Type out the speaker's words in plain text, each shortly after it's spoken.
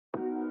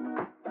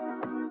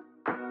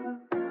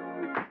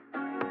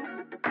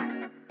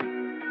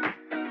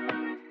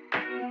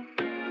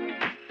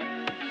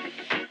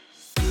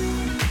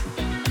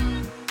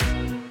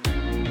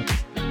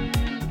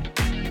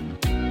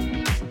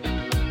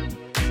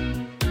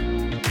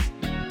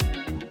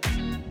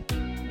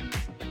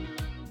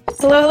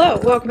Hello, hello.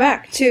 Welcome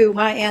back to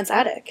my aunt's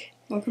attic.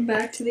 Welcome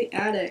back to the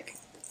attic.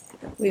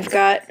 We've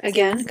got,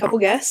 again, a couple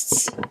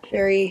guests.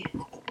 Very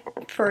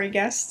Furry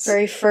guests.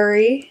 very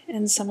furry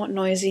and somewhat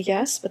noisy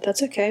guests, but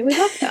that's okay. We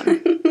love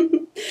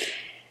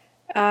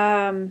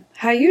them.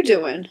 How you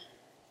doing?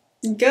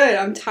 Good.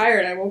 I'm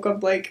tired. I woke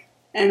up like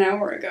an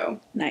hour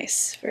ago.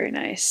 Nice. Very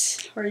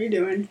nice. How are you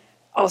doing?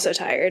 Also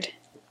tired.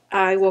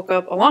 I woke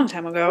up a long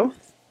time ago.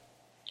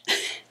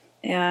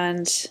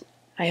 And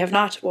I have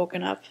not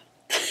woken up.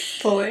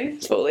 Fully?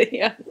 Fully,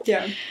 yeah.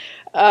 Yeah.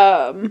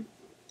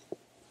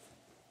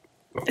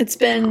 It's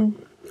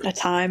been a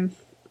time.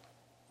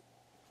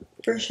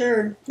 For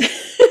sure.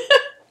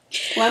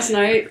 Last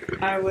night,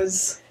 I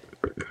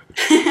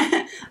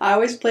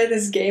always play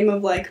this game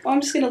of like, oh,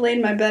 I'm just going to lay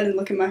in my bed and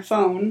look at my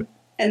phone,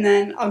 and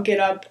then I'll get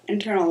up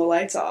and turn all the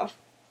lights off.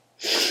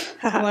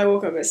 Well, I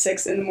woke up at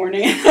 6 in the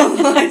morning and all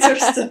the lights are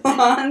still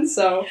on,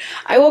 so.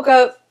 I woke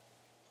up,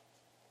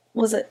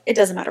 it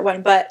doesn't matter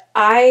when, but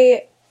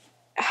I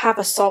have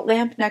a salt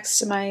lamp next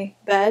to my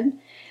bed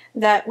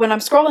that when I'm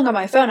scrolling on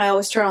my phone, I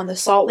always turn on the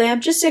salt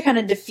lamp just to kind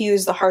of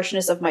diffuse the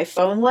harshness of my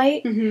phone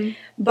light. Mm-hmm.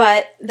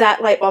 But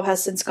that light bulb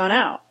has since gone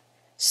out.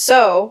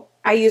 So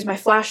I use my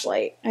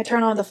flashlight. I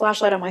turn on the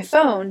flashlight on my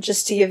phone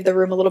just to give the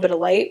room a little bit of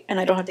light, and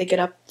I don't have to get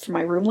up for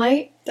my room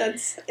light.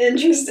 That's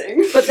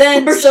interesting. But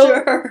then, for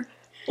sure.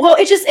 Well,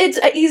 it's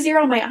easier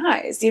on my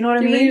eyes. You know what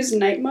I mean? You use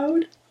night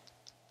mode?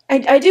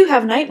 I do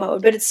have night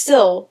mode, but it's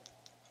still,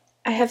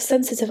 I have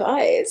sensitive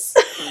eyes.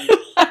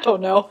 I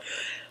don't know.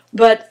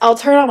 But I'll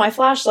turn on my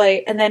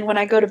flashlight, and then when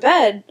I go to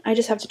bed, I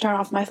just have to turn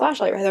off my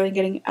flashlight rather than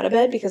getting out of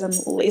bed because I'm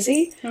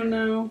lazy. Oh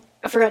no.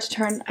 I forgot to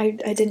turn, I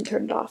didn't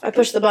turn it off. I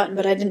pushed the button,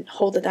 but I didn't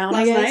hold it down,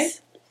 Last I guess.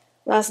 night?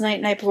 Last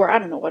night before, I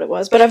don't know what it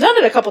was, but I've done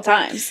it a couple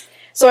times.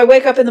 So I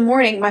wake up in the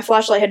morning, my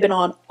flashlight had been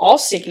on all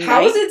stinking night.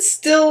 How is it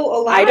still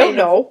alive? I don't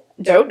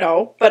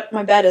know. But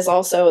my bed is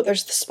also,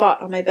 there's the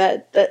spot on my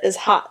bed that is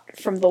hot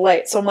from the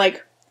light. So I'm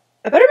like,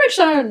 I better make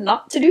sure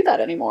not to do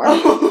that anymore.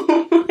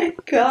 Oh my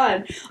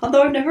god.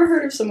 Although I've never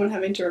heard of someone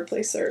having to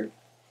replace their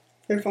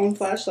phone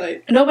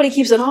flashlight. Nobody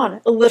keeps it on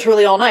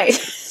literally all night.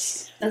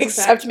 That's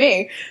Except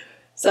me.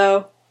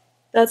 So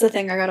that's a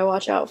thing I gotta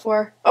watch out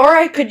for. Or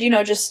I could,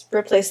 just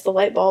replace the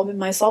light bulb in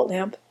my salt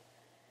lamp.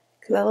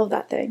 Because I love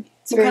that thing.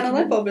 It's what kind of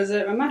light bulb is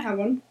it? I might have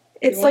one.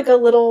 It's like a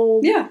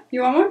little... Yeah.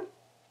 You want one?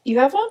 You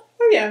have one?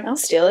 Oh yeah. I'll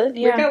steal it,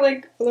 yeah. We got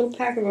like a little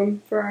pack of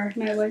them for our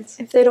night lights.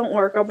 If they don't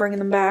work, I'll bring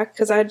them back.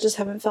 Because I just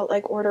haven't felt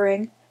like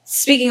ordering.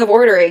 Speaking of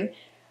ordering,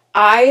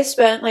 I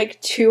spent like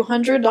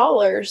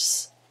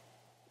 $200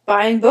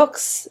 buying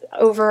books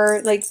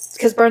over,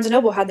 because Barnes &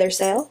 Noble had their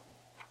sale.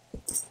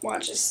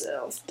 Watch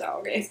yourself,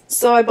 doggy.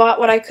 So I bought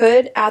what I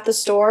could at the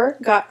store,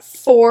 got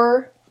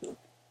 4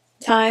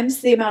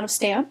 times the amount of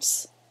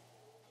stamps.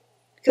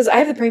 Because I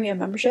have the premium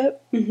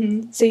membership.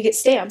 Mm-hmm. So you get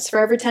stamps. For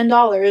every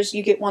 $10,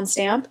 you get 1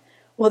 stamp.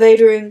 Well, they're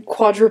doing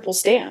quadruple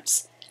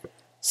stamps.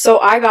 So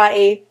I got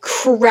a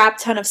crap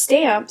ton of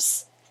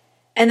stamps.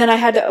 And then I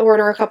had to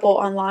order a couple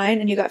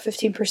online, and you got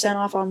 15%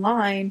 off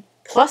online,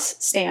 plus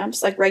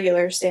stamps, like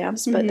regular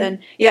stamps. Mm-hmm. But then,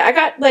 yeah, I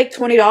got like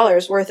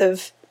 $20 worth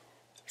of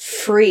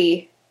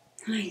free.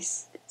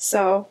 Nice.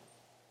 So.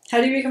 How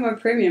do you become a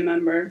premium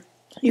member?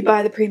 You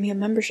buy the premium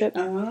membership.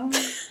 Oh.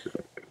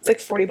 It's like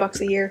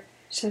 $40 a year.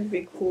 Should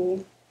be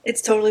cool.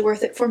 It's totally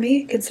worth it for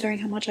me, considering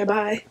how much I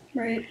buy.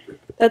 Right.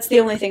 That's the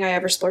only thing I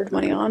ever splurge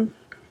money on,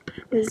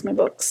 is my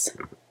books.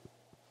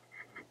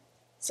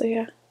 So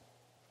yeah,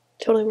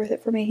 totally worth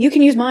it for me. You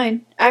can use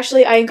mine.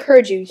 Actually, I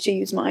encourage you to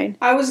use mine.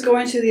 I was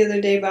going to the other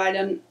day, but I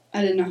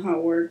didn't know how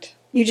it worked.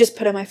 You just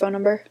put in my phone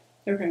number.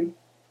 Okay.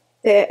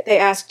 They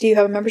ask, do you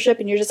have a membership?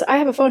 And you're just, I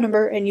have a phone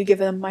number, and you give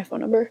them my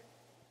phone number.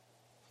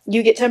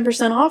 You get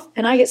 10% off,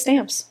 and I get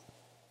stamps.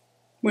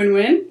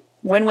 Win-win?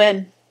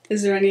 Win-win.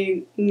 Is there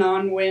any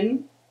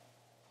non-win?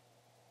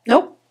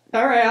 Nope.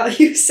 All right, I'll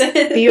use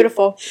it.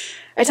 Beautiful.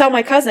 I tell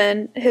my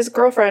cousin, his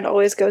girlfriend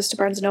always goes to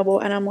Barnes & Noble,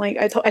 and I'm like,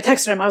 I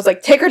texted him, I was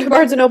like, take her to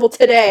Barnes & Noble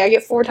today. I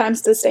get 4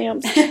 times the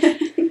stamps.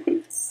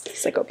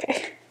 He's like,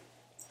 okay.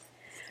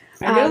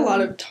 I get a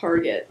lot of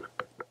Target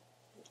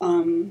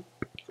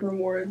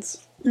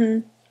rewards.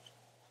 Because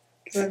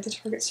I have the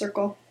Target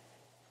Circle.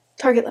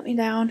 Target let me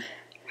down.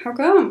 How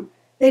come?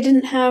 They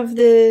didn't have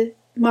the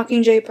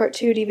Mockingjay Part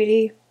 2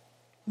 DVD.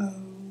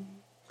 Oh.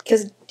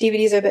 Because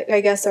DVDs,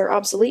 I guess, are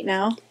obsolete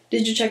now.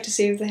 Did you check to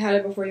see if they had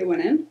it before you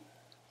went in?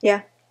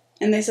 Yeah.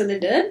 And they said they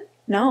did?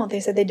 No, they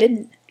said they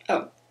didn't.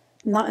 Oh.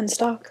 Not in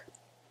stock.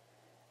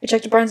 I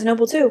checked at Barnes &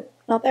 Noble, too.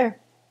 Not there.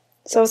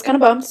 So I was kind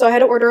of bummed, so I had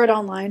to order it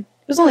online.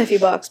 It was only a few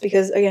bucks,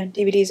 because, again,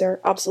 DVDs are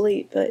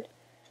obsolete, but...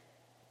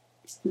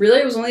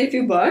 Really? It was only a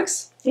few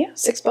bucks? Yeah,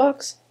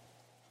 $6.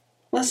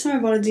 Last time I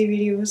bought a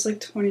DVD, it was like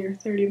 20 or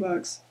 30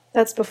 bucks.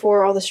 That's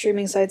before all the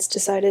streaming sites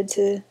decided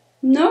to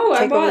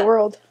take over the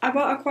world. I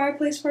bought A Quiet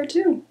Place Part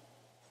 2.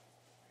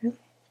 Really?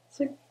 It's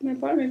like, I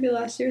bought it maybe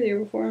last year, the year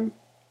before.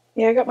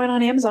 Yeah, I got mine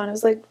on Amazon. It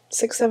was like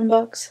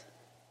 $6-7.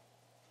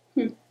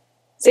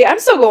 See, I'm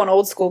still going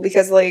old school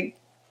because, I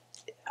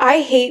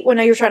hate when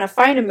you're trying to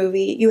find a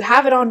movie, you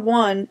have it on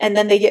one, and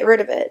then they get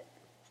rid of it.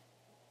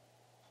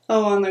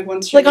 Oh, on like one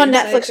Like streaming on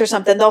Netflix site? or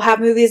something. They'll have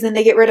movies and then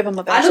they get rid of them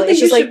eventually. I don't think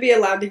It's you just should like, be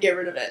allowed to get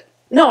rid of it.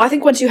 no, I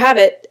think once you have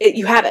it,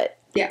 you have it.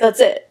 Yeah. That's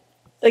it.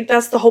 Like,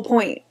 that's the whole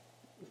point.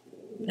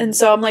 And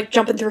so I'm, like,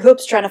 jumping through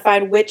hoops trying to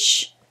find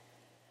which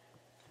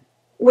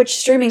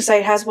streaming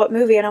site has what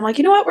movie. And I'm like,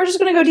 you know what? We're just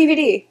going to go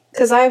DVD.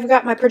 Because I've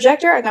got my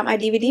projector, I got my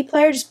DVD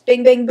player, just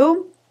bing, bang,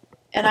 boom.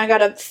 And I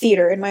got a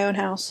theater in my own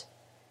house.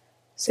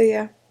 So,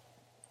 yeah.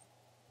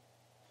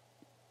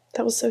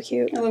 That was so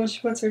cute. I love when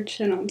she puts her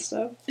chin on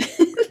stuff.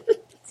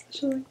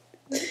 Especially.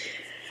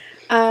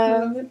 I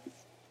love it.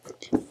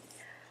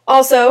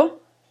 Also,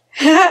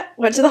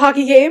 went to the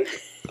hockey game.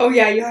 Oh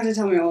yeah, you have to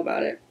tell me all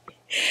about it.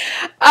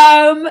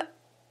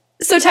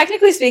 So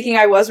technically speaking,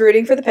 I was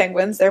rooting for the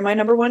Penguins. They're my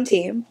number one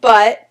team.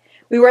 But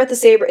we were at the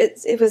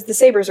it was the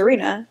Sabres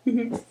arena.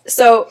 Mm-hmm.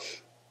 So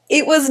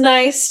it was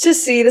nice to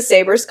see the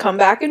Sabres come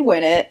back and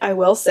win it, I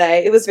will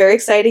say. It was very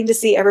exciting to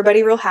see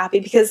everybody real happy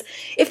because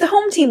if the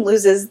home team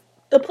loses,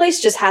 the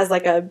place just has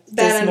like a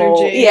Bad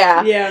dismal... energy.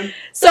 Yeah. Yeah.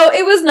 So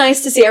it was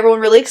nice to see everyone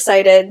really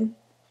excited.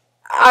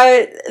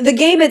 The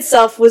game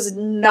itself was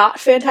not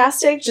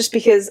fantastic just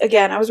because,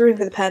 again, I was rooting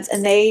for the Pens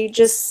and they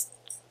just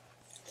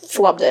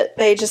flubbed it.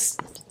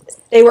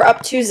 They were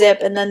up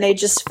 2-0 and then they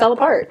just fell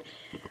apart.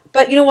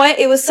 But you know what?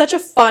 It was such a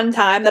fun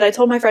time that I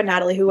told my friend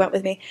Natalie, who went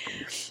with me,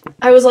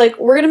 I was like,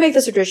 we're going to make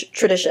this a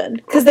tradition.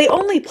 Because they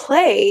only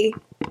play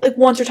like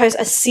once or twice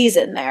a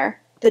season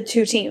there, the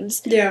two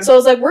teams. Yeah. So I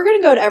was like, we're going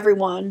to go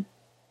to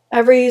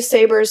every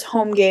Sabres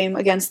home game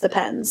against the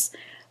Pens.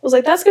 I was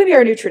like, that's going to be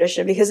our new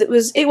tradition because it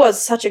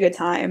was such a good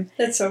time.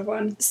 That's so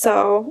fun.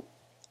 So,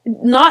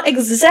 not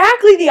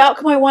exactly the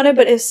outcome I wanted,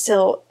 but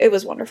it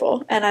was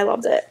wonderful. And I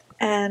loved it.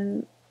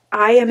 And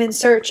I am in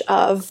search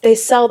of, they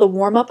sell the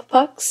warm-up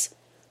pucks.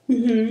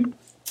 Mm-hmm.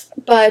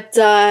 But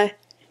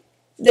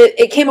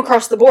it came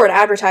across the board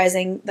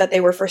advertising that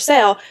they were for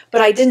sale,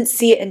 but I didn't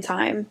see it in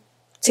time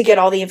to get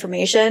all the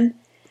information.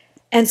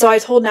 And so I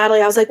told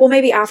Natalie, I was like, well,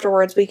 maybe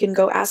afterwards we can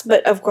go ask.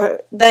 But of course,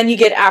 then you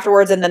get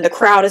afterwards and then the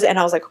crowd is, and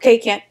I was like, okay,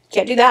 can't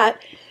do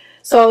that.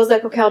 So I was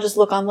like, okay, I'll just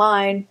look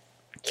online.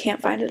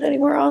 Can't find it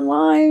anywhere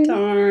online.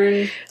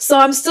 Darn. So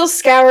I'm still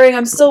scouring.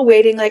 I'm still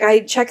waiting. Like, I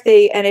check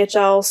the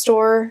NHL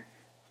store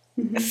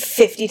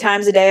 50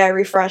 times a day. I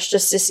refresh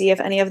just to see if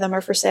any of them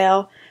are for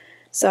sale.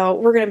 So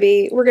we're gonna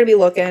be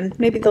looking.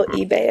 Maybe they'll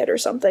eBay it or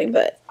something.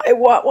 But I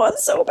want one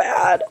so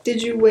bad.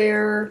 Did you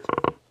wear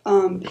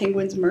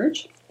Penguins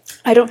merch?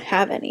 I don't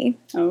have any.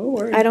 Oh,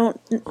 word. I don't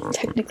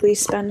technically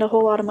spend a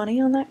whole lot of money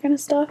on that kind of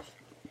stuff.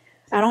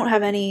 I don't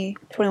have any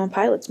 21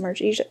 Pilots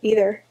merch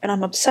either, and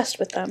I'm obsessed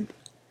with them.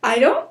 I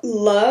don't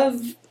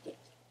love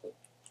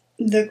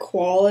the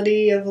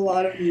quality of a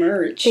lot of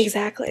merch.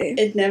 Exactly.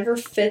 It never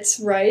fits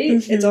right.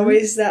 Mm-hmm. It's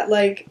always that,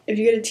 like, if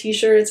you get a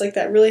t-shirt, it's like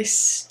that really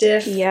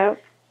stiff.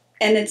 Yep.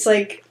 And it's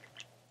like,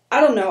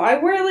 I don't know.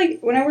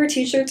 When I wear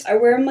t-shirts, I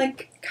wear them,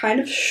 like, kind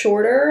of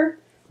shorter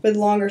with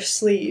longer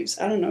sleeves.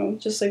 I don't know,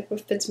 just like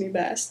what fits me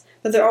best.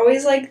 But they're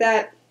always like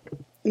that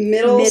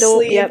middle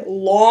sleeve, yep.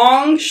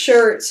 long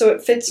shirt, so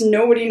it fits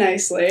nobody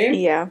nicely.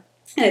 Yeah.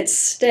 And it's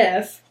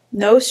stiff.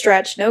 No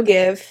stretch, no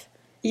give.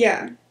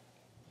 Yeah.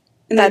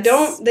 And they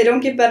don't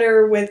get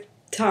better with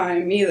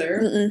time either.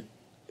 Mm-mm.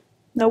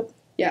 Nope.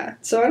 Yeah.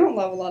 So I don't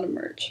love a lot of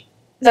merch.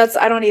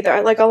 I don't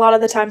either. Like, a lot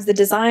of the times the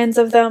designs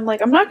of them,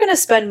 like, I'm not going to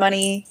spend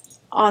money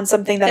on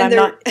something that and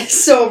I'm not...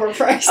 so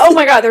overpriced. Oh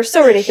my god, they're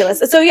so ridiculous.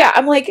 So yeah,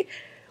 I'm like...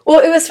 Well,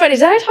 it was funny.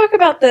 Did I talk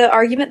about the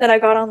argument that I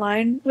got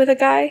online with a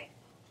guy?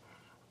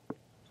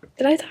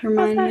 Did I talk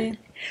about that? me.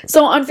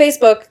 So on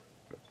Facebook,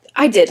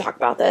 I did talk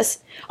about this.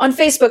 On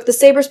Facebook, the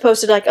Sabres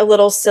posted like a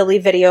little silly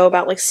video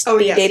about like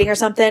speed dating or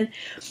something.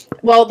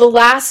 Well, the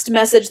last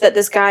message that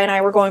this guy and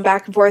I were going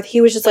back and forth,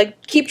 he was just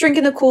like, keep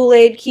drinking the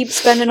Kool-Aid, keep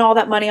spending all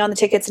that money on the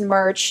tickets and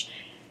merch.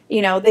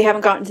 You know, they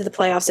haven't gotten to the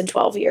playoffs in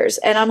 12 years.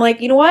 And I'm like,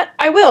 you know what?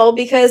 I will,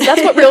 because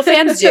that's what real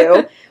fans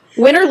do.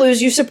 Win or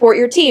lose, you support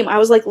your team. I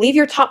was like, leave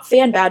your top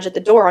fan badge at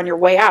the door on your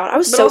way out. I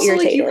was so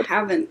irritated. Like, you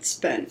haven't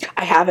spent.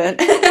 I haven't.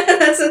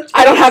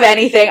 I don't have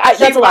anything.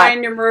 That's a lie.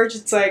 Buying your merch,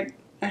 it's like,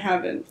 I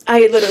haven't.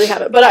 I literally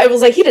haven't. But I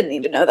was like, he didn't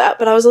need to know that.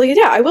 But I was like,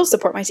 yeah, I will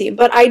support my team.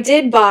 But I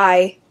did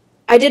buy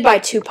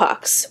 2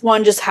 pucks.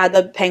 One just had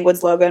the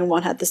Penguins logo and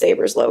one had the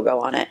Sabres logo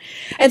on it.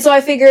 And so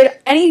I figured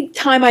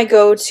anytime I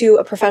go to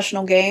a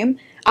professional game,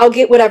 I'll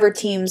get whatever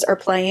teams are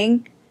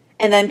playing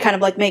and then kind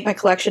of like make my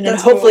collection. And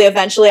hopefully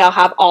eventually I'll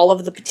have all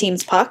of the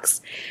team's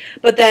pucks.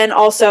 But then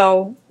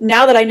also,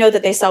 now that I know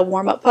that they sell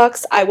warm-up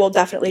pucks, I will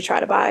definitely try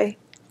to buy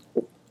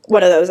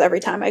one of those every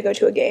time I go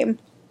to a game.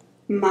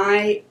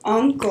 My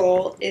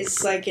uncle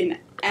is like an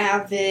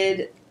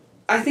avid...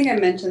 I think I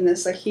mentioned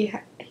this. Like he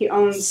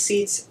owns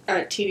seats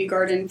at TD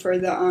Garden for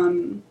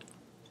the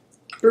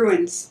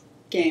Bruins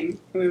game.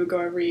 We would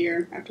go every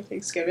year after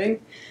Thanksgiving.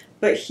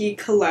 But he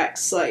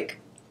collects like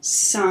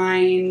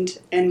signed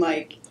and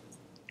like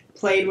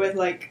played with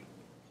like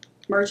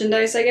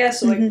merchandise, I guess,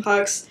 so like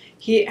pucks.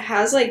 He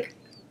has like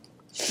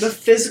the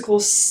physical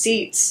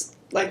seats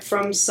like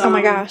from some. Oh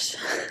my gosh!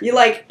 You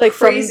like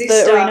crazy from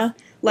the stuff. arena?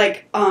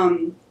 Like I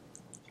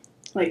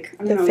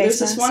don't know. There's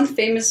this one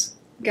famous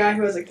guy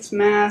who has like this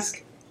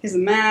mask. He has a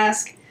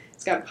mask.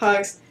 He's got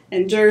pucks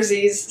and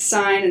jerseys,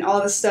 sign, and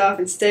all this stuff,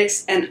 and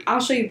sticks. And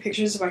I'll show you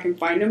pictures if I can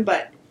find them,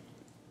 but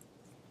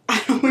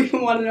I don't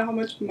even want to know how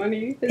much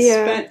money is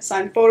spent.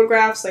 Signed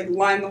photographs, like,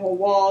 line the whole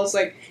walls.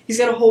 Like, he's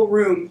got a whole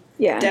room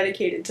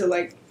dedicated to,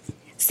 like,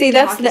 see,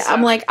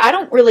 I'm like, I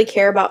don't really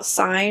care about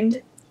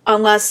signed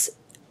unless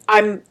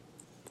I'm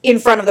in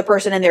front of the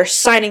person and they're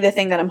signing the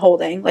thing that I'm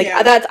holding. Like,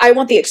 I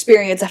want the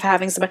experience of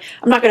having somebody.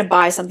 I'm not going to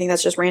buy something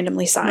that's just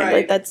randomly signed.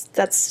 Right. Like,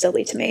 that's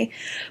silly to me.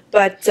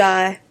 But,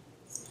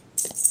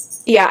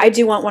 yeah, I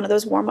do want one of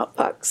those warm-up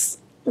pucks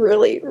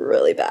really,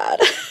 really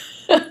bad.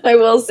 I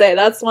will say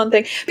that's one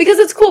thing, because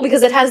it's cool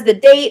because it has the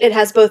date, it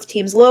has both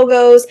teams'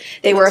 logos.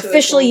 They were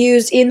officially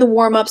used in the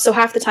warm-up, so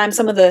half the time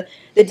some of the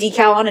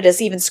decal on it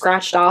is even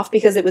scratched off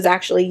because it was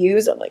actually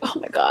used. I'm like, oh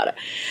my god.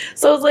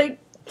 So I was like,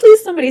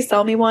 please somebody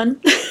sell me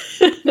one.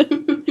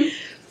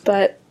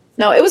 But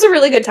no, it was a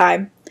really good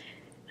time.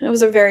 It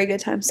was a very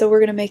good time. So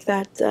we're gonna make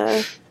that.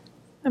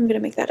 I'm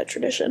gonna make that a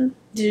tradition.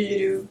 Did you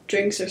do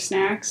drinks or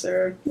snacks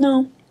or?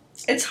 No.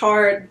 It's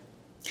hard.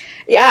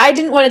 Yeah, I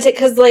didn't want to take,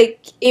 because,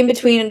 like, in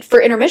between,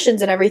 for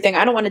intermissions and everything,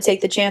 I don't want to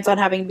take the chance on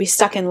having to be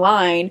stuck in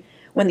line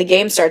when the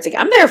game starts again.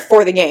 I'm there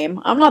for the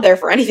game. I'm not there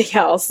for anything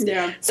else.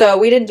 Yeah. So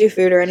we didn't do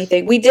food or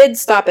anything. We did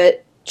stop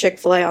at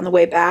Chick-fil-A on the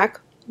way back.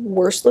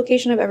 Worst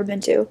location I've ever been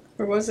to.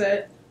 Where was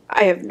it?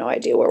 I have no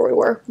idea where we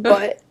were,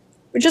 but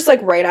we're just,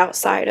 like, right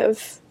outside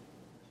of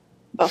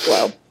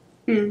Buffalo.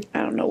 I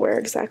don't know where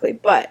exactly,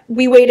 but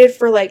we waited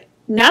for, like,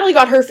 Natalie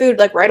got her food,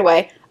 like, right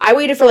away. I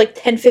waited for, like,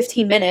 10,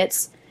 15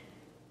 minutes.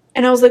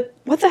 And I was like,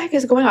 what the heck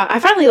is going on? I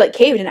finally, like,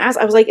 caved and asked.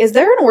 I was like, is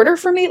there an order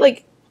for me?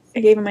 Like, I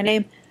gave him my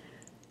name.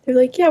 They're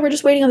like, yeah, we're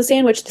just waiting on the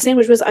sandwich. The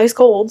sandwich was ice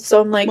cold. So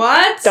I'm like,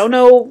 what? Don't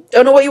know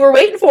what you were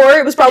waiting for.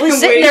 It was probably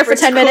sitting there for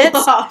 10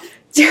 minutes.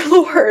 Dear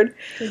Lord.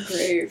 Good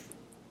grave.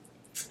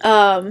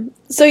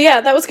 So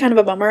yeah, that was kind of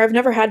a bummer. I've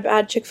never had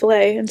bad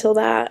Chick-fil-A until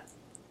that.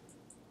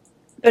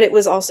 But it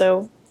was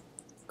also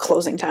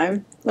closing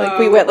time. Like,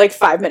 we went, like,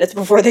 5 minutes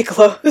before they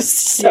closed.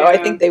 So I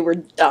think they were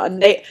done.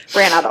 They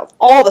ran out of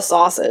all the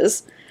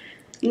sauces.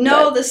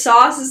 No, the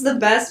sauce is the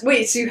best.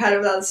 Wait, so you had it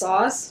without the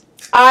sauce?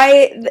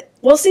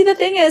 Well, see, the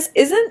thing is,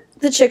 isn't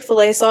the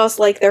Chick-fil-A sauce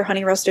like their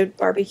honey roasted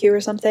barbecue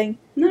or something?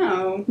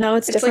 No. No,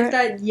 it's different? It's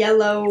like that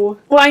yellow...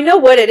 Well, I know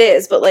what it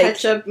is, but like...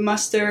 ketchup,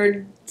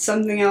 mustard,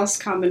 something else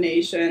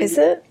combination. Is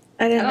it?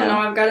 I don't know.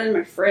 I've got it in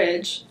my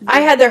fridge.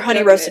 I had their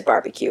honey roasted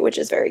barbecue, which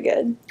is very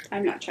good.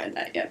 I've not tried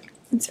that yet.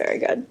 It's very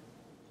good.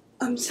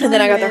 I'm sorry, and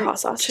then I got their hot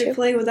sauce,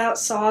 Chick-fil-A without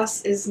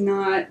sauce is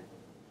not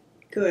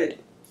good.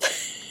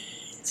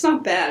 It's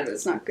not bad, but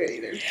it's not good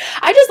either.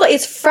 I just like,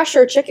 it's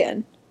fresher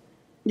chicken.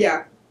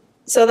 Yeah.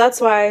 So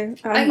that's why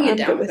I'm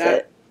good with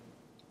it.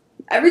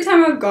 Every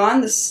time I've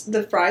gone,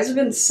 the fries have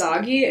been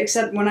soggy,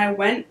 except when I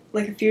went,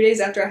 like, a few days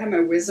after I had my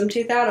wisdom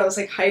teeth out, I was,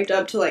 like, hyped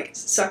up to, like,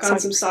 suck on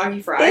some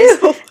soggy fries.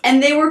 Ew.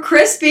 And they were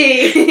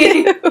crispy!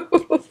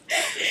 Ew.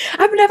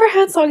 I've never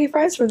had soggy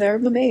fries from there.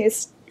 I'm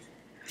amazed.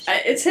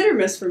 It's hit or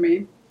miss for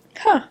me.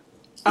 Huh.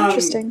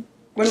 Interesting.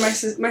 When my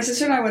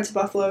sister and I went to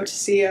Buffalo to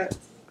see I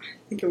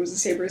think it was a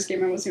Sabres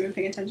game, I wasn't even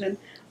paying attention,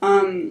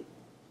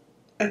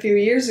 a few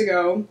years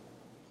ago,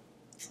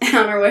 and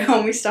on our way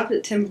home we stopped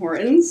at Tim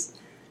Hortons,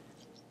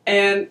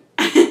 and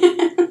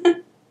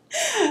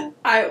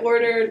I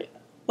ordered,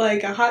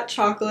 like, a hot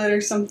chocolate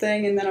or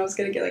something, and then I was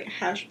gonna get, like, a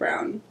hash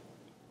brown.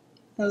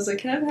 I was like,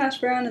 can I have a hash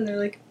brown? And they're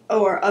like,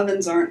 oh, our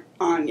ovens aren't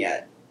on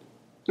yet.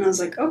 And I was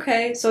like,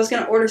 okay. So I was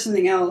gonna order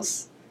something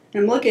else,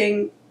 and I'm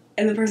looking,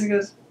 and the person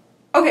goes,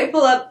 okay,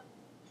 pull up.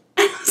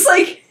 And I was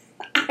like,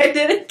 I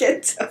didn't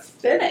get to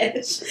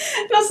finish.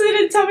 And also they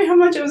didn't tell me how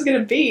much it was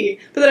gonna be.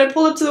 But then I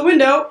pulled up to the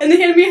window, and they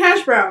handed me a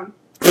hash brown.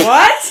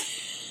 What?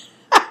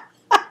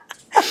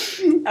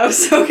 I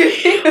was so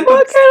confused.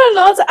 What kind of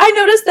nonsense? I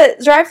noticed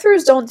that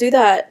drive-thrus don't do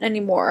that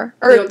anymore.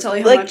 Or they don't tell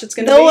you how much it's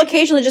going to be? They'll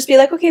occasionally just be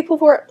like, okay, pull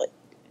for it.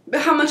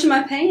 But how much am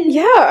I paying?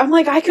 Yeah, I'm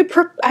like, I could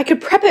prep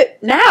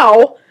it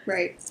now.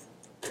 Right.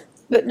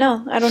 But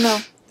no, I don't know.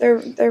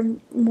 They're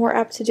more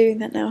apt to doing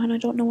that now, and I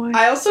don't know why.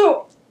 I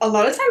also, a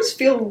lot of times,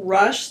 feel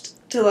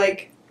rushed to,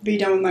 like, be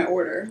done with my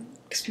order.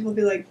 Because people will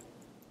be like,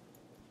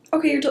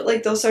 okay, you're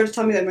like, they'll start to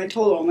tell me that my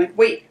total. I'm like,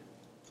 wait,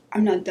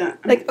 I'm not done.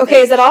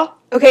 Okay, is that all?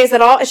 Okay, is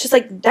that all? It's just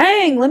like,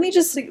 dang, let me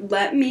just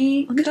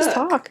just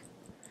talk.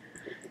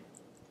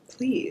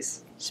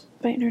 Please. She's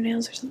biting her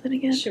nails or something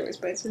again. She always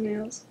bites her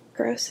nails.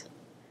 Gross.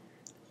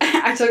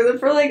 I took them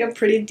for, like, a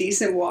pretty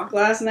decent walk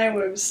last night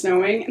when it was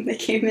snowing, and they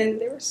came in,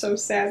 they were so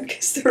sad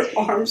because their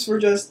arms were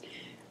just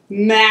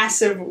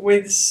massive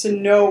with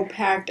snow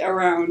packed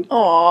around.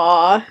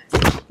 Aww.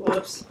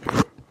 Whoops.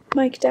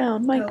 Mic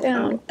down, mic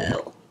down.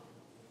 L.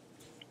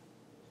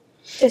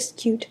 Just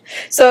cute.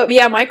 So,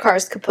 yeah, my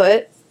car's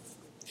kaput.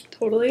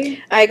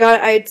 Totally.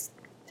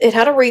 It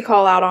had a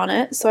recall out on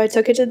it, so I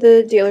took it to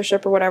the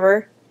dealership or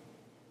whatever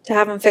to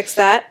have them fix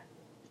that.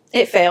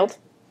 It failed.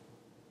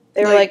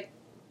 They were like,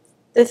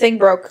 the thing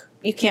broke.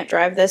 You can't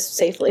drive this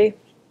safely.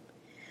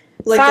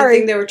 Like, sorry. The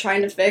thing they were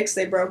trying to fix,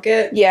 they broke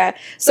it? Yeah.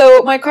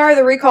 So, my car,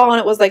 the recall on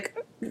it was, like,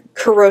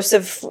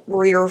 corrosive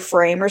rear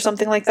frame or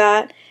something like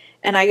that.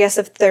 And I guess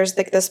if there's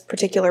like this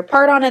particular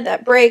part on it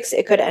that breaks,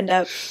 it could end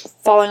up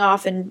falling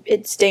off and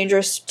it's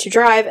dangerous to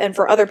drive and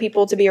for other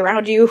people to be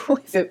around you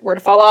if it were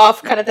to fall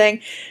off kind of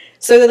thing.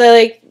 So they're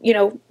like, you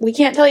know, we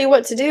can't tell you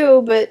what to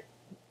do, but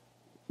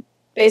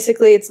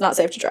basically it's not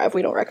safe to drive.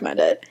 We don't recommend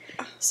it.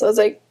 So it's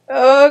like,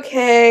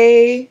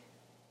 okay.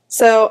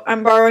 So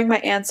I'm borrowing my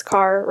aunt's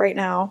car right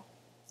now.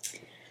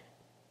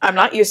 I'm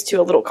not used to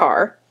a little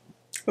car.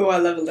 Oh, I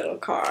love a little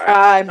car.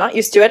 I'm not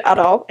used to it at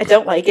all. I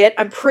don't like it.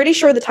 I'm pretty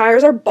sure the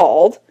tires are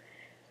bald.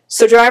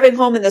 So driving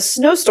home in the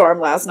snowstorm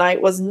last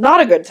night was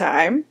not a good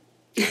time.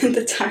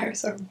 The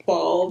tires are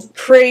bald.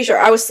 Pretty sure.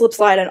 I was slip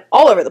sliding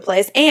all over the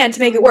place. And to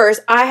make it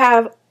worse, I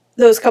have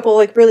those couple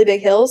like really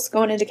big hills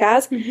going into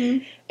Kaz.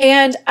 Mm-hmm.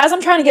 And as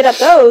I'm trying to get up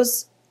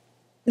those,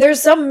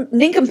 there's some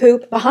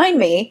nincompoop behind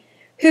me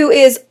who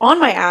is on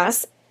my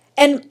ass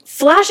and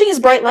flashing his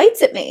bright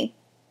lights at me.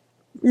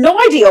 No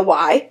idea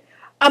why.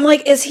 I'm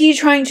like, is he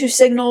trying to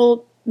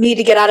signal me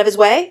to get out of his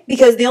way?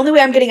 Because the only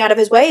way I'm getting out of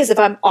his way is if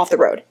I'm off the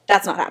road.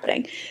 That's not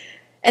happening.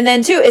 And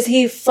then, too, is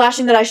he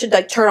flashing that I should,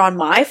 like, turn on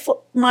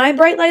my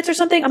bright lights or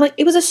something? I'm like,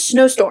 it was a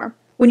snowstorm.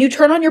 When you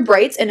turn on your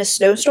brights in a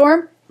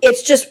snowstorm,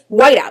 it's just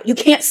white out. You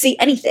can't see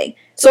anything.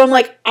 So I'm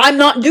like, I'm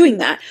not doing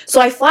that.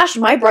 So I flashed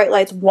my bright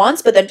lights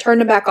once, but then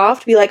turned them back off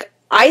to be like,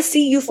 I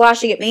see you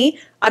flashing at me.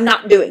 I'm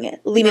not doing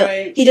it. Leave me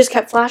alone. He just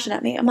kept flashing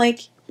at me. I'm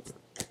like,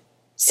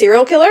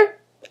 serial killer?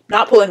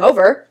 Not pulling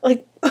over.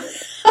 Like,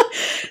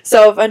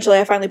 so eventually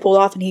I finally pulled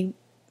off and he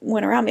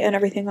went around me and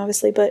everything,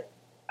 obviously, but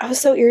I was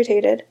so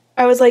irritated.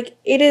 I was like,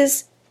 it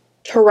is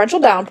torrential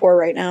downpour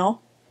right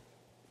now.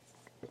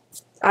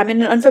 I'm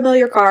in an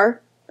unfamiliar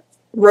car.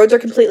 Roads are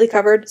completely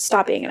covered.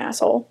 Stop being an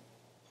asshole.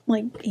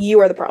 Like, you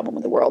are the problem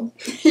with the world.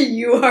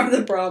 You are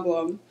the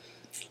problem.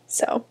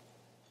 So.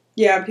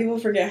 Yeah, people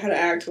forget how to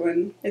act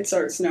when it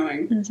starts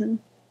snowing. Mm-hmm.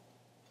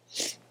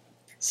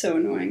 So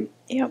annoying.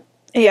 Yep.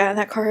 Yeah, and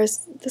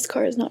this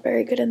car is not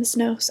very good in the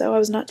snow, so I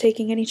was not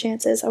taking any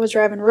chances. I was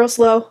driving real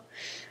slow.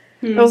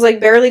 I was like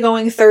barely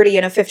going 30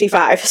 in a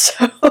 55,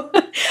 so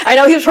I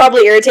know he was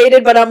probably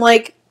irritated, but I'm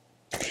like,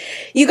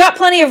 you got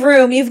plenty of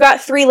room. You've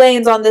got 3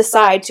 lanes on this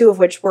side, 2 of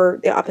which were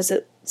the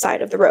opposite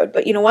side of the road.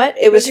 But you know what?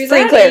 It was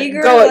free and clear.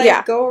 Eager,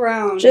 go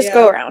around. Just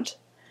go around.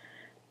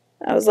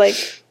 I was like,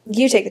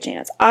 you take the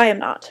chance. I am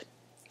not.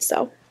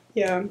 So.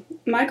 Yeah.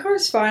 My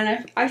car's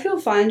fine. I feel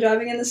fine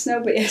driving in the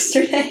snow, but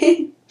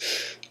yesterday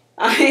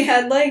I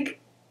had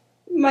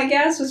my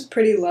gas was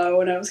pretty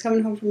low and I was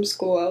coming home from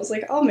school. I was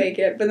like, I'll make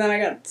it. But then I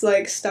got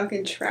stuck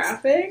in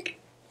traffic.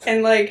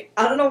 And I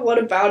don't know what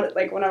about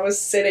it. When I was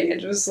sitting,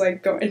 it was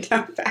going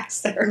down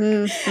faster.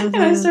 Mm-hmm. And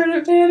I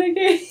started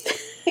panicking.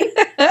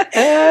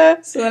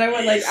 So then I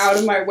went out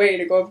of my way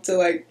to go up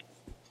to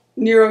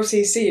near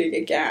OCC to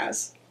get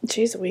gas.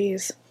 Jeez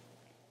Louise.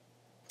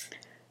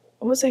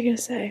 What was I going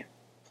to say?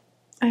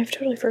 I've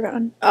totally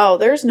forgotten. Oh,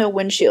 there's no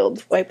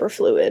windshield wiper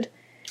fluid.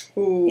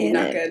 Ooh,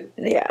 not good.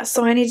 Yeah,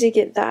 so I need to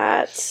get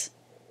that.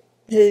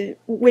 The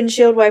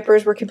windshield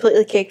wipers were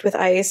completely caked with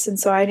ice, and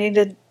so I need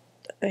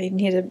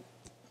to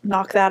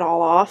knock that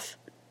all off.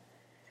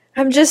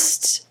 I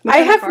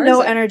have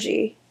no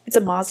energy. It's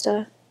a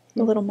Mazda.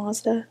 A little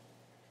Mazda.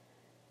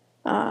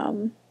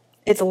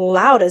 It's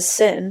loud as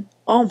sin.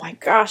 Oh my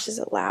gosh, is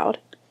it loud.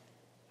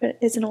 But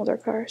it's an older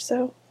car,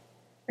 so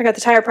I got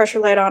the tire pressure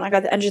light on, I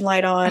got the engine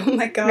light on. Oh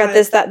my god. I got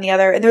this, that, and the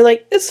other, and they're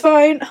like, it's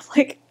fine. I'm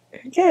like,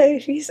 okay,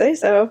 if you say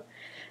so.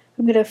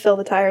 I'm gonna fill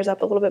the tires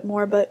up a little bit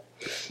more, but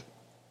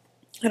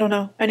I don't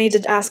know. I need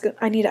to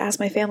ask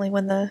my family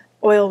when the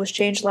oil was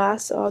changed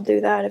last, so I'll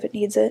do that if it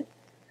needs it.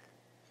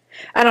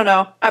 I don't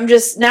know.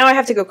 Now I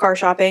have to go car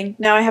shopping.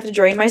 Now I have to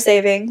drain my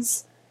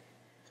savings.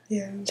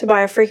 Yeah. To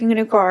buy a freaking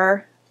new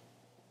car.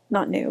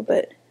 Not new,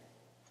 but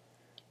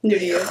new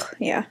to you.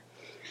 Yeah.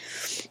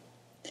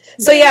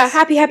 So yeah,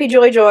 happy,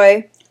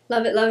 joy.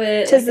 Love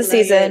it. 'Tis the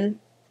season.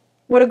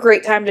 What a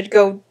great time to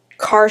go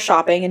car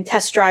shopping and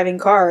test driving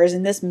cars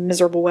in this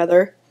miserable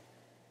weather.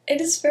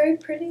 It is very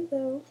pretty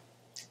though.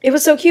 It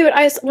was so cute.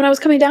 When I was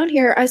coming down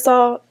here, I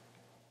saw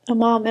a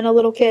mom and a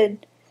little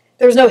kid.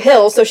 There was no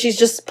hill, so she's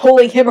just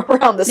pulling him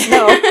around the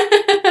snow.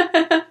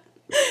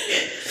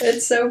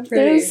 It's so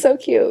pretty. It was so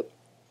cute.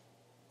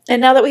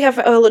 And now that we have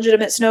a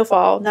legitimate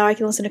snowfall, now I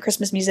can listen to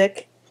Christmas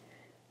music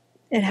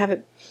and have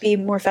it be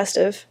more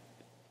festive.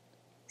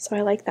 So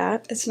I like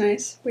that. It's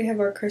nice. We have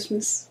our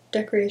Christmas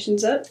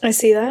decorations up. I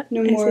see that.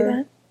 No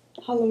more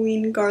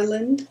Halloween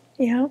garland.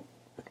 Yeah.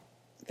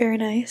 Very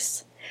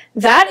nice.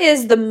 That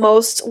is the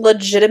most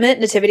legitimate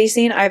nativity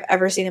scene I've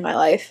ever seen in my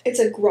life. It's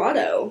a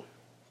grotto.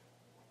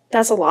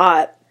 That's a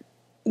lot.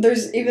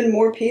 There's even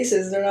more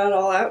pieces. They're not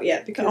all out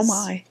yet because oh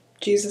my.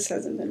 Jesus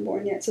hasn't been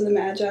born yet, so the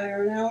Magi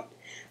aren't out.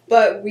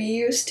 But we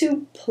used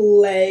to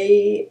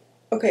play...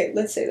 Okay,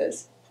 let's say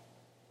this.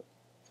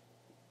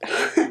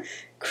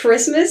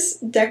 Christmas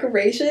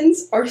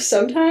decorations are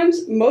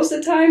sometimes, most of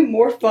the time,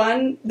 more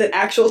fun than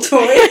actual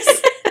toys.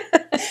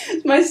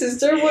 My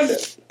sister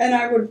and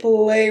I would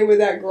play with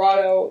that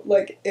grotto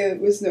like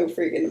it was no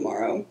freaking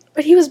tomorrow.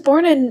 But he was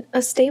born in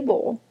a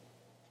stable.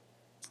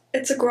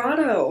 It's a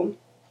grotto.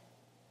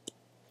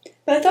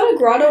 But I thought a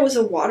grotto was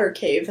a water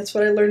cave. That's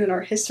what I learned in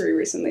art history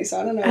recently, so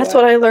I don't know. That's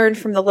what I learned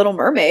from The Little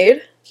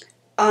Mermaid.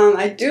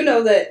 I do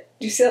know that.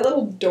 Do you see that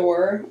little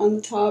door on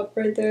the top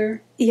right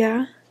there?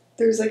 Yeah.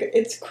 There's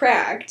it's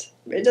cracked.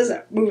 It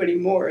doesn't move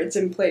anymore. It's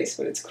in place,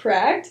 but it's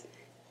cracked.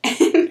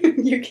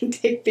 And you can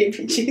take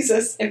baby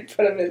Jesus and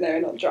put him in there,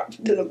 and he'll drop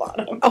to the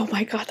bottom. Oh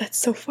my god, that's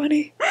so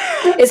funny.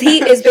 Is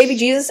baby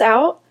Jesus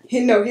out?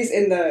 No, he's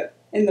in the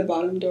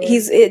bottom door.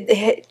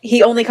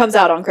 He only comes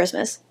out on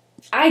Christmas.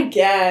 I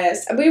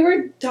guess. We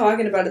were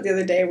talking about it the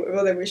other day,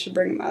 whether we should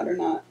bring him out or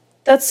not.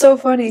 That's so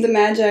funny. The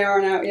Magi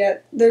aren't out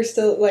yet. They're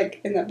still,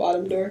 in that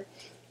bottom door.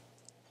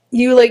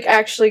 You,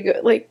 actually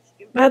go,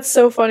 that's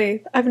so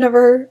funny. I've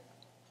never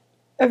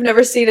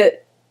seen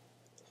it.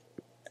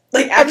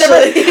 I've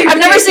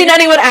never seen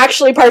anyone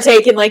actually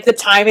partake in, the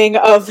timing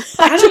of...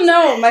 I don't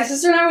know. My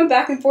sister and I went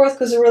back and forth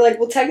because we were like,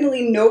 well,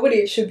 technically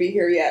nobody should be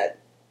here yet.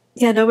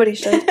 Yeah, nobody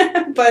should.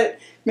 But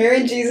Mary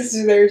and Jesus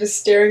are there just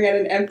staring at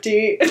an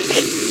empty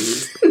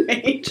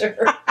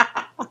manger.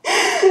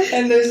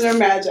 And there's no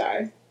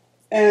Magi.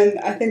 And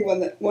I think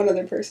one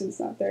other person's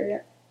not there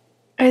yet.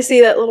 I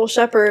see that little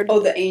shepherd. Oh,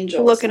 the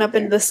angel. Looking up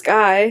into the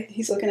sky.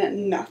 He's looking at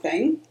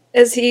nothing.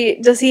 Does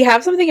he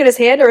have something in his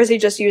hand, or is he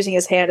just using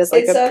his hand as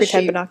a pretend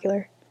sheep.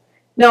 binocular?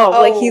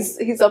 No,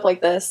 he's up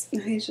like this.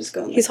 He's just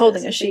going. He's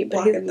holding a sheep,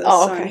 but blocking the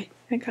sun. Okay.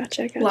 I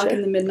gotcha.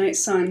 Blocking the midnight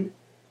sun.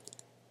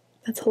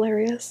 That's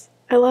hilarious.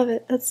 I love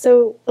it. That's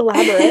so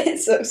elaborate.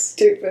 It's so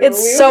stupid.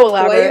 It's so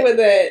elaborate. Play with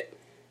it.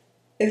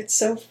 It's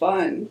so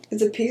fun.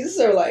 The pieces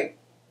are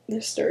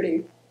they're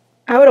sturdy.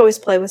 I would always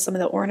play with some of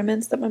the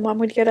ornaments that my mom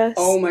would get us.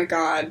 Oh my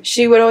god.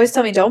 She would always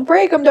tell me, don't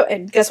break them.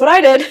 And guess what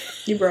I did?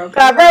 You broke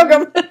them. I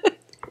broke them.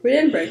 We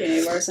didn't break any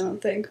of ours, I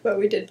don't think, but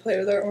we did play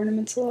with our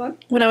ornaments a lot.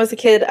 When I was a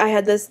kid,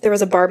 there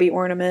was a Barbie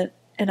ornament,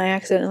 and I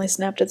accidentally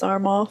snapped its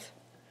arm off.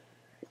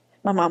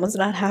 My mom was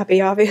not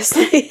happy,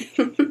 obviously.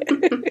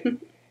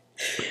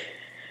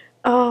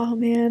 Oh,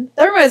 man.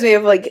 That reminds me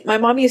of, my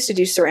mom used to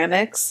do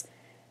ceramics,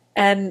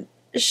 and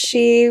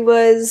she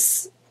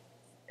was...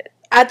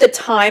 At the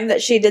time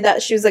that she did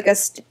that, she was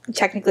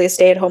technically a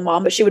stay-at-home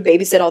mom, but she would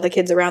babysit all the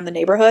kids around the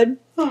neighborhood.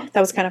 Oh.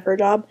 That was kind of her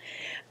job.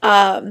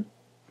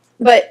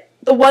 But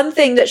the one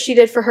thing that she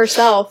did for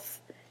herself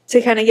to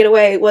kind of get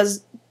away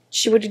was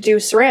she would do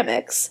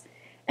ceramics.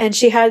 And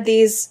she had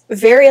these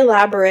very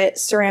elaborate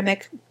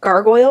ceramic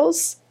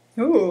gargoyles.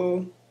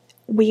 Ooh.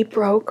 We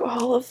broke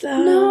all of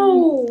them.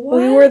 No, what?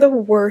 We were the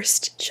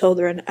worst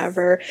children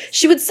ever.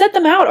 She would set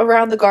them out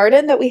around the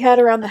garden that we had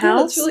around the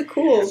house. That's really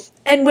cool.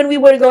 And when we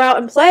would go out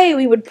and play,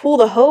 we would pull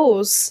the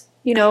hose,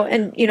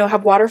 and,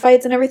 have water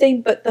fights and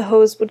everything, but the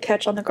hose would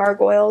catch on the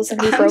gargoyles and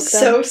we broke them. I'm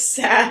so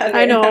sad.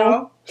 I know.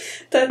 Now.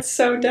 That's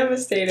so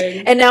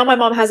devastating. And now my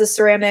mom has a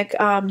ceramic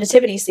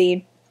nativity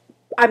scene.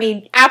 I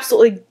mean,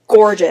 absolutely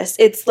gorgeous.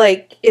 It's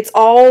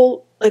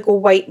all a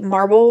white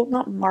marble.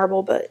 Not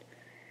marble, but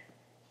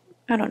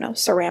I don't know,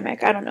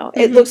 ceramic. I don't know. Mm-hmm.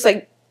 It looks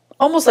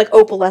almost like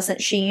opalescent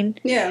sheen.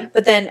 Yeah.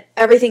 But then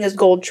everything is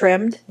gold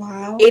trimmed.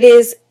 Wow. It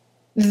is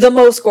the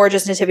most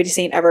gorgeous nativity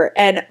scene ever.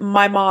 And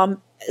my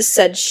mom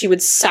said she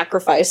would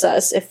sacrifice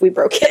us if we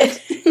broke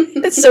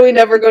it. So we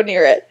never go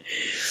near it.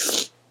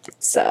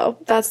 So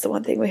that's the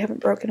one thing we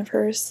haven't broken of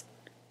hers.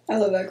 I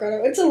love that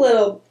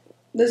grotto.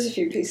 There's a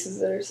few pieces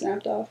that are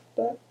snapped off,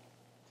 but...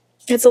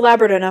 It's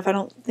elaborate enough. I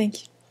don't think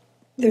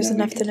there's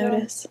enough to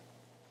notice.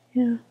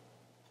 Yeah.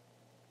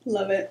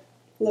 Love it.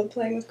 Love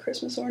playing with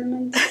Christmas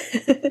ornaments.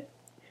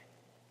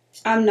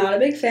 I'm not a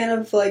big fan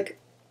of,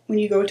 when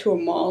you go to a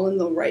mall and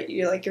they'll write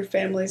you, your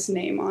family's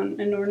name on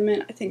an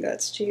ornament. I think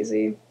that's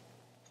cheesy.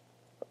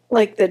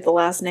 The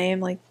last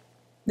name,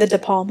 the De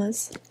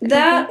Palmas.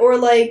 That, or,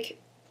 if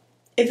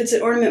it's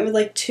an ornament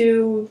with,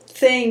 two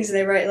things and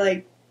they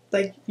write,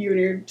 you and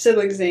your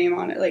sibling's name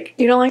on it.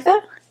 You don't like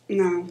that?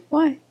 No.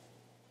 Why?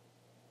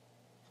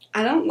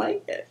 I don't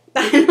like it.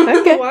 I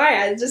don't know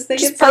why. I just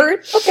think it's...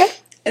 Okay.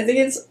 I think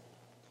it's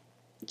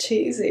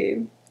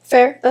cheesy.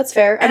 Fair. That's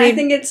fair. I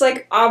think it's,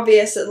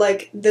 obvious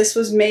that, this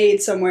was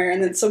made somewhere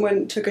and then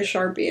someone took a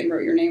Sharpie and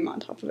wrote your name on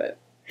top of it.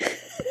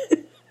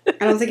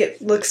 I don't think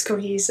it looks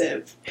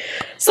cohesive.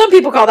 Some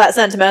people call that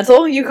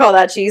sentimental. You call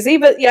that cheesy,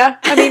 but yeah.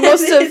 I mean,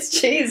 it's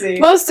cheesy.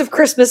 Most of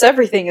Christmas,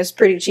 everything is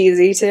pretty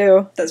cheesy,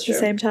 too. That's true. At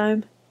the same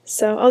time.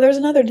 So, there's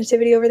another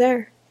nativity over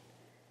there.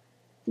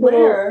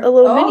 Where? A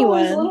little mini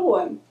one. There's a little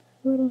one.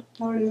 I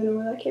don't even know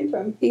where that came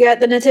from. You got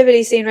the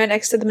nativity scene right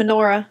next to the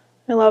menorah.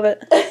 I love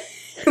it.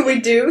 We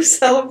do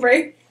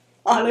celebrate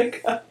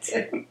Hanukkah,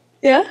 too.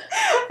 Yeah?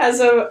 As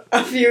of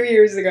a few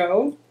years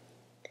ago.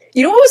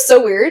 You know what was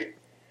so weird?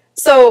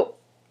 So,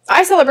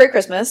 I celebrate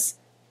Christmas,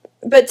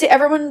 but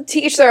to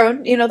each their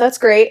own, that's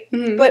great.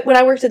 Mm-hmm. But when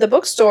I worked at the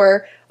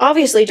bookstore,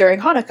 obviously during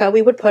Hanukkah,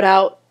 we would put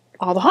out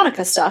all the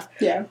Hanukkah stuff.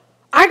 Yeah.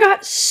 I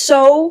got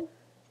so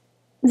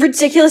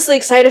ridiculously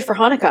excited for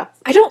Hanukkah.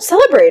 I don't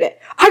celebrate it.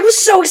 I was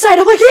so excited.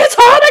 I'm like, it's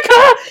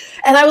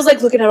Hanukkah! And I was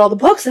looking at all the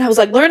books and I was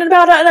learning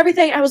about it and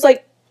everything. I was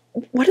like,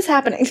 what is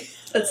happening?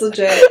 That's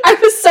legit. I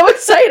was so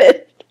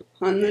excited.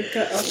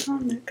 Hanukkah, oh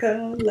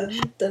Hanukkah,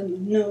 light the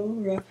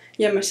menorah.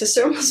 Yeah, my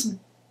sister almost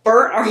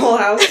burnt our whole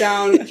house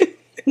down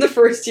The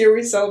first year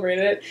we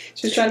celebrated it,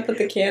 she was trying to put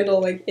the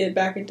candle like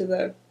back into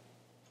the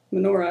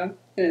menorah,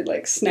 and it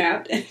like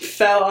snapped and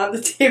fell on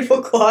the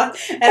tablecloth.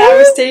 And I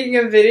was taking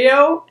a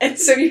video, and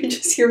so you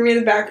just hear me in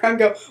the background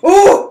go,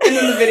 "Ooh!" and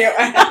then the video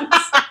ends.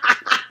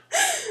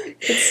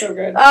 It's so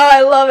good. Oh,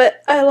 I love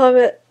it. I love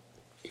it.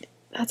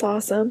 That's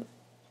awesome.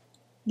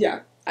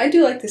 Yeah, I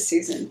do like this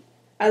season.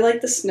 I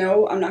like the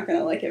snow. I'm not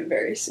gonna like it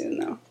very soon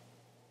though.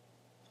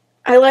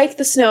 I like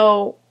the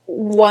snow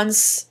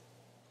once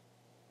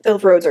the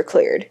roads are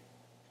cleared.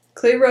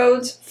 Clear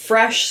roads,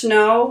 fresh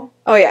snow.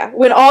 Oh yeah,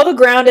 when all the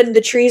ground and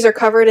the trees are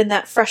covered in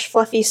that fresh,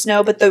 fluffy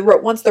snow, but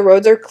once the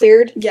roads are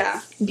cleared,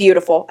 Yeah.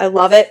 beautiful. I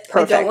love it.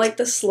 Perfect. I don't like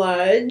the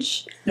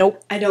sludge.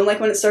 Nope. I don't like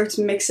when it starts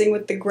mixing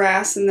with the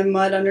grass and the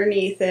mud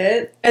underneath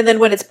it. And then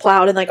when it's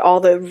plowed and like all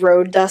the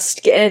road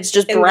dust and it's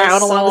just And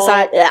brown along the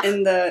side. Yeah.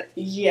 And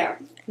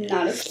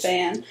not a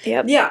fan.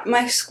 Yep. Yeah,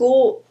 my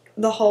school,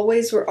 the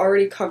hallways were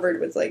already covered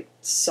with like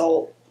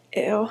salt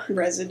Ew.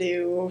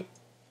 residue.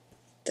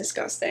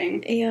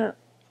 Disgusting. Yeah.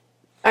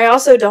 I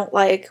also don't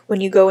like when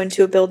you go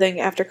into a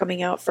building after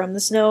coming out from the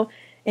snow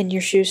and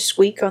your shoes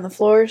squeak on the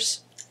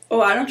floors.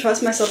 Oh, I don't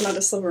trust myself not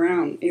to slip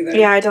around either.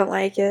 Yeah, I don't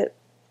like it.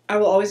 I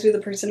will always be the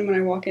person when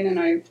I walk in and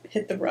I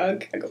hit the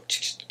rug, I go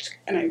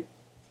and I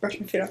brush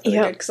my feet off really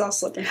good because I'll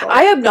slip and fall.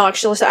 I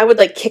obnoxiously, I would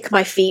like kick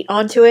my feet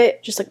onto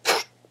it, just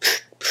like,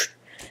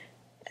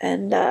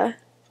 and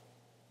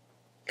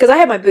because I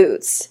have my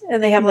boots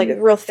and they have like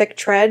a real thick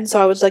tread,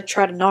 so I would like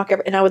try to knock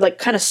and I would like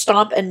kind of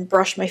stomp and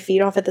brush my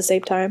feet off at the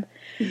same time.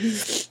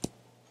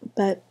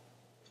 But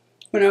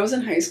when I was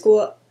in high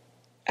school,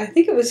 I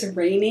think it was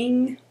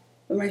raining,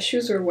 but my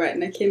shoes were wet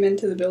and I came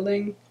into the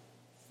building.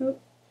 Oh,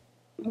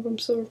 I hope I'm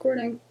still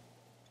recording.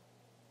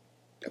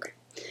 Okay.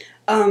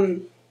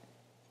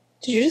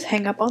 Did you just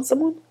hang up on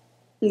someone?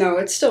 No,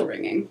 it's still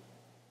ringing.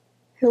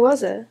 Who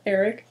was it?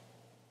 Eric.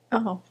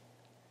 Oh.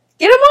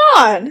 Get him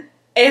on!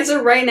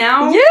 Answer right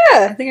now? I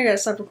Yeah! think I gotta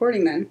stop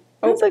recording then.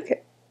 Oh. That's okay.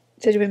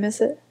 Did we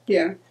miss it?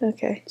 Yeah.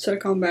 Okay. Should I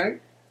call him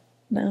back?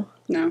 No.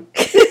 No.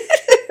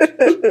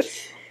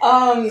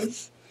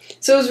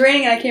 So it was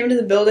raining and I came into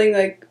the building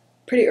like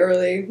pretty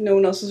early. No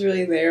one else was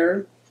really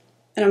there.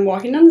 And I'm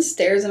walking down the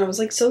stairs and I was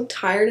like so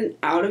tired and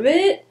out of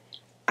it.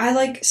 I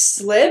like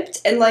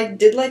slipped and like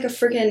did like a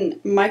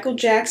freaking Michael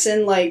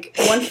Jackson like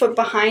 1 foot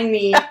behind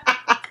me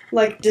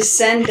like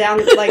descend down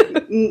like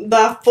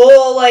the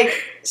full like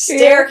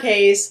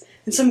staircase,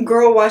 and some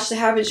girl watched it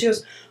happen. She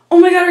goes, "Oh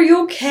my god, are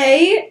you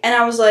okay?" And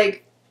I was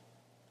like,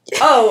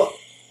 "Oh,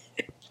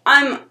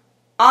 I'm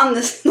on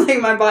this, like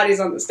my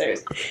body's on the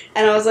stairs."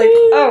 And I was like,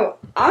 "Oh,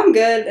 I'm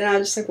good." And I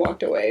just like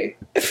walked away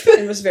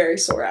and was very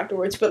sore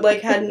afterwards, but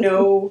like had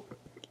no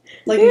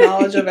like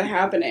knowledge of it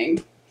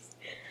happening.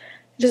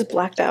 Just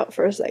blacked out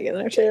for a second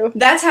or two.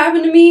 That's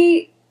happened to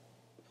me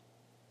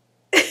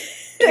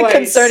A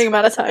concerning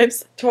amount of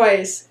times.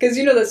 Twice. Because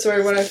you know that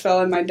story when I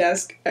fell in my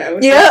desk at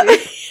OCC? Yeah.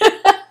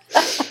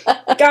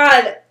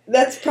 God,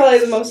 that's probably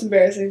the most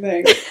embarrassing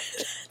thing.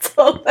 That's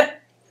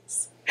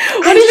hilarious.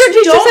 What did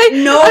your teacher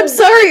say? No. I'm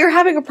sorry, you're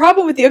having a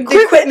problem with the The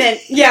equipment. equipment.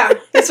 Yeah,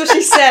 that's what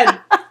she said.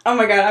 Oh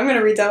my god, I'm going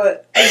to retell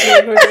it.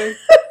 Really quickly.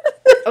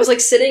 I was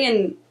like sitting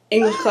in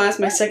English class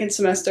my second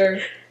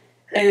semester,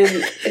 and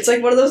it's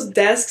like one of those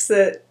desks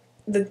that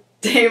the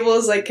table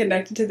is like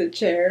connected to the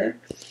chair.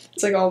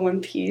 It's like all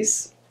one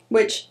piece.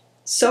 Which,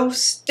 so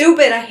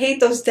stupid. I hate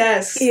those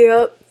desks.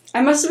 Yep.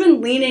 I must have been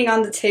leaning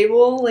on the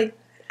table. Like,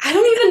 I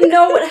don't even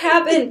know what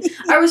happened.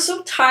 I was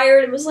so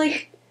tired. It was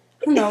like,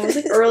 I don't know, it was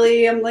like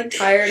early. I'm like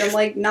tired. I'm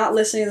like not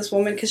listening to this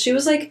woman. Because she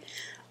was like,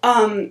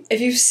 if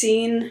you've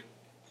seen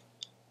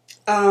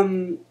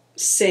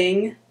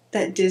Sing,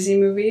 that Disney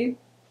movie,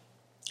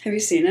 have you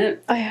seen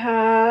it? I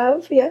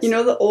have, yes. You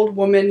know the old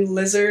woman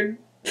lizard?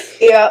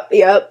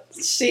 Yep.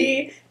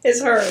 She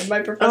is her.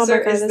 My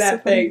professor God, is that's that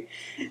so funny.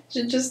 thing.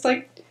 She just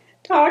like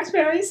talks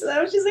very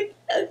slow. She's like,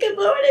 "Oh, good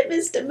morning,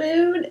 Mr.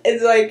 Moon."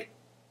 It's like,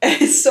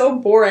 it's so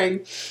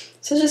boring.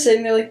 So I was just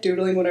sitting there like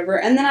doodling whatever,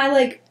 and then I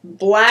like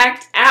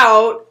blacked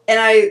out, and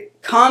I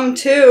come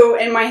to,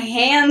 and my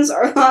hands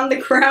are on the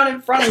ground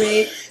in front of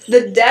me.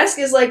 The desk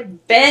is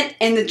like bent,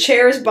 and the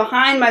chair is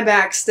behind my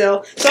back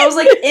still. So I was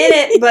like in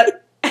it,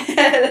 but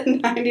at a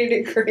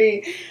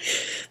 90-degree.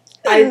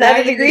 A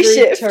 90-degree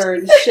shift.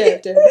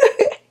 Shifted.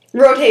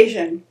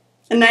 Rotation.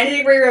 A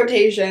 90-degree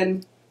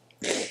rotation.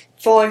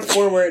 Falling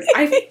forward.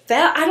 I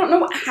fell. I don't know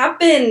what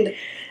happened.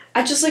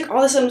 I just like all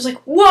of a sudden was like,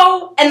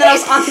 whoa! And then I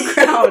was on the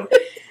ground.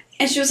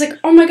 And she was like,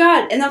 oh my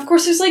god. And of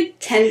course there's like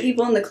 10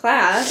 people in the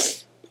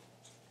class.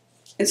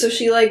 And so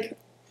she like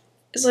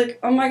is like,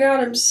 oh my god,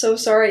 I'm so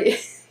sorry.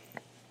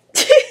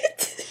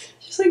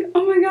 She's like,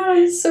 oh my god,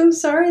 I'm so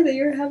sorry that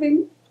you're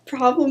having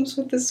problems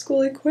with the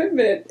school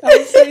equipment. I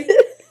was like,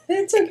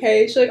 it's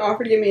okay. She like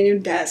offered to give me a new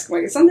desk. I'm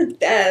like, it's on the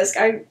desk.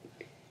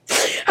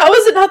 How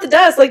was it not the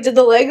desk? Like, did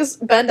the legs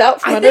bend out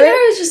from I under think it?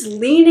 I was just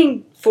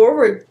leaning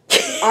forward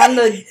on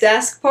the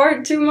desk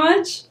part too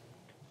much.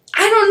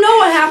 I don't know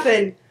what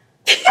happened.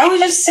 I was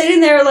just sitting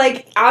there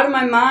like out of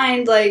my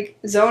mind, like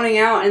zoning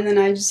out, and then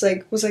I just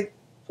like was like,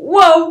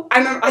 whoa.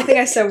 I think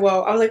I said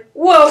whoa. I was like,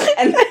 whoa.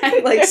 And then I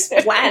like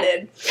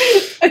splatted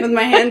with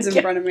my hands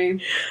in front of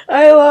me.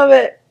 I love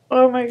it.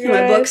 Oh my god.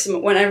 My books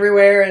went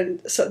everywhere, and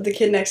so the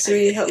kid next to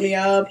me helped me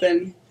up,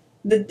 and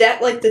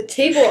the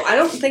table, I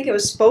don't think it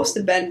was supposed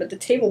to bend, but the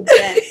table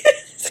bent.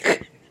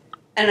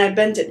 And I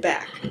bent it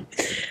back.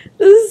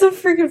 This is so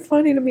freaking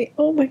funny to me.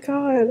 Oh my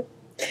god.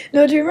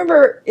 No, do you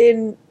remember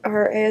in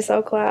our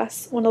ASL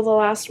class, one of the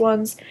last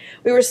ones,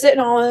 we were sitting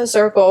all in a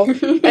circle,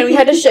 and we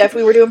had to shift.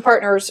 We were doing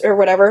partners or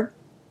whatever.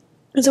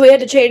 And so we had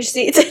to change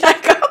seats, and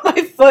I got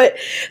my foot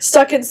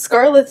stuck in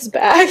Scarlett's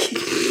back.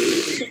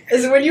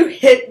 Is it when you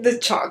hit the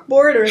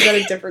chalkboard, or is that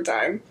a different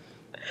time?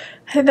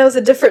 And that was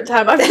a different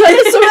time. I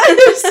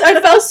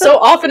fell so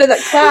often in that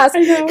class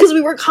because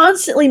we were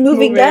constantly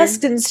moving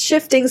desks and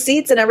shifting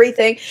seats and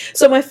everything.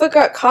 So my foot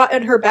got caught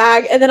in her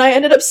bag, and then I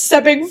ended up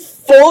stepping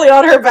fully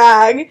on her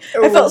bag.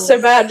 Ooh. I felt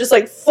so bad, just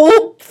like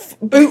full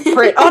boot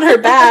print on her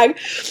bag.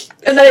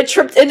 And then I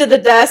tripped into the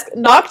desk,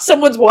 knocked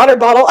someone's water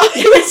bottle.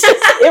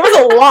 It was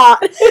a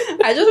lot.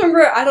 I just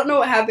remember, I don't know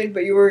what happened,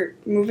 but you were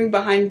moving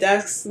behind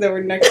desks that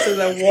were next to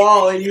the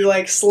wall, and you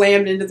like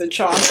slammed into the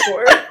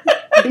chalkboard,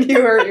 and you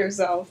hurt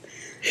yourself.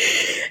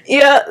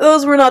 Yeah,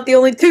 those were not the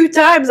only 2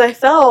 times I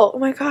fell. Oh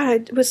my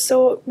god, it was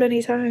so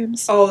many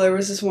times. Oh, there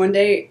was this one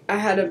day I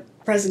had a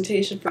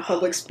presentation for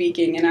public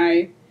speaking, and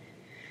I,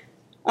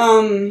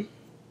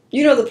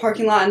 you know the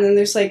parking lot, and then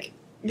there's like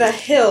the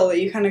hill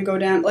that you kind of go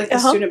down, like the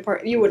student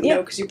park. You wouldn't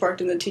know because you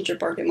parked in the teacher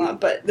parking lot,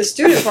 but the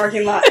student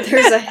parking lot,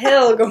 there's a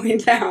hill going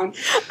down.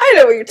 I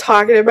know what you're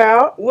talking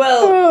about.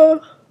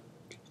 Well,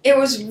 it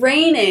was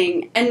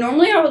raining, and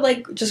normally I would,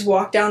 like, just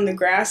walk down the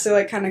grass to,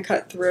 like, kind of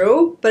cut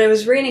through, but it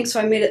was raining, so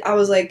I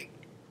was like,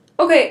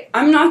 okay,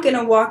 I'm not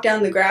gonna walk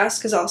down the grass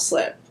because I'll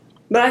slip.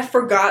 But I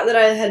forgot that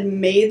I had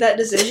made that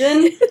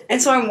decision,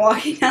 and so I'm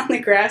walking down the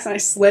grass, and I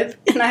slip,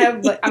 and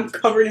I'm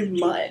covered in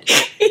mud.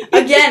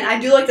 Again, I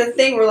do, like, the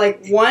thing where,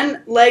 like,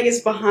 one leg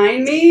is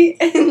behind me,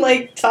 and,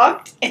 like,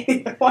 tucked, and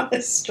the other one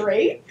is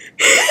straight.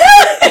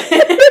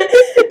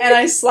 And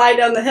I slide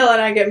down the hill,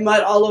 and I get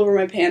mud all over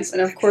my pants,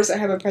 and of course I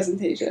have a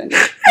presentation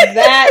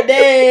that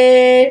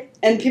day.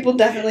 And people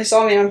definitely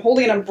saw me, and I'm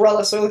holding an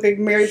umbrella, so I look like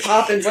Mary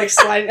Poppins, like,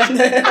 sliding down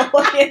the hill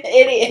like an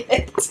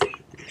idiot.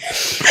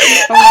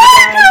 Oh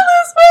my god.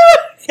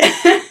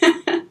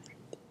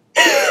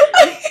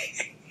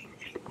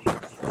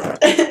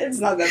 It's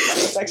not that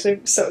funny. It's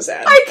actually so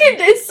sad.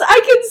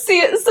 I can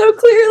see it so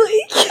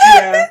clearly.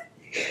 Yeah.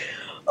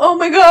 Oh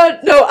my god.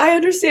 No, I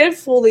understand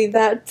fully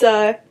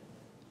that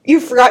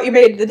you forgot you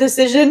made the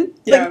decision.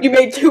 Yeah. Like you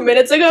made 2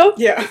 minutes ago.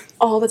 Yeah.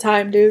 All the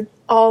time, dude.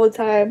 All the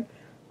time.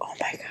 Oh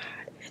my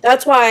god.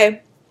 That's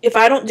why if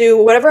I don't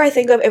do whatever I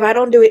think of, if I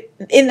don't do it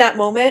in that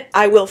moment,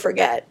 I will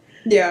forget.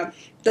 Yeah.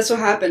 That's what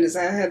happened, is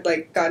I had,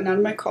 like, gotten out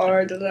of my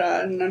car,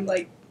 and I'm,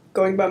 like,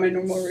 going about my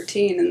normal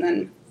routine, and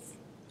then...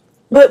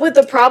 But with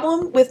the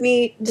problem with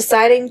me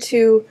deciding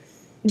to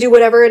do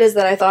whatever it is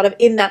that I thought of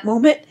in that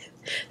moment,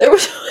 there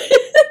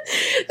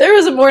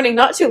was a morning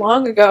not too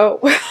long ago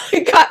where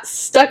I got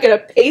stuck in a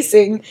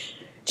pacing,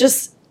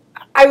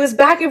 I was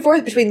back and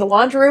forth between the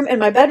laundry room and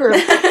my bedroom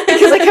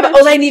because I kept,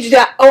 I need to do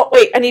that. Oh,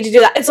 wait, I need to do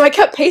that. And so I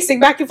kept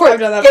pacing back and forth,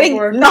 getting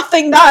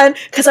nothing done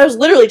because I was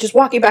literally just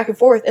walking back and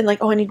forth and like,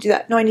 oh, I need to do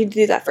that. No, I need to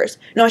do that first.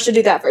 No, I should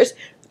do that first.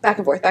 Back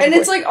and forth, back and forth. And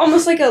it's like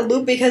almost like a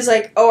loop because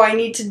like, oh, I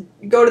need to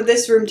go to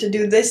this room to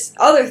do this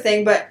other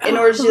thing, but in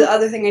order to do the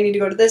other thing, I need to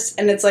go to this.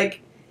 And it's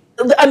like...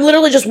 I'm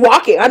literally just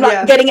walking. I'm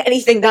not getting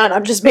anything done.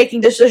 I'm just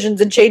making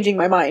decisions and changing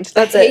my mind.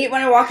 That's it. I hate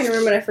when I walk in a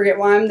room and I forget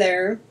why I'm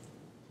there.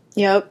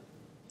 Yep.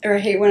 Or I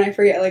hate when I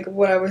forget, like,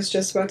 what I was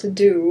just about to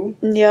do.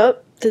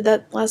 Yep. Did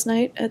that last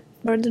night at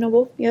Barnes &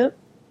 Noble. Yep.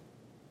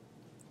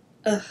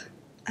 Ugh.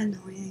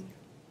 Annoying.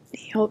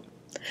 Yep.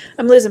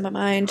 I'm losing my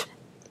mind.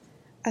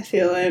 I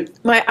feel it.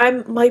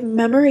 My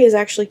memory is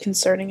actually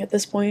concerning at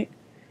this point.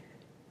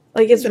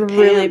 Like, it's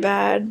really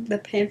bad. The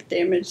PAMP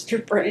damaged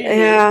your brain.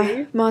 Yeah,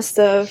 maybe. Must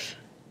have.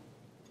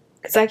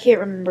 Because I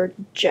can't remember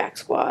jack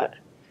squat.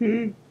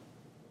 I'm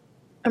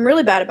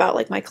really bad about,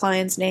 like, my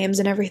clients' names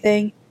and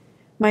everything.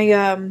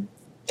 My,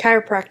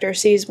 chiropractor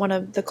sees one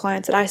of the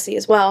clients that I see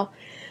as well.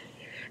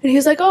 And he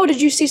was like, oh, did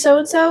you see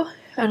so-and-so?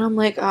 And I'm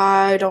like,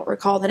 I don't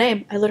recall the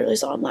name. I literally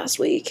saw him last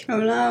week. Oh,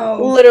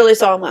 no. Literally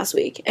saw him last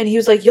week. And he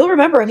was like, you'll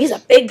remember him. He's a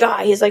big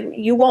guy. He's like,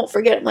 you won't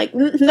forget. I'm like,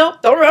 no,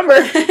 don't remember.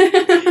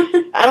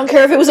 I don't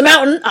care if it was a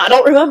mountain. I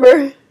don't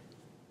remember.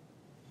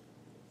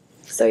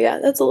 So, yeah,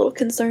 that's a little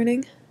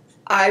concerning.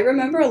 I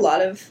remember a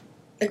lot of,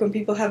 like, when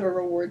people have a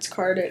rewards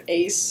card at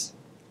Ace,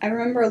 I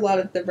remember a lot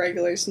of the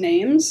regulars'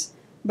 names.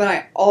 But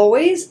I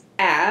always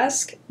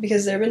ask,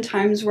 because there have been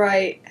times where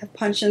I have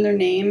punched in their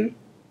name,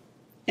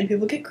 and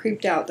people get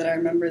creeped out that I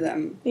remember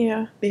them.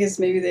 Yeah. Because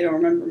maybe they don't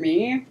remember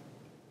me.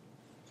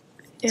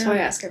 Yeah. So I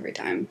ask every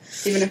time,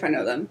 even if I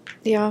know them.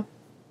 Yeah.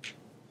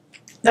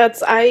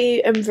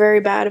 I am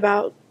very bad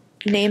about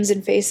names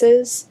and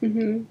faces.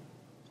 Mm-hmm.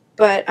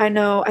 But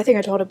I think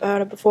I told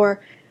about it before.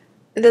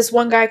 This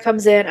one guy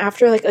comes in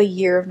after, like, a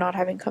year of not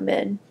having come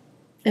in.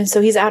 And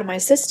so he's out of my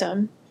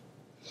system.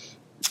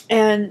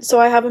 And so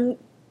I have him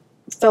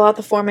fill out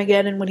the form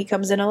again, and when he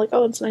comes in, I'm like,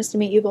 oh, it's nice to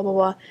meet you, blah, blah,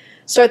 blah.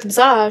 Start the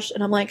massage,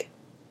 and I'm like,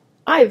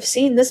 I've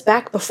seen this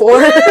back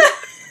before.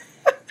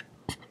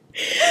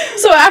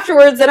 So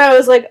afterwards, then I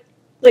was like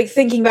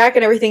thinking back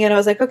and everything, and I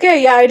was like,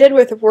 okay, yeah, I did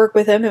work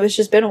with him. It was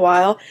just been a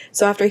while.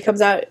 So after he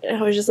comes out,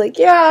 I was just like,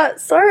 yeah,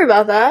 sorry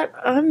about that.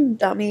 I'm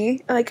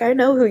dummy. Like, I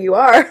know who you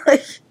are.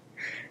 Like,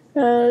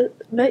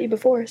 met you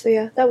before, so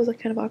yeah, that was like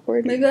kind of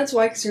awkward. Maybe that's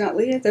why, because you're not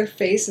looking at their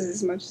faces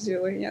as much as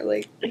you're looking at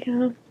like.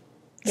 Yeah.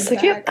 It's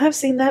like, yep, I've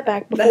seen that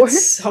back before.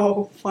 That's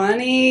so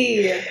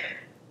funny.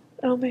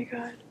 Oh my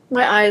god,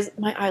 my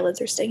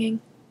eyelids are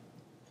stinging.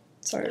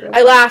 Sorry.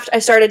 I laughed. I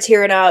started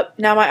tearing up.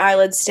 Now my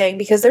eyelids sting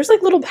because there's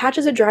like little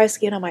patches of dry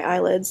skin on my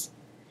eyelids,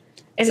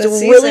 and it's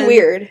really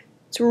weird.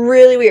 It's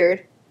really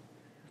weird.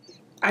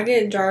 I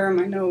get dry on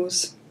my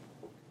nose.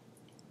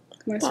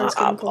 My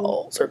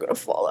eyeballs are gonna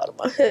fall out of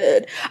my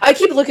head. I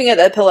keep looking at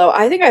that pillow.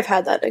 I think I've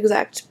had that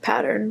exact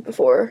pattern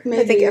before.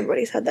 Maybe. I think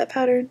everybody's had that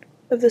pattern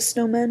of the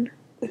snowmen.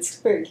 It's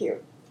very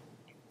cute.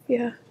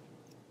 Yeah.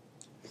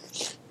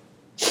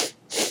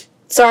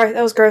 Sorry,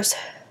 that was gross.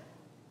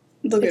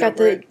 I got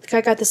the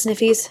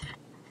sniffies. I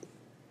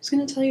was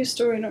gonna tell you a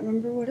story. I don't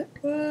remember what it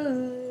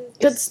was.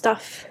 Good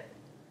stuff.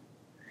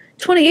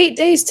 28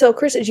 days till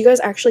Christmas. Did you guys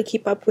actually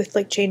keep up with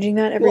like changing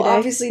that every day? Well,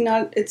 obviously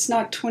not. It's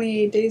not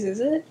 28 days, is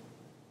it?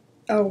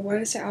 Oh, why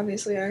did I say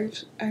obviously? I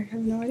have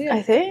no idea.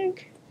 I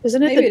think.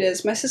 Isn't it? Maybe it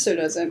is. My sister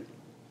doesn't.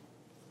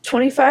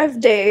 25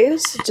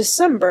 days,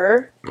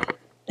 December,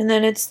 and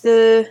then it's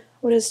the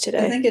what is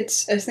today? I think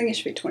it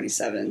should be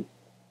 27.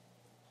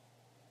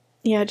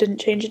 Yeah, I didn't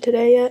change it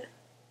today yet.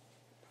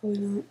 Probably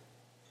not.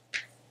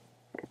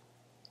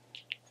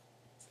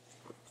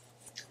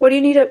 What do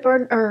you need at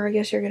Barnes? Or I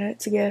guess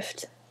it's a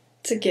gift.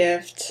 It's a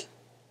gift.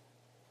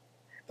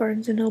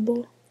 Barnes &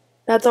 Noble.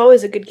 That's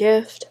always a good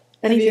gift.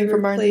 Anything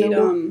from Barnes & Noble. Have you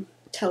ever played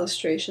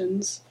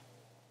Telestrations?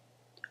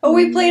 Oh,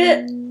 we played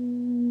it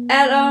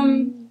at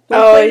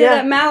it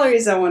at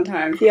Mallory's that one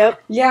time.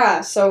 Yep.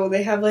 Yeah, so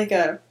they have like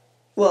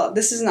well,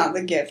 this is not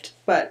the gift,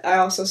 but I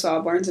also saw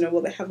at Barnes &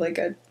 Noble they have like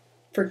a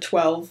for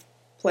 12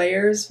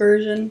 players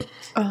version.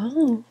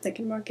 Oh.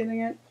 Thinking about getting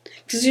it.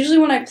 Because usually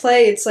when I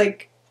play, it's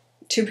like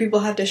 2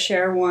 people have to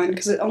share one,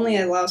 because it only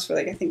allows for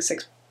like, I think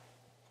 6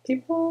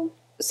 people?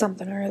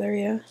 Something or other,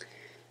 yeah.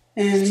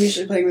 And I'm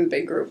usually playing with a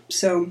big group,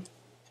 so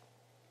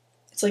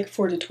it's like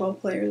 4 to 12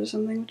 players or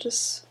something, which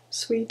is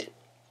sweet.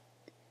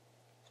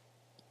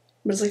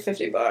 But it's like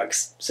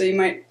 $50, so you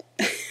might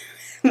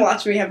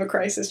watch me have a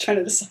crisis trying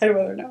to decide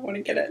whether or not I want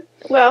to get it.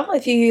 Well,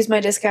 if you use my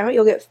discount,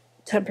 you'll get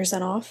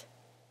 10% off.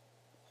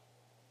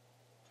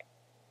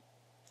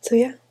 So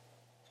yeah.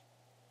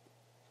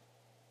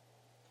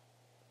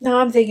 Now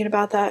I'm thinking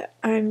about that.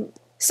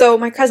 So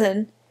my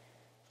cousin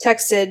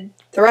texted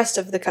the rest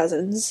of the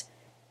cousins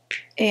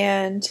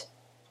and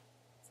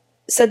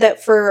said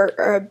that for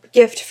a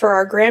gift for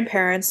our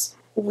grandparents,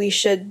 we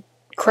should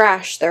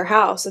crash their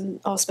house and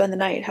I'll spend the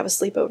night, have a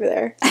sleepover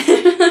there.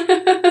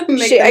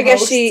 I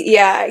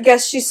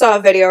guess she saw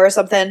a video or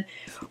something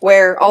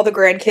where all the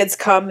grandkids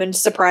come and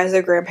surprise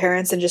their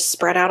grandparents and just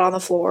spread out on the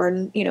floor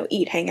and,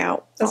 eat, hang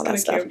out, all that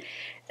stuff. Cute.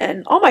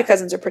 And all my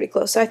cousins are pretty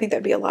close, so I think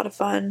that'd be a lot of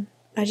fun.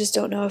 I just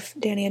don't know if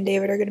Danny and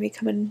David are going to be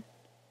coming.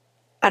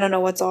 I don't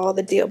know what's all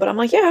the deal, but I'm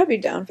like, yeah, I'd be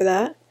down for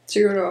that.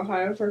 So you go to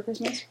Ohio for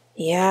Christmas?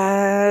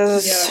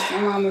 Yes. Yeah,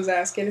 my mom was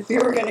asking if you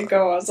were going to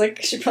go. I was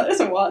like, she probably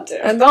doesn't want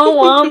to. I don't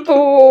want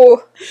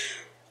to.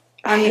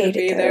 I'm going to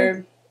be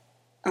there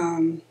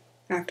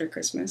after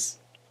Christmas.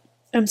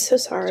 I'm so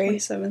sorry.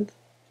 27th.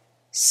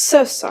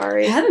 So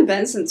sorry. I haven't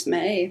been since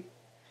May.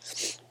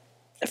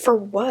 For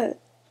what?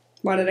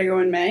 Why did I go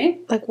in May?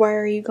 Like, why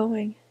are you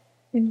going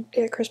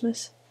at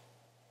Christmas?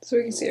 So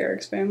we can see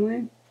Eric's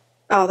family.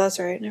 Oh, that's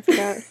right. I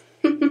forgot.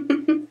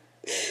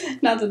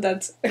 Not that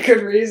that's a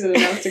good reason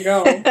enough to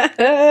go.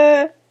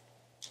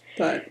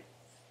 But.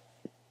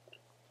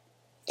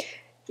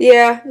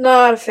 Yeah,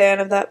 not a fan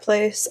of that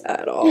place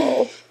at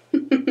all.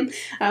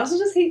 I also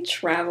just hate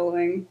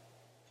traveling.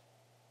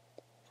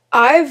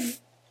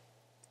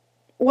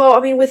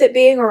 With it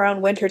being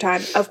around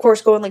wintertime, of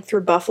course, going like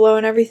through Buffalo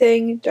and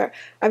everything,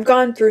 I've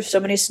gone through so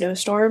many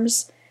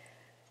snowstorms.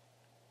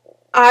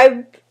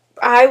 I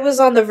was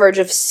on the verge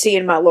of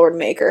seeing my Lord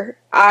Maker.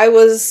 I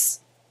was...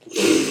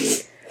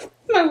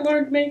 my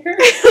Lord Maker?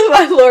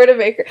 My Lord and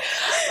Maker.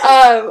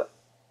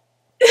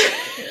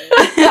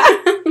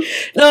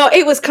 No,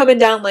 it was coming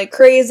down like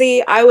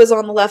crazy. I was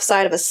on the left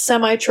side of a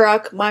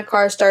semi-truck. My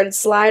car started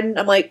sliding.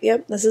 I'm like,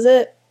 yep, this is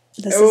it.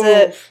 This is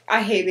it.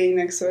 I hate being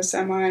next to a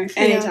semi.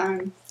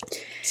 Anytime. Yeah.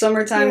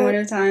 Summertime,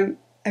 wintertime,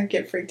 I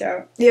get freaked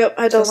out. Yep,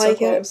 I don't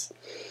like it.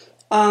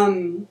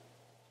 Oh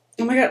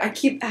my god, I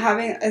keep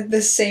having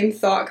the same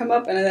thought come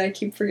up, and then I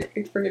keep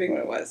forgetting what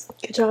it was.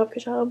 Good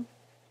job.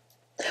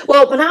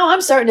 Well, now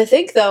I'm starting to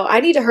think, though, I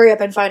need to hurry up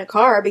and find a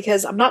car,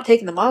 because I'm not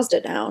taking the Mazda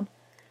down.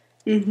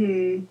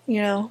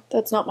 Mm-hmm.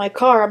 That's not my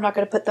car. I'm not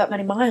going to put that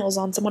many miles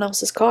on someone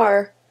else's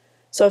car.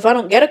 So if I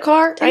don't get a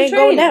car, I ain't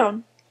going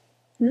down.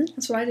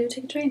 That's what I do,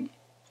 take a train.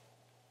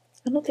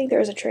 I don't think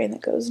there's a train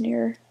that goes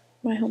near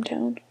my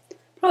hometown.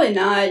 Probably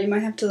not. You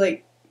might have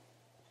to,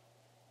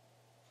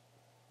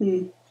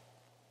 Maybe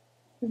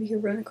you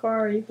could rent a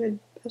car, or you could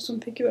have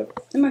someone pick you up.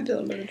 It might be a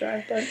little bit of a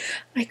drive, but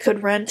I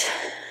could rent.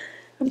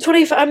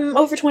 I'm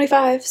over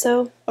 25,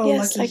 so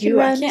yes, lucky I can you.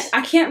 rent.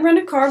 I can't rent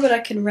a car, but I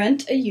can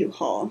rent a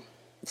U-Haul.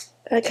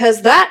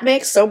 Because that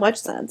makes so much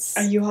sense.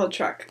 A U-Haul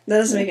truck. That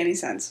doesn't make any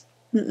sense.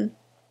 Mm-mm.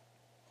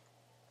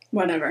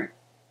 Whatever.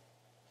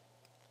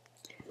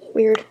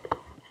 Weird.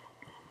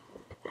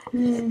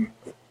 I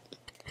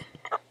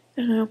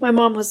don't know. My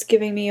mom was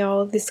giving me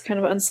all this kind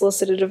of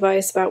unsolicited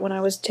advice about when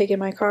I was taking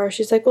my car.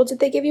 She's like, well, did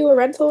they give you a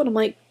rental? And I'm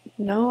like,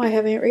 no, I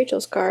have Aunt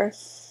Rachel's car.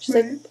 She's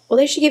like, well,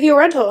 they should give you a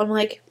rental. I'm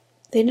like,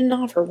 they didn't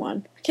offer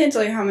one. I can't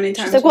tell you how many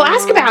times. She's like, well,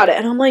 ask about it.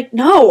 And I'm like,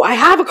 no, I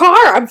have a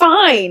car. I'm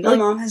fine. My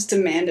mom has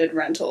demanded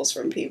rentals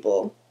from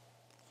people.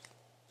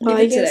 Well,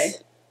 Even today.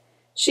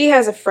 She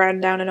has a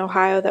friend down in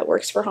Ohio that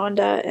works for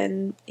Honda,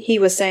 and he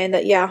was saying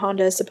that, yeah,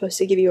 Honda is supposed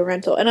to give you a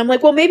rental. And I'm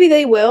like, well, maybe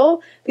they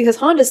will, because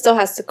Honda still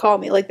has to call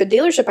me. Like, the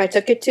dealership I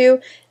took it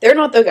to, they're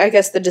not, I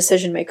guess, the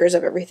decision makers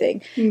of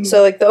everything.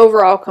 So, like, the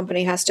overall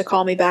company has to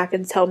call me back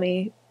and tell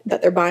me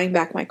that they're buying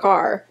back my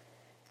car.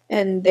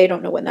 And they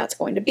don't know when that's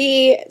going to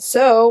be.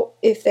 So,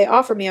 if they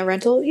offer me a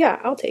rental,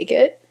 yeah, I'll take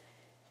it.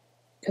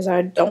 Because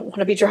I don't want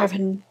to be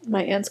driving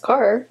my aunt's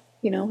car.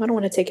 You know, I don't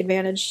want to take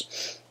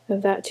advantage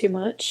of that too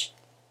much.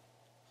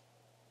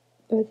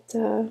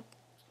 But,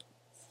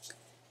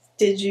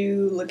 Did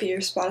you look at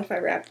your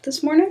Spotify Wrapped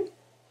this morning?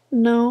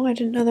 No, I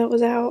didn't know that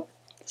was out.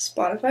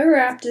 Spotify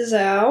Wrapped is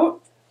out,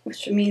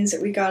 which means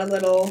that we got a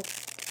little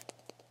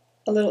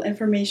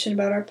information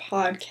about our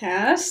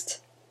podcast.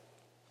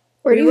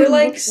 We were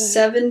like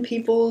 7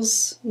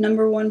 people's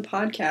 #1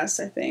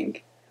 podcast, I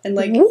think. And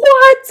like,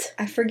 what?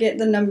 I forget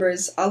the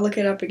numbers. I'll look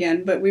it up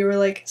again. But we were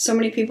like, so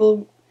many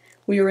people,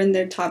 we were in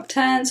their top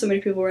 10, so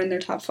many people were in their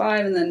top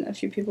 5, and then a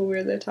few people were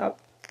in their top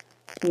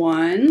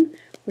 1.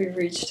 We've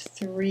reached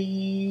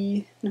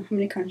 3. No, how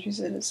many countries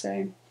did it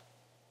say?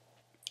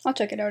 I'll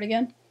check it out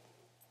again.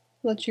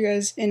 Let you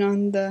guys in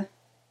on the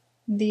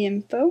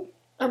info.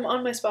 I'm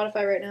on my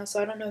Spotify right now,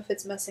 so I don't know if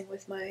it's messing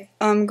with my...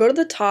 Go to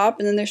the top,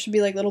 and then there should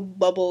be like little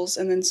bubbles,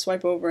 and then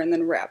swipe over, and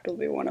then Wrapped will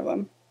be one of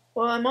them.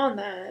 Well, I'm on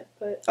that,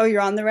 but... Oh,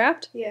 you're on the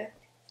Wrapped? Yeah.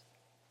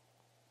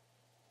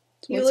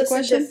 You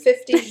listen to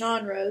 50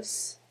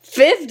 genres.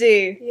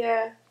 50?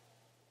 Yeah.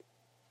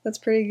 That's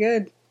pretty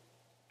good.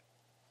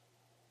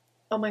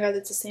 Oh my god,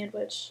 that's a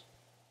sandwich.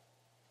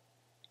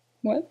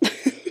 What?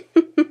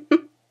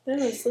 No,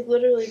 it's like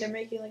literally they're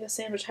making like a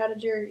sandwich. How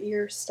did your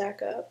ears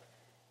stack up?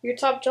 Your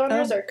top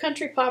genres are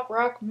country, pop,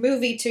 rock,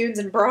 movie tunes,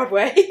 and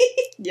Broadway.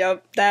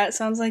 Yep, that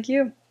sounds like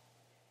you.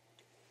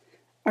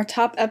 Our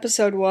top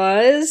episode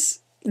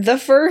was the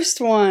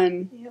first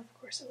one. Yeah, of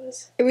course it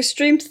was. It was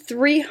streamed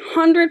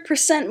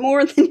 300%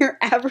 more than your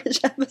average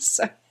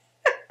episode.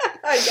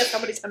 I guess how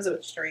many times it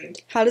was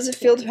streamed. How does it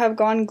feel to have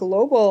gone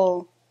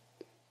global?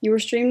 You were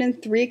streamed in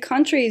 3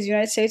 countries.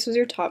 United States was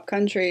your top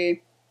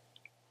country.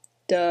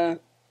 Duh.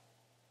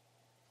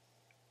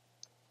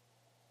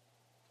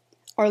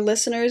 Our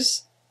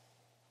listeners'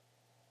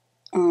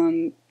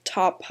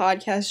 top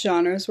podcast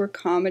genres were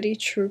comedy,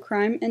 true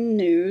crime, and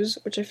news,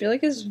 which I feel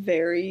like is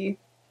very,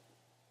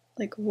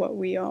 like, what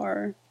we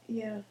are.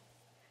 Yeah.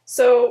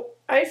 So,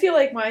 I feel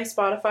like my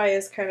Spotify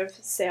is kind of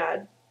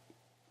sad.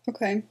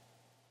 Okay.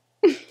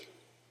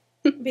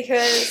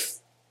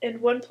 Because in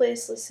one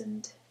place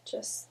listened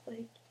just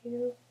like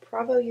you,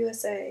 Bravo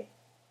USA.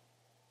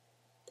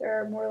 There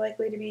are more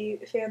likely to be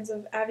fans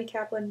of Avi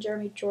Kaplan,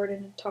 Jeremy Jordan,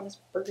 and Thomas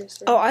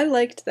Burgess. Oh, I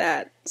liked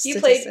that You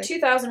statistic. played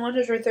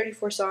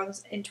 2,134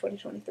 songs in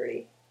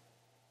 2023.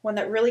 One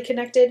that really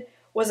connected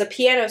was a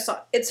piano song.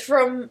 It's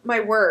from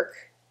my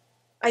work.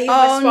 I use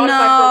my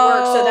Spotify for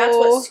work, so that's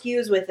what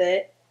skews with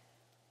it.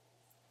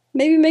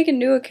 Maybe make a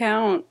new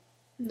account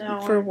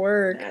for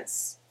work.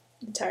 That's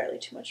entirely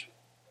too much.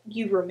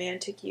 You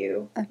romantic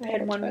you. I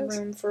had one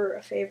room for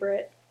a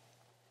favorite.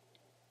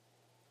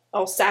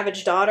 Oh,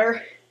 Savage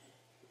Daughter.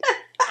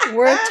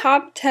 We're a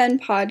top 10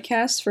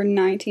 podcast for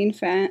 19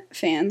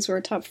 fans. We're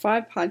a top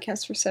 5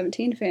 podcast for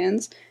 17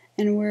 fans.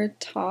 And we're the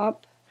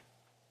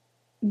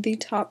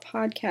top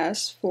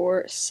podcast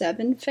for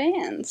 7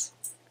 fans.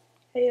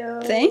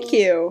 Heyo. Thank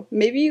you.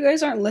 Maybe you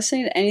guys aren't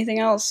listening to anything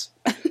else.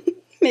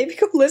 Maybe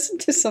go listen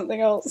to something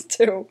else,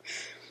 too.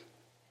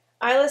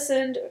 I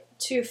listened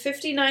to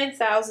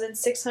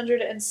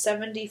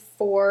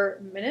 59,674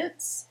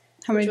 minutes.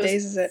 How many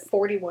days is it?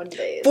 41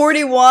 days.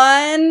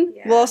 41?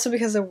 Yeah. Well, also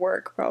because of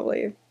work,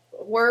 probably.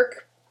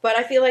 Work, but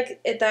I feel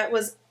like that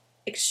was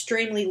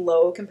extremely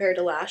low compared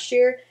to last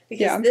year.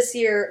 Because this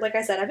year, like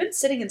I said, I've been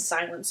sitting in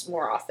silence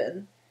more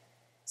often.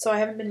 So I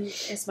haven't been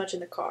as much in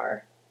the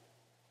car.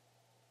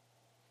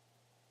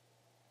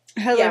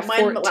 I had like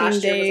 14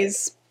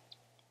 days.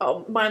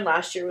 Mine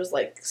last year was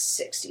like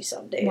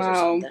 60-some days or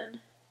something.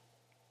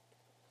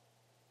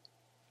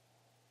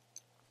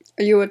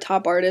 Are you a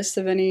top artist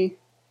of any...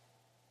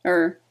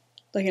 Or,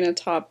 like, in a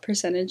top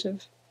percentage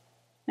of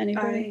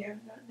anybody? I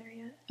haven't gotten there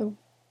yet. Oh.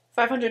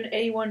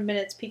 581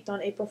 minutes peaked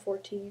on April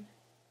 14.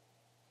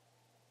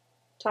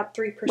 Top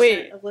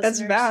 3% of listeners.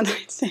 That's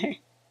Valentine's Day.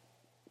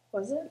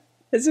 Was it?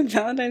 Isn't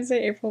Valentine's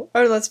Day April?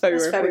 Oh, that's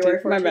February, That's February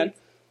 14th. My 14th. bad.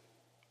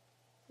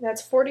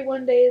 That's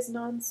 41 days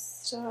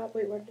nonstop.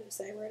 Wait, what did it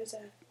say? Where is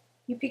that?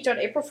 You peaked on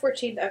April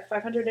 14th at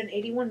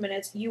 581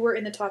 minutes. You were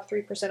in the top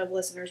 3% of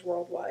listeners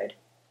worldwide.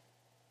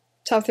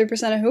 Top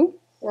 3% of who?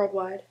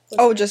 Worldwide.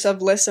 Oh, Listeners. just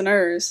of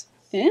listeners.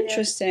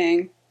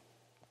 Interesting.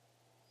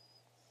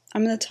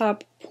 I'm in the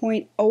top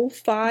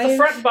 0.05. The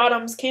front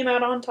bottoms came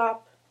out on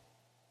top.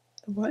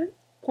 What?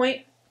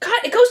 God,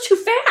 it goes too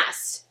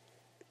fast!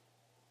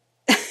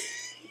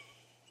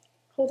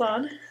 Hold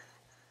on.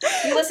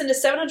 You listened to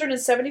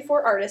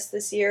 774 artists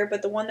this year,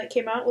 but the one that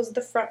came out was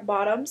the front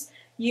bottoms.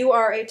 You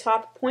are a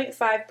top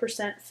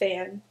 0.5%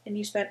 fan, and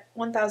you spent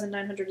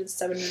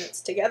 1,907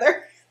 minutes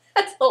together.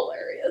 That's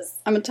hilarious.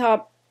 I'm a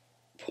top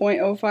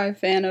 0.05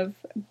 fan of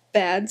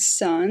Bad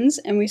Sons,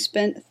 and we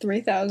spent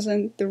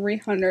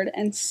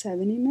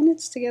 3,370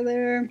 minutes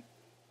together.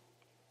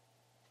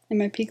 And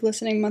my peak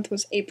listening month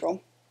was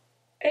April.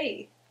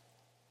 Hey.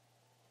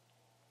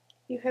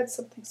 You had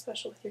something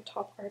special with your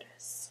top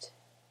artist.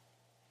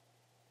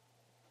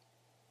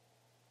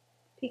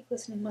 Peak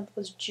listening month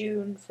was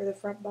June for the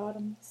front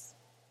bottoms.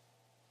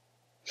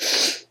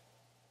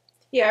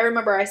 Yeah, I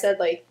remember I said,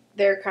 like,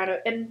 they're kind of...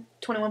 And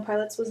 21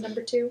 Pilots was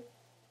number 2.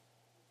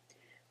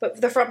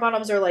 But the front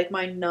bottoms are, like,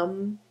 my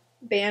numb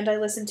band I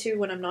listen to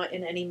when I'm not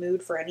in any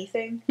mood for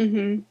anything.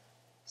 Mm-hmm.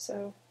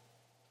 So...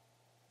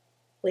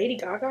 Lady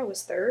Gaga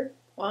was 3rd?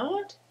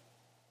 What?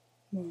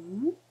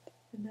 What?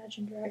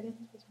 Imagine Dragons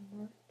was in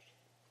March.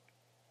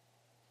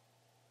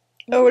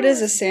 Oh, it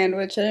is a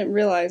sandwich. I didn't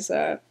realize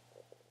that.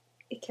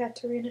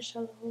 Ekaterina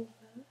Shalahova.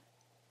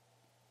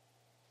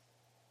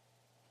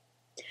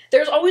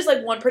 There's always,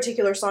 like, one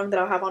particular song that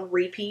I'll have on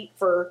repeat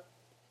for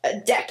a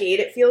decade,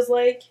 it feels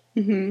like.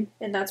 Mm-hmm.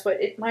 And that's what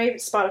my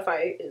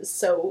Spotify is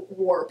so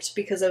warped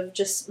because of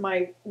just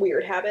my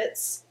weird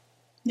habits.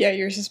 Yeah,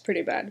 yours is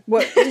pretty bad.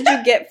 What did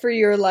you get for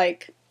your,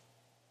 like,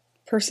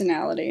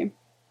 personality?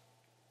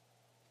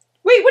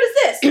 Wait, what is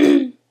this?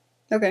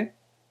 Okay.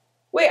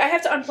 Wait, I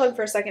have to unplug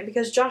for a second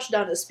because Josh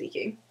Dunn is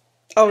speaking.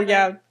 Oh, And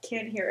yeah. I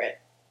can't hear it.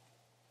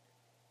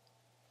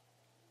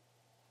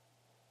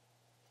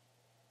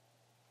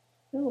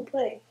 No,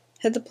 play.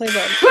 Hit the play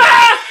button.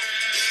 Ah!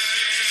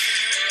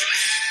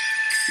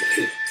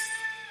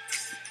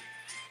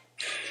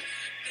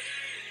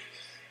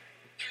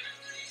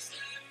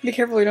 Be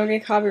careful, we don't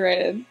get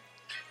copyrighted.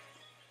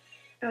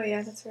 Oh,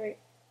 yeah, that's right.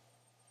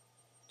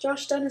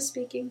 Josh Dunn is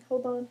speaking.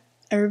 Hold on.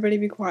 Everybody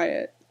be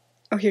quiet.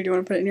 Oh, here, do you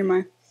want to put it in your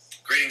mic?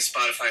 Greetings,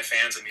 Spotify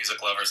fans and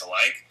music lovers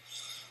alike.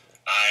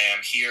 I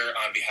am here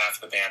on behalf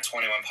of the band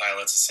 21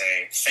 Pilots to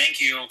say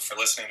thank you for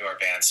listening to our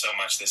band so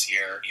much this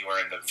year. You are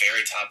in the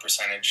very top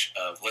percentage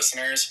of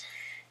listeners,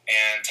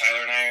 and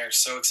Tyler and I are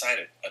so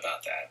excited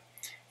about that.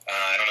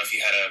 I don't know if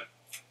you had a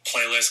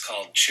playlist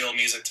called Chill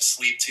Music to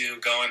Sleep To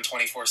going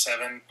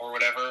 24/7 or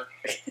whatever,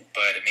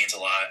 but it means a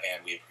lot,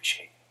 and we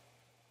appreciate it.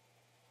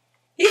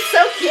 He's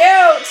so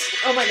cute!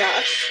 Oh my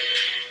gosh.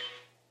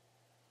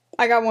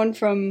 I got one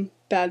from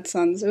Bad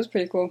Sons. It was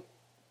pretty cool.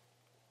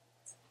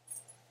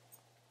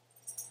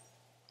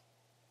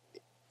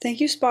 Thank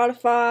you,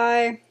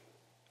 Spotify.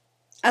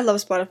 I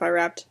love Spotify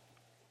Wrapped.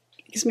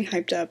 It gets me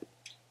hyped up.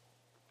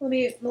 Let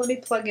me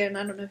plug in.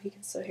 I don't know if you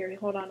can still hear me.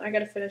 Hold on. I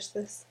gotta finish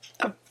this.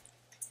 Oh.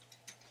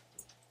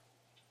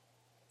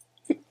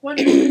 1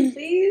 minute,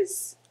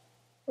 please.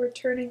 We're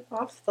turning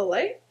off the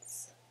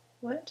lights.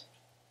 What?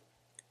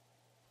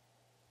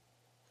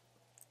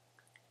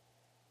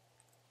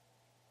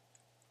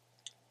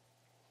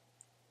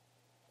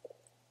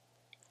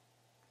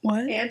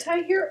 What?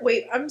 Anti-hero?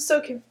 Wait, I'm so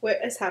confused.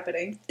 What is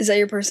happening? Is that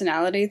your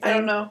personality thing? I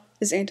don't know.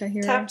 Is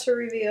anti-hero? Tap to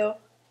reveal.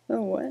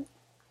 Oh, what?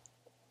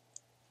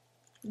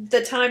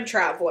 The Time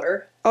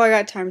Traveler. Oh, I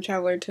got Time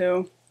Traveler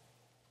too.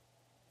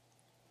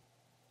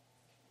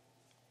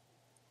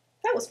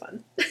 That was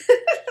fun.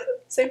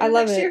 Same I for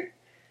love next it. year.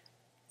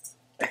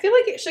 I feel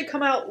like it should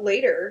come out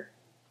later.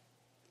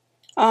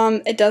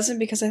 It doesn't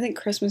because I think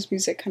Christmas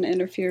music kind of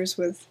interferes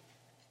with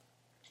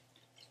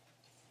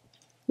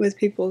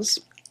people's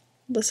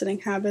listening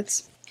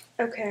habits.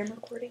 Okay, I'm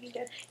recording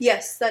again.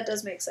 Yes, that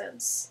does make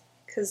sense.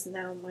 Because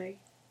now my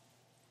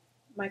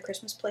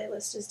Christmas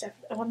playlist is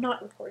definitely... Oh, I'm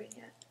not recording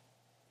yet.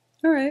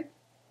 All right.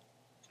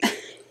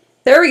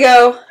 There we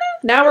go.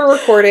 Now we're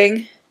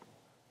recording.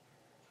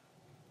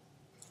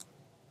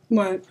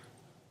 What?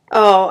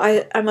 Oh,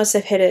 I must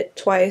have hit it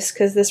twice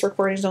because this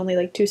recording is only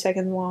like 2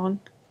 seconds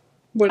long.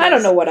 What I don't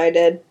is- know what I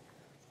did.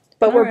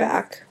 But All we're right.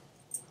 back.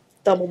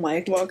 Double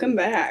mic. Welcome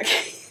back.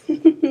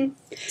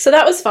 So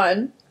that was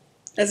fun.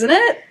 Isn't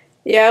it?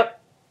 Yep.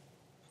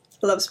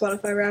 I love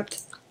Spotify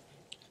Wrapped.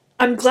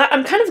 I'm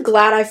kind of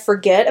glad I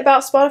forget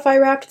about Spotify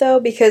Wrapped though,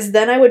 because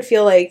then I would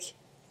feel like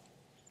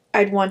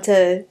I'd want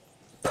to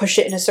push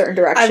it in a certain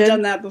direction. I've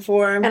done that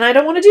before. And I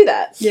don't want to do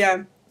that.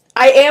 Yeah.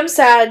 I am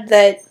sad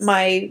that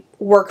my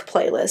work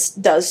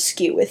playlist does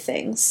skew with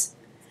things.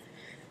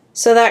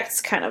 So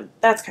that's kind of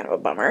a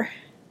bummer.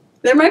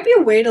 There might be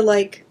a way to,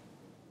 like,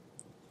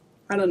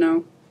 I don't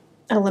know.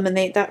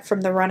 Eliminate that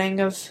from the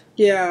running of...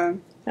 Yeah.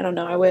 I don't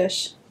know, I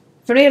wish.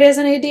 anybody has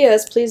any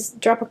ideas, please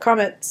drop a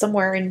comment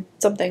somewhere in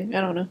something.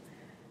 I don't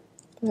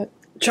know.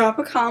 Drop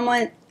a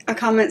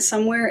comment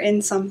somewhere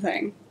in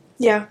something.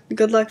 Yeah.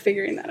 Good luck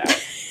figuring that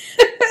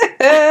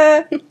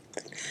out.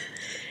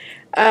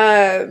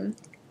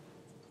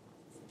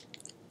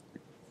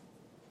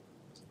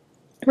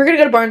 We're gonna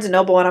go to Barnes &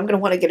 Noble, and I'm gonna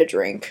want to get a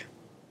drink.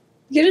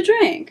 Get a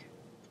drink.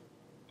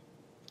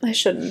 I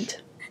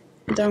shouldn't.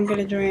 Don't get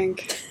a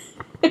drink.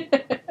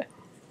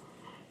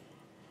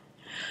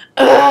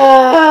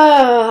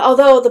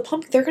 Although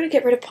they're gonna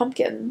get rid of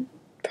pumpkin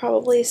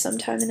probably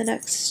sometime in the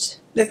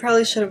next. They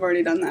probably should have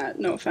already done that.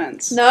 No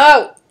offense.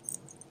 No,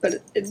 But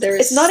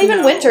there's. it's not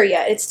even winter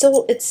yet. It's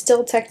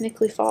still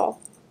technically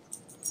fall.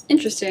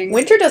 Interesting.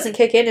 Winter doesn't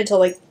kick in until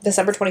like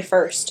December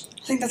 21st.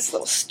 I think that's a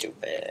little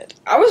stupid.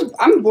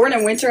 I'm born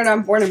in winter and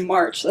I'm born in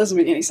March. That doesn't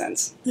make any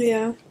sense.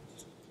 Yeah.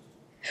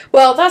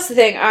 Well, that's the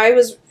thing. I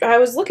was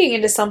looking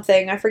into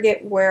something. I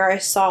forget where I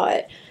saw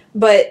it,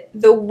 but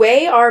the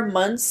way our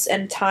months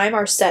and time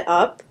are set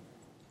up,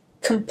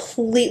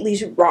 completely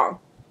wrong.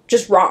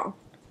 Just wrong.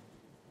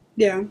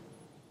 Yeah.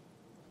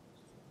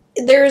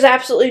 There's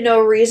absolutely no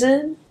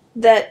reason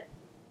that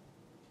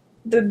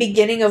the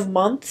beginning of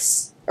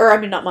months, or I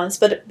mean not months,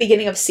 but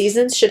beginning of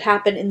seasons should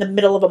happen in the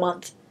middle of a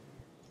month.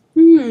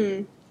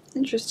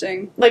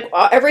 Interesting. Like,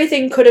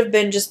 everything could have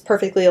been just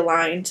perfectly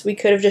aligned. We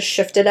could have just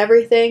shifted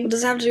everything. What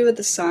does it have to do with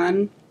the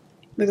sun?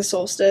 With the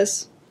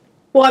solstice?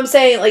 Well, I'm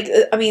saying, like,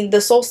 I mean,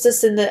 the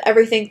solstice and the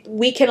everything,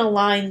 we can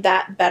align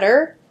that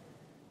better.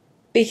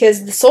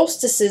 Because the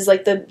solstice is,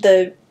 like,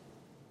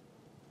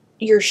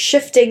 your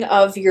shifting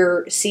of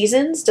your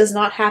seasons does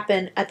not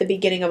happen at the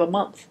beginning of a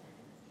month.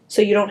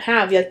 So you don't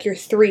have, like, your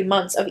 3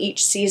 months of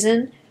each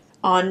season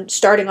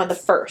starting on the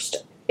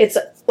 1st. It's,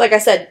 like I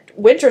said,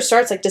 winter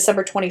starts, like,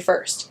 December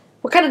 21st.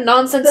 What kind of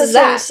nonsense is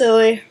that? That's so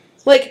silly.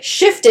 Like,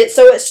 shift it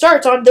so it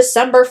starts on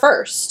December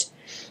 1st.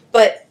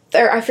 But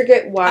I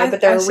forget why,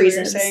 but there are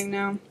reasons. What you're saying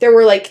now. There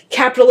were, like,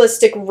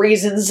 capitalistic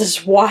reasons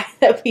as why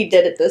that we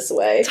did it this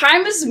way.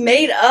 Time is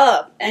made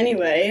up,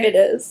 anyway. It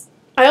is.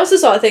 I also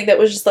saw a thing that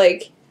was just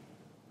like,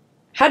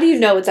 how do you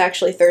know it's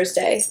actually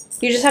Thursday?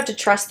 You just have to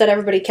trust that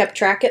everybody kept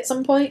track at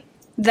some point?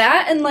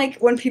 That and, like,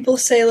 when people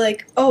say,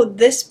 like, oh,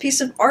 this piece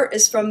of art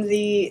is from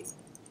the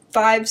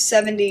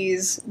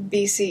 570s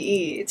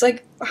BCE. It's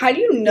like, how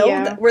do you know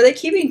that? Were they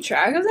keeping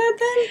track of that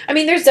then? I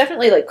mean, there's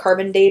definitely, like,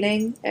 carbon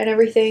dating and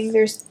everything.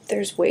 There's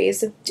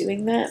ways of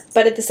doing that.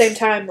 But at the same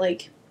time,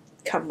 like,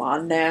 come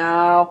on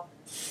now.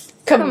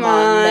 Come on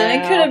now.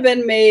 It could have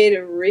been made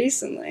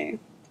recently.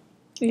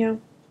 Yeah.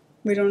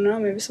 We don't know.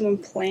 Maybe someone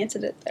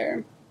planted it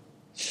there.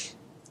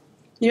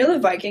 You know the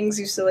Vikings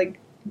used to, like,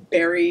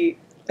 bury,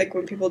 like,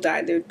 when people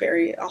died, they would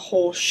bury a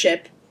whole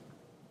ship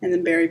and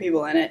then bury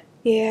people in it.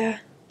 Yeah.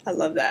 I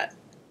love that.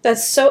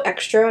 That's so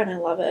extra, and I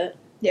love it.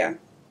 Yeah.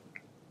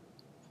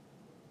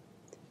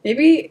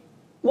 Maybe,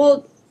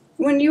 well,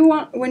 when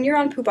you're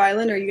on Poop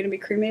Island, are you going to be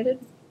cremated?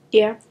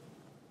 Yeah.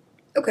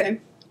 Okay.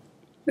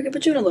 We can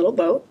put you in a little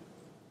boat.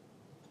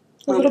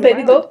 A little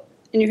baby boat?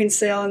 And you can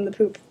sail in the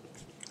poop.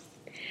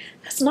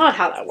 That's not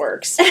how that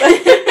works.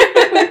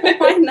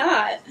 Why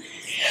not?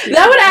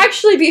 That would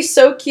actually be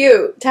so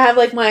cute to have,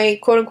 like, my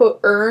quote-unquote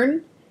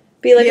urn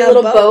be, like, a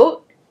little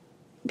boat.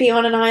 Be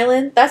on an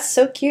island. That's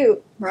so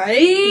cute.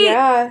 Right?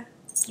 Yeah.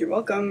 You're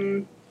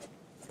welcome.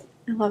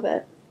 I love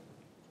it.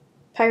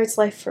 Pirate's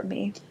life for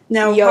me.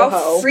 Now, Yo-ho.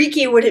 how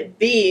freaky would it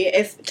be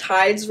if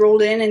tides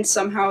rolled in and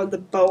somehow the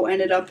boat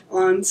ended up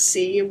on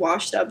sea,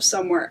 washed up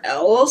somewhere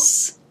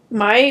else?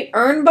 My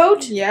urn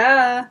boat?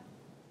 Yeah.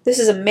 This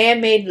is a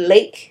man-made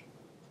lake.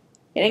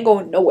 It ain't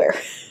going nowhere.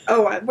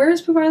 Oh, where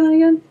is Poop Island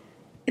again?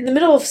 In the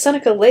middle of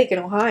Seneca Lake in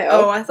Ohio.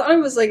 Oh, I thought it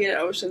was like in an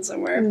ocean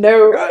somewhere.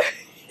 No.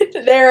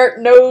 There are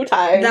no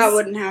tides. That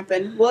wouldn't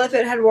happen. Well, if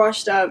it had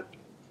washed up,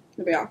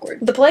 it'd be awkward.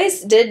 The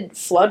place did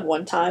flood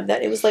one time.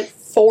 That it was like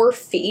 4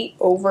 feet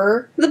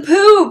over. The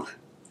poop!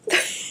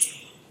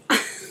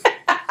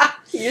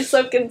 You're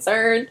so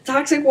concerned.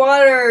 Toxic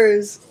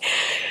waters!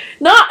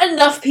 Not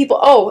enough people.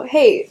 Oh,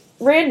 hey,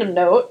 random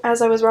note.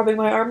 As I was rubbing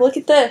my arm, look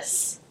at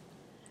this.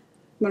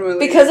 What am I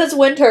looking Because at? it's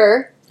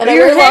winter and I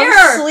Your wear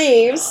hair! long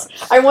sleeves,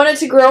 I wanted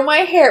to grow my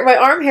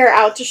arm hair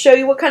out to show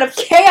you what kind of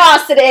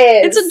chaos it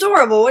is. It's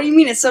adorable. What do you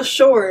mean? It's so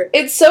short.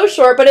 It's so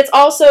short, but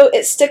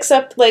it sticks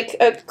up like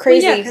a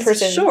crazy Well, yeah, 'cause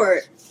person. it's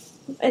short.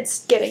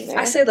 It's getting there.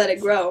 I say let it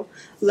grow.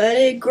 Let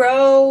it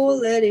grow,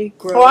 let it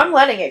grow. Oh, I'm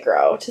letting it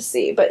grow to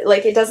see, but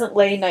like it doesn't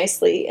lay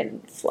nicely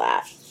and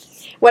flat.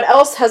 What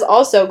else has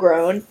also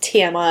grown,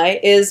 TMI,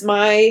 is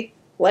my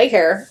leg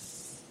hair.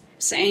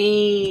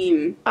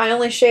 Same. I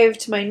only shave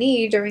to my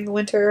knee during the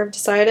winter, I've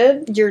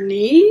decided. Your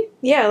knee?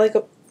 Yeah, like,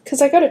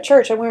 because I go to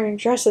church, I'm wearing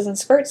dresses and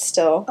skirts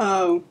still.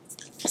 Oh.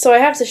 So I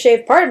have to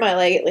shave part of my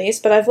leg at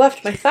least, but I've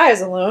left my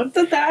thighs alone.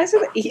 The thighs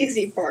are the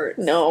easy part.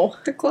 No.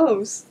 They're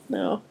close.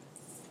 No.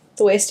 It's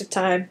a waste of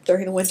time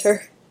during the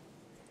winter.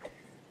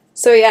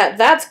 So yeah,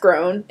 that's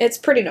grown. It's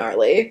pretty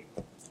gnarly.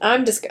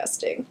 I'm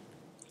disgusting.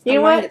 You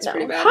know what? It's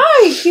pretty bad.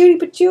 Hi, cutie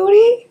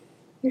patootie.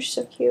 You're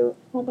so cute.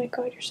 Oh my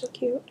god, you're so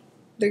cute.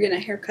 They're getting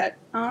a haircut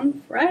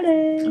on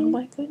Friday. Oh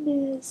my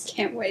goodness.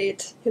 Can't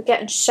wait. You're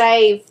getting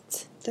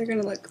shaved. They're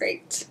gonna look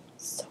great.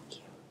 So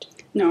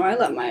cute. No, I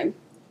let my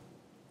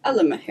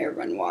hair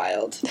run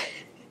wild.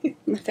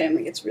 My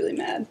family gets really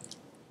mad.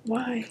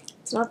 Why?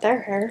 It's not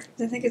their hair.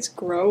 I think it's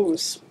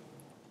gross.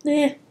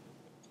 Eh.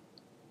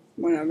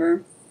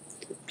 Whatever.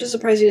 Just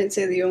surprised you didn't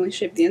say that you only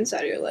shaved the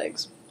inside of your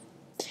legs.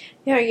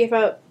 Yeah, I gave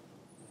up.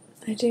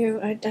 I do.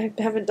 I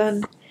haven't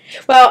done.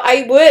 Well,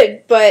 I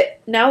would,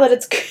 but now that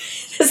it's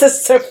this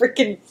is so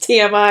freaking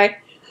TMI.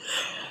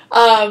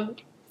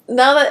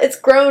 Now that it's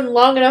grown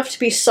long enough to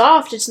be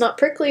soft, it's not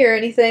prickly or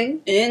anything.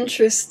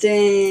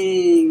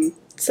 Interesting.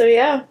 So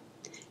yeah.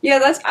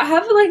 Yeah, I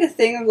have like a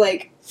thing of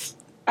like,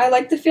 I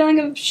like the feeling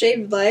of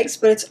shaved legs,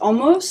 but it's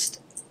almost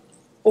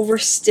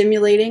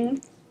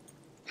overstimulating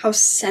how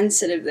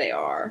sensitive they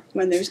are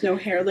when there's no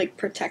hair like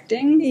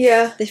protecting.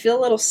 Yeah. They feel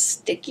a little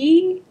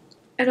sticky.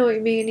 I know what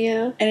you mean,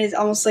 yeah. And it's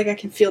almost like I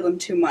can feel them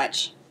too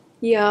much.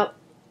 Yeah.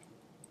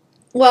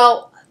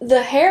 Well,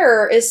 the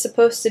hair is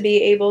supposed to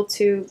be able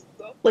to,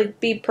 like,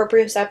 be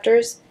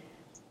proprioceptors.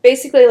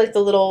 Basically, like, the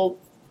little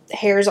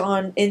hairs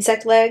on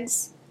insect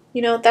legs.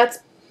 You know, that's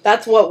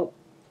what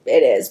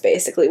it is,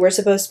 basically. We're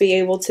supposed to be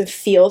able to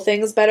feel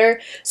things better.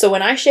 So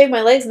when I shave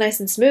my legs nice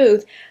and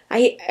smooth,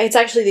 it's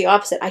actually the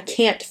opposite. I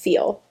can't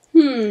feel.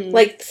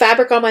 Like,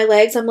 fabric on my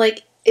legs, I'm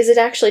like, is it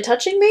actually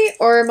touching me,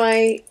 or am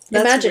I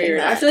imagining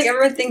weird. that? I feel like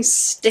everything's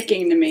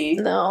sticking to me.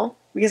 No.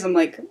 Because I'm,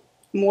 like,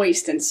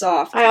 moist and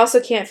soft. I also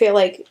can't feel,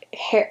 like,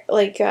 hair,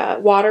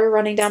 water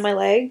running down my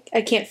leg.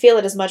 I can't feel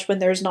it as much when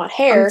there's not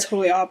hair. I'm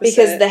totally opposite.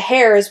 Because the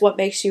hair is what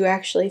makes you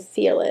actually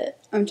feel it.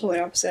 I'm totally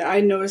opposite. I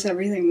notice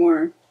everything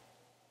more.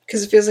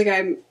 Because it feels like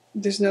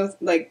there's no,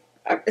 like,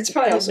 it's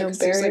probably There's also no because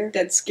there's, barrier. like,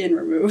 dead skin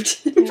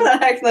removed. Yeah.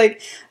 But I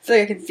feel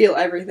like I can feel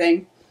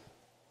everything.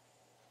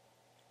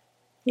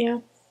 Yeah.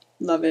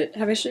 Love it.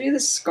 Have I showed you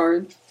this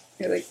scar?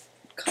 I, like,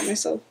 caught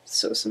myself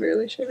so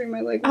severely shaving my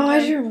leg. Oh, I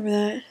do remember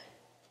that.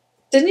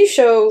 Didn't you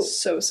show...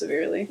 So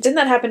severely. Didn't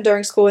that happen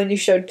during school and you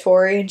showed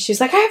Tori and she's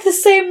like, I have the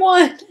same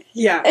one?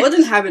 Yeah. Well, it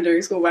didn't happen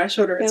during school, but I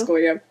showed her at No. school,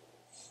 yeah.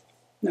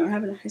 No, it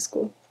happened in high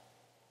school.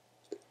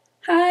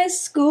 High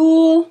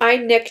school. I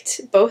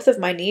nicked both of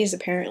my knees,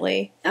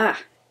 apparently. Ah.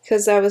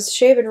 Because I was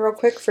shaving real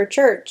quick for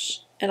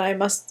church. And I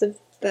must have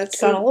That's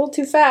gone a little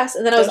too fast.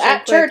 And then I was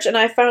That's real at church and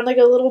I found, like,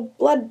 a little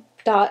blood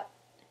dot.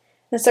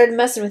 And I started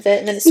messing with it.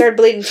 And then it started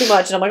bleeding too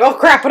much. And I'm like, oh,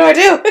 crap, what do I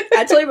do?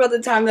 I told you about the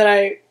time that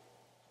I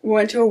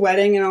went to a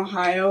wedding in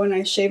Ohio and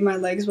I shaved my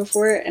legs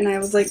before it, and I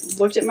was like,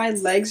 looked at my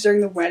legs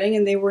during the wedding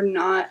and they weren't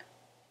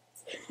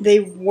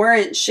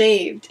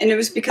shaved. And it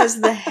was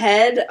because the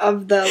head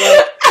of the,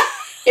 like,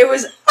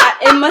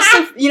 it must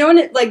have, you know when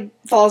it, like,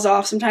 falls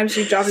off, sometimes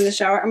you drop in the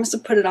shower, I must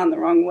have put it on the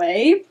wrong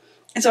way.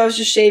 And so I was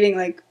just shaving,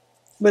 like,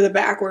 with a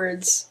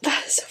backwards,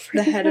 That is so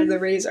the head of funny. the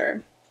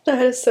razor.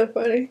 That is so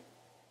funny.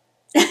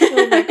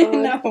 Oh my God.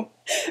 No.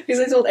 Because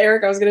I told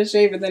Eric I was going to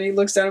shave, and then he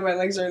looks down at my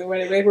legs during the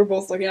wedding. Like, we're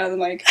both looking at them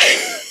like,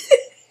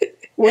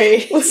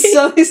 wait,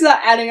 something's not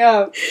adding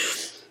up.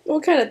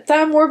 What kind of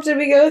time warp did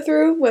we go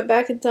through? Went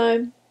back in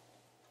time.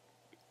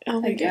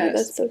 Oh my I God, guess.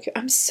 that's so cute.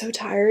 I'm so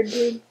tired,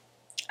 dude.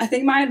 I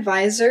think my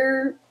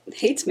advisor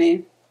hates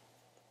me.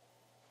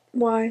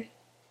 Why?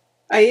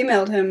 I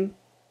emailed him.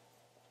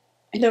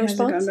 And No he hasn't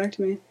response? gotten back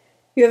to me.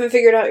 You haven't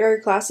figured out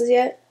your classes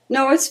yet?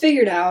 No, it's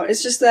figured out.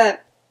 It's just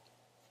that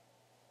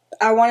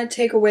I want to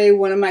take away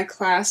one of my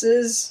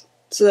classes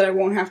so that I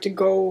won't have to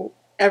go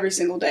every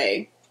single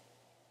day.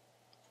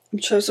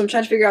 So I'm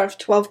trying to figure out if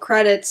 12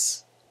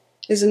 credits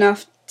is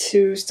enough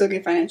to still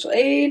get financial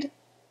aid,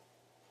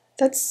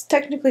 That's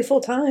technically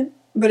full time.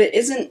 but it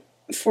isn't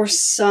for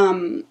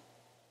some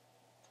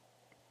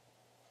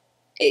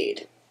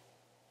aid.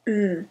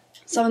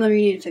 Some of them you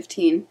need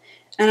 15.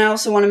 And I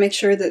also want to make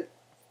sure that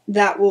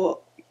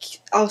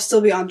I'll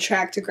still be on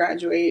track to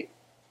graduate.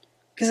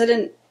 Because I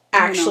didn't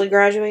Actually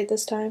graduate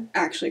this time.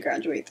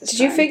 graduate this Did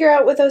time. you figure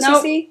out with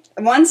OCC?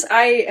 Once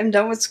I am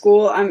done with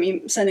school,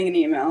 I'm sending an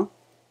email.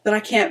 But I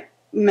can't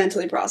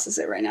mentally process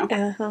it right now.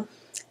 Uh-huh.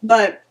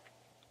 But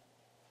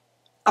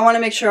I want to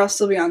make sure I'll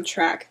still be on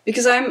track.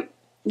 Because I'm,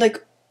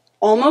 like,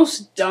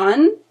 almost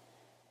done.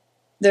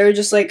 There are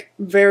just, like,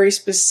 very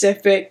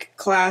specific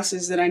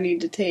classes that I need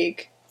to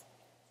take.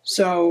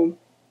 So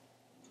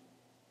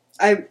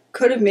I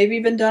could have maybe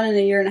been done in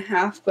a year and a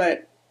half,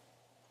 but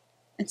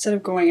instead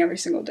of going every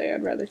single day,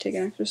 I'd rather take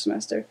an extra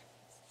semester.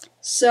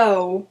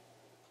 So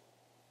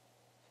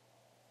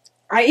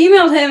I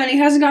emailed him and he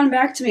hasn't gotten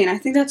back to me, and I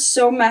think that's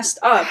so messed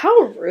up.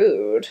 How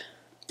rude.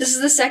 This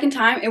is the second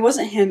time. It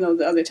wasn't him, though,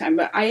 the other time,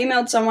 but I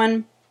emailed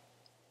someone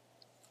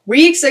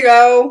weeks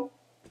ago,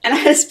 and I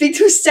had to speak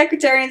to his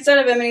secretary instead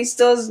of him, and he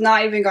still has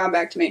not even gone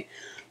back to me.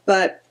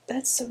 But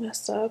That's so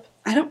messed up.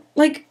 I don't,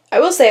 like... I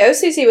will say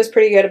OCC was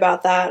pretty good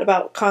about that,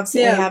 about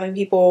constantly Yeah. having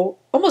people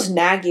almost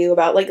nag you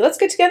about, like, let's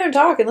get together and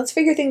talk and let's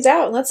figure things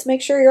out and let's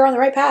make sure you're on the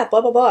right path, blah,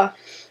 blah, blah.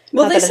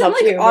 Well, Not they that it sent,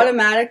 helped like, you, but-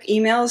 automatic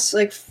emails,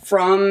 like,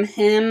 from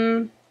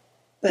him,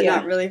 but Yeah.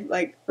 not really,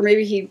 like... Or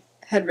maybe he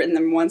had written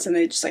them once and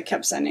they just, like,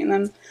 kept sending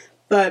them.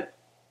 But,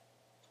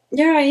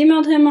 yeah, I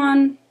emailed him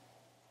on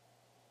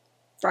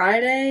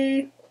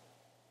Friday,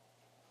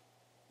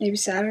 maybe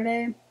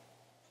Saturday.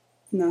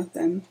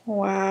 Nothing.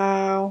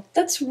 Wow.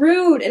 That's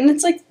rude. And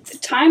it's like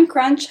time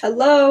crunch.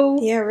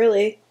 Hello. Yeah,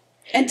 really.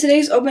 And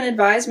today's open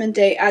advisement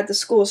day at the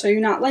school, so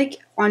you're not like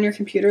on your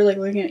computer like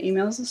looking at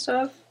emails and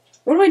stuff.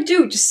 What do I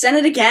do? Just send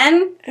it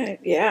again?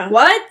 Yeah.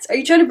 What? Are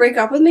you trying to break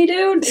up with me,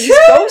 dude? He's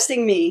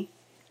ghosting me.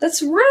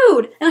 That's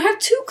rude. And I have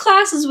 2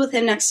 classes with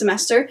him next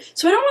semester,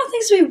 so I don't want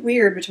things to be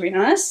weird between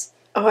us.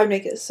 Oh, I'd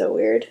make it so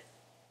weird.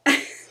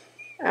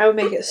 I would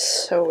make it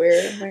so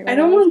weird. Oh my God. I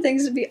don't want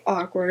things to be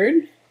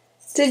awkward.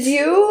 Did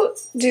you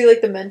do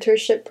like the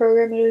mentorship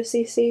program at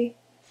OCC?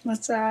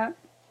 What's that?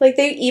 Like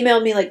they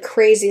emailed me like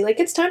crazy, like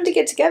it's time to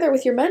get together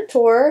with your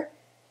mentor,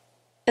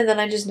 and then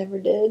I just never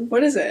did.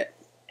 What is it?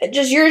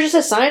 You're just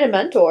assigned a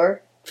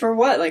mentor. For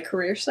what? Like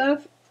career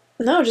stuff?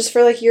 No, just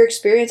for like your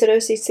experience at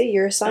OCC,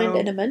 you're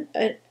assigned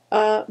Oh.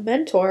 a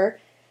mentor,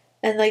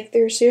 and like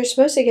you're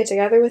supposed to get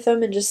together with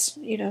them and just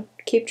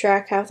keep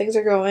track how things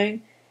are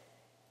going,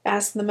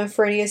 ask them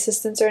for any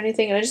assistance or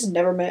anything. And I just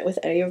never met with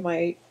any of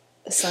my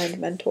assigned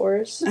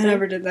mentors. I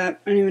never did that.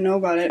 I didn't even know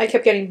about it. I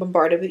kept getting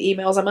bombarded with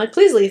emails. I'm like,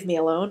 please leave me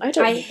alone. I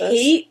don't need this.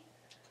 hate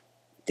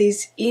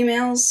these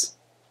emails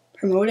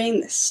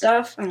promoting this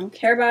stuff. I don't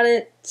care about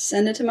it.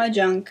 Send it to my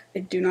junk. I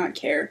do not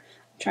care.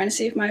 I'm trying to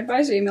see if my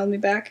advisor emailed me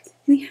back,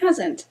 and he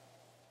hasn't.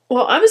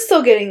 Well, I'm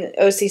still getting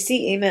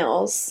OCC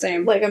emails.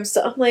 Same. Like I'm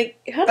like,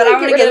 how do But I I'm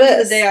get gonna rid get of them to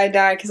this? the day I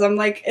die because I'm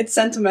like, it's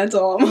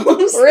sentimental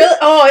almost. Really?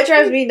 Oh, it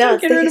drives me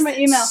nuts. Get rid of They my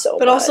send email. so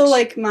But also, much.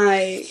 like,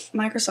 my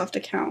Microsoft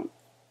account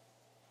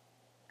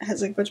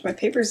has like a bunch of my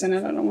papers in it.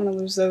 I don't want to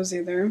lose those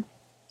either.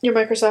 Your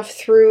Microsoft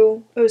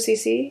through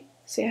OCC.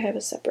 See, I have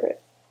a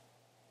separate.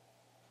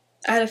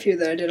 I had a few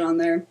that I did on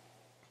there.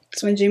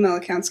 So my Gmail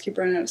accounts keep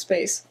running out of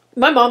space.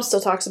 My mom still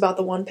talks about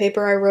the one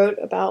paper I wrote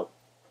about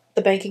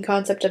the banking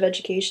concept of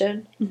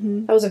education.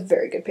 Mm-hmm. That was a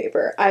very good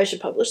paper. I should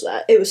publish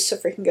that. It was so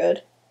freaking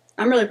good.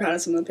 I'm really proud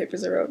of some of the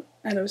papers I wrote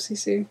at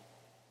OCC.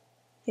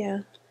 Yeah.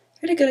 I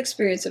had a good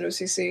experience at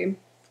OCC.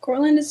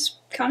 Cortland is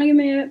kind of giving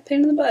me a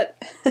pain in the butt.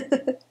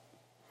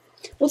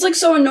 Well, it's like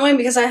so annoying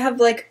because I have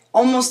like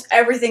almost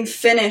everything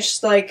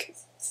finished. Like,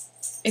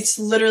 it's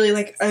literally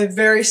like a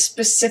very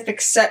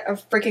specific set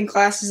of freaking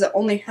classes that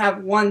only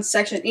have one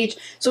section each.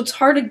 So it's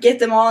hard to get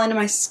them all into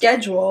my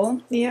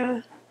schedule.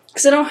 Yeah.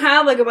 Because I don't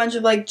have like a bunch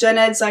of like gen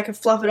eds I could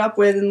fluff it up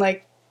with and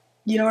like,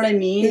 you know what I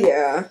mean?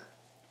 Yeah.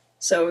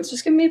 So it's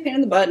just giving me a pain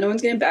in the butt. No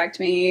one's getting back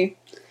to me.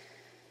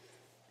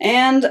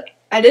 And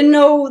I didn't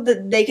know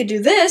that they could do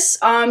this.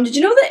 Did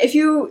you know that if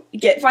you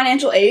get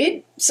financial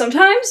aid,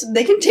 sometimes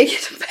they can take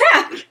it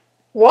back?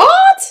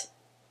 What?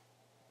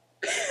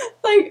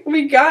 Like,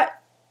 we got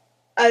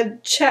a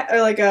check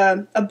or like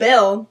a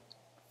bill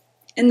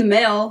in the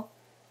mail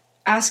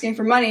asking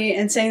for money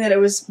and saying that it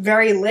was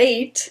very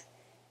late.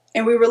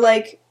 And we were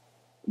like,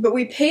 but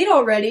we paid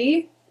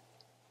already.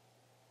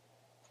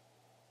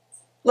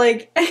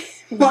 Like,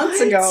 months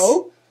What?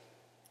 ago.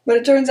 But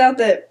it turns out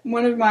that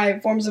one of my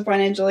forms of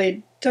financial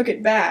aid took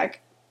it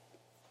back.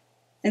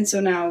 And so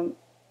now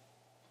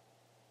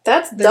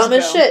That's There's dumb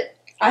as no. shit.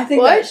 I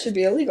think What? that should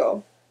be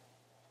illegal.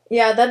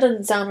 Yeah, that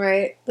doesn't sound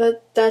right.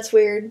 That's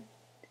weird.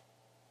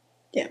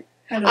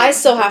 don't I know.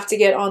 still have to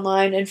get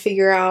online and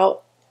figure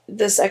out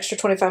this extra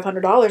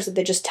 $2,500 that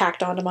they just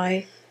tacked onto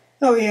my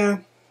Oh, yeah.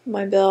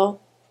 bill.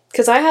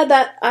 Because I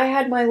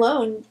had my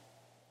loan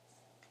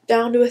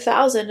down to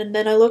 1,000, and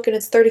then I look and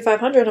it's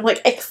 3,500. I'm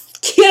like,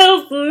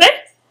 excuse me?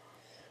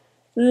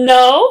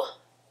 No.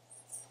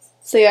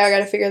 So yeah, I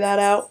gotta figure that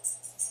out.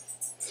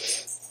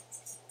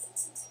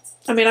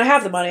 I mean, I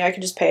have the money, I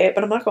can just pay it,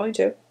 but I'm not going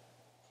to.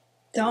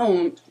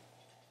 Don't.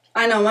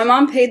 I know, my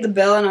mom paid the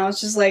bill and I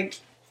was just like,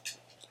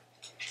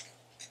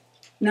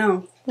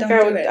 no, don't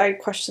do it. I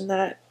question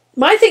that.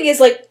 My thing is,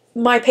 like,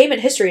 my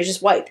payment history is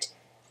just wiped.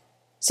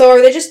 So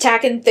are they just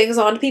tacking things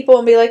on to people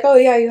and be like, oh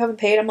yeah, you haven't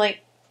paid? I'm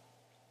like,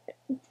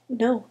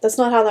 no, that's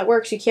not how that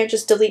works. You can't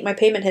just delete my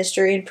payment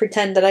history and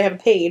pretend that I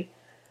haven't paid.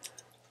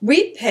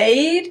 We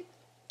paid,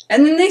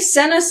 and then they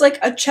sent us, like,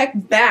 a check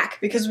back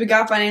because we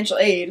got financial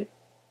aid.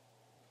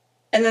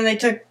 And then they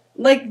took,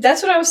 like,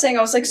 that's what I was saying.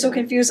 I was, like, so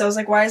confused. I was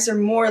like, why is there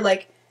more?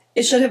 Like,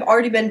 it should have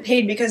already been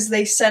paid because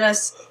they sent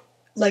us,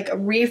 like, a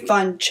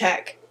refund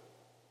check.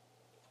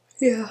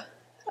 Yeah.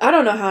 I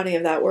don't know how any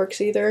of that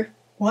works either.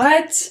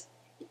 What?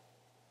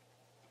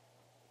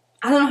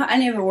 I don't know how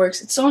any of it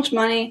works. It's so much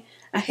money.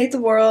 I hate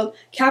the world.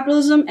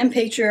 Capitalism and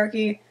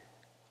patriarchy.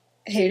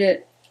 I hate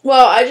it.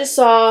 Well, I just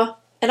saw,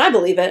 and I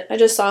believe it, I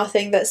just saw a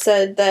thing that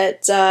said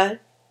that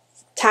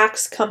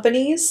tax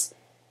companies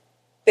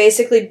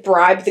basically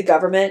bribe the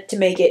government to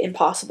make it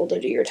impossible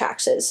to do your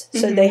taxes.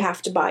 So Mhm. they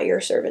have to buy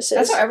your services.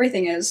 That's how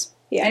everything is.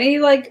 Yeah. Any,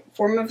 like,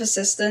 form of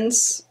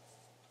assistance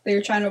that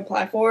you're trying to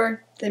apply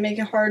for, they make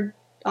it hard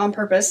on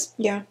purpose.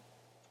 Yeah.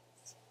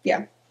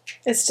 Yeah.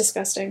 It's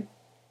disgusting.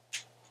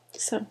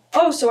 So.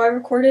 Oh, so I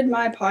recorded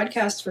my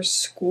podcast for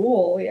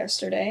school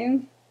yesterday.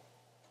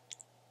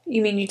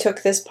 You mean you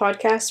took this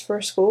podcast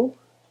for school?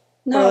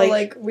 No, Or,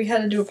 like, we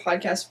had to do a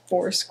podcast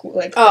for school,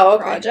 like, Oh, for a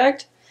okay.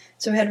 project.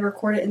 So we had to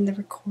record it in the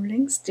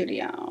recording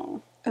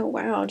studio. Oh,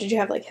 wow. Did you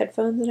have, like,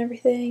 headphones and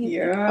everything?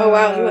 Yeah. Oh,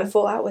 wow. You went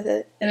full out with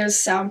it. And it was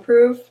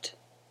soundproofed.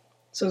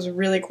 So it was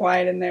really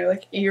quiet in there,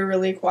 like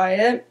eerily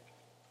quiet.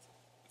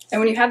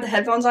 And when you have the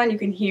headphones on, you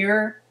can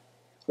hear.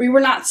 We were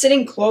not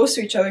sitting close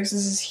to each other because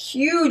there's this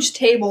huge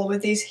table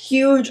with these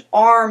huge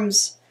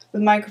arms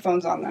with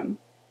microphones on them.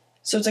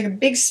 So it's like a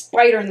big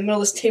spider in the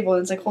middle of this table,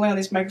 and it's like holding all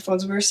these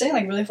microphones. We were sitting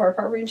like really far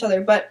apart from each other,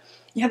 but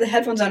you have the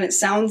headphones on, it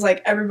sounds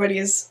like everybody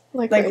is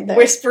like right there.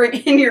 whispering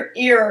in your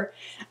ear.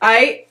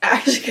 I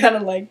actually kind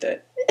of liked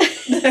it.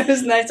 That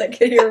was nice. I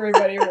could hear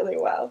everybody really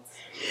well.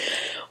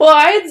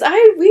 Well,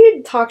 we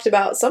had talked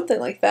about something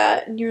like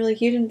that, and you were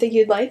like, you didn't think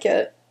you'd like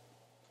it.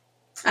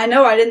 I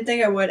know, I didn't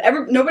think I would.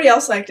 Nobody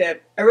else liked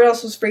it. Everyone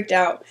else was freaked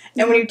out.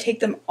 And when you take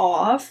them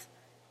off,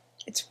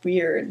 it's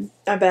weird.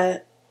 I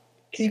bet.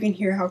 Because you can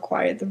hear how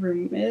quiet the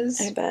room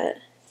is. I bet.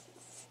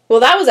 Well,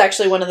 that was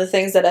actually one of the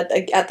things that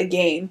at the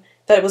game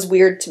that it was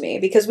weird to me,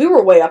 because we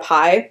were way up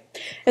high.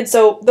 And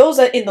so those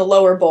in the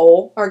lower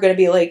bowl are going to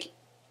be, like,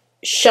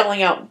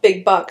 shelling out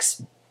big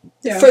bucks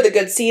for the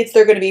good seats.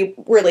 They're going to be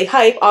really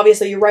hype.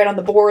 Obviously, you're right on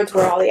the boards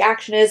where all the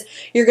action is.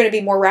 You're going to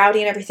be more rowdy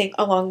and everything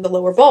along the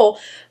lower bowl.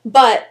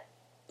 But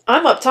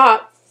I'm up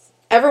top.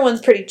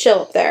 Everyone's pretty chill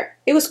up there.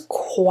 It was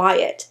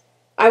quiet.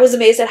 I was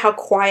amazed at how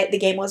quiet the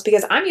game was,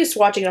 because I'm used to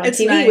watching it on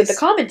TV with the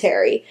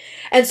commentary.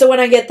 And so when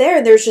I get there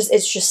and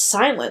it's just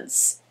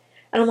silence.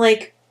 And I'm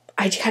like,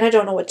 I kind of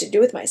don't know what to do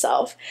with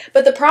myself.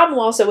 But the problem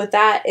also with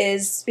that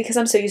is, because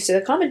I'm so used to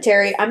the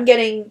commentary, I'm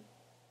getting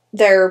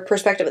their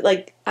perspective.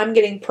 Like, I'm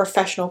getting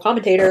professional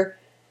commentator,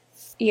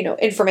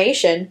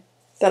 information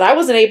that I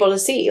wasn't able to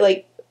see.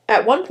 Like,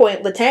 at one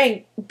point,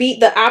 Letang beat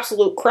the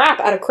absolute crap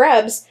out of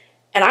Krebs,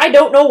 and I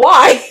don't know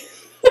why.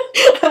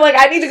 I'm like,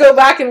 I need to go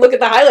back and look at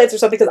the highlights or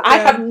something, because I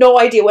have no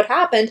idea what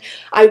happened.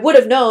 I would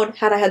have known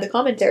had I had the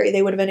commentary.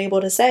 They would have been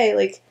able to say,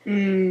 like,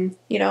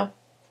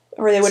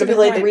 or they would have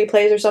played the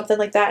replays or something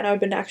like that, and I would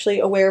have been actually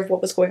aware of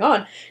what was going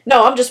on.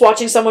 No, I'm just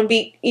watching someone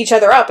beat each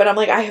other up, and I'm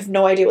like, I have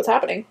no idea what's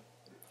happening.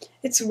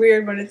 It's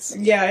weird, but it's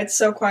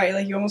so quiet,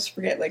 like, you almost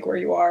forget, like, where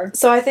you are.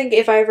 So I think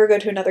if I ever go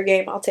to another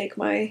game, I'll take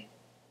my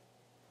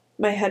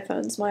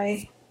headphones,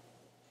 my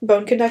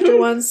bone conductor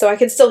ones, so I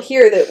can still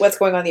hear what's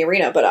going on in the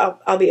arena, but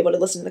I'll be able to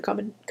listen to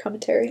the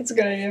commentary. That's a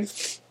good idea.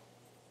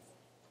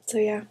 So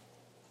yeah.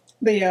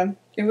 But yeah,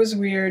 it was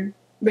weird.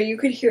 But you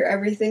could hear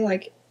everything,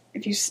 like,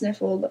 if you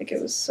sniffled, like,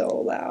 it was so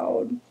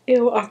loud.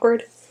 Ew,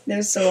 awkward. It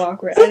was so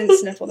awkward. I didn't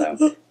sniffle,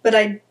 though.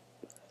 But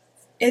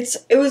it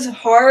was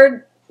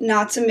hard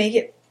not to make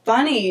it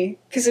funny,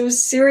 because it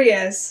was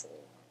serious.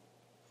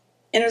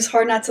 And it was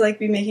hard not to, like,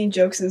 be making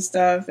jokes and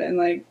stuff, and,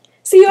 like...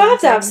 So you have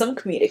to have some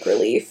comedic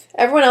relief.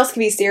 Everyone else can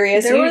be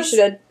serious. You should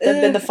have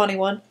been the funny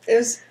one.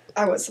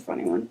 I was the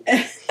funny one.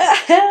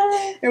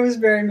 It was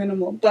very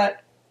minimal,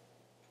 but...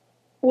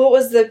 What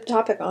was the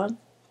topic on?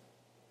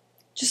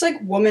 Just, like,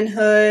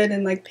 womanhood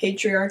and, like,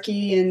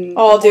 patriarchy and...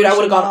 Oh, dude, I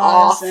would have gone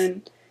off.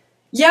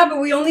 Yeah, but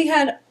we only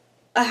had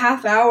a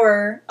half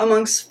hour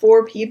amongst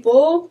 4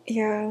 people.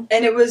 Yeah.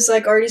 And it was,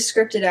 like, already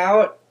scripted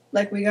out.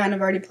 Like, we kind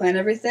of already planned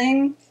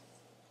everything.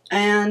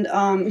 And,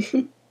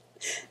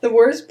 the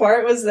worst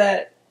part was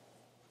that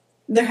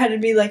there had to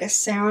be, like, a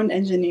sound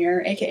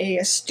engineer, aka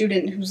a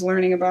student who's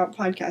learning about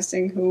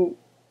podcasting, who...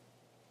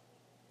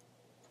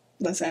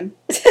 Listen.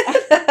 He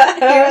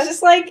was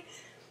just, like...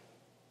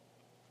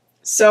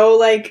 so,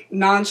 like,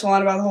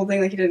 nonchalant about the whole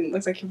thing. Like, he didn't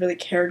look like he really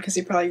cared, because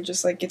he probably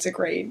just, like, gets a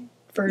grade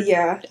for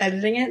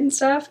editing it and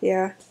stuff.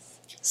 Yeah.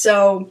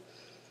 So,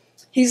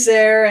 he's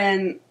there,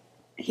 and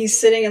he's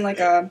sitting in, like,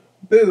 a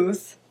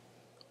booth,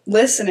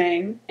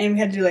 listening, and we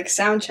had to do, like,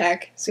 sound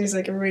check. So he's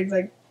like, everybody,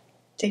 like,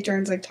 take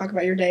turns, like, talk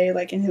about your day,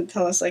 like, and he'll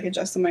tell us, like,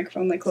 adjust the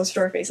microphone, like, closer to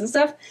our face and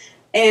stuff.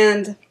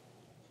 And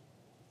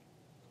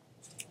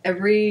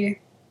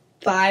every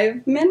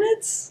 5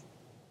 minutes,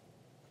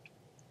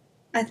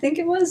 I think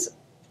it was,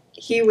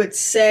 he would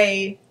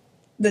say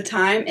the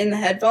time in the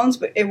headphones,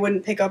 but it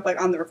wouldn't pick up, like,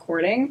 on the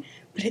recording.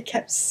 But it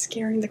kept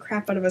scaring the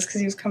crap out of us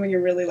because he was coming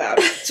in really loud.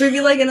 So we'd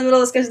be, like, in the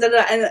middle of this discussion,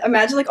 and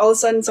imagine, like, all of a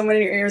sudden someone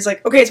in your ear is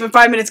like, okay, it's been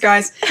 5 minutes,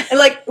 guys. And,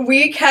 like,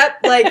 we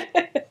kept, like,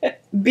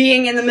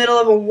 being in the middle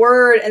of a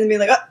word and then be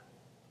like,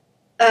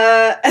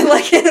 and,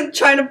 like,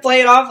 trying to play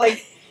it off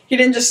like he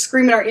didn't just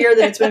scream in our ear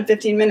that it's been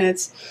 15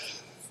 minutes.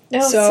 No,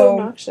 it's so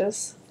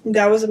obnoxious.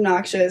 That was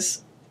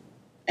obnoxious.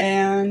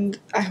 And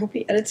I hope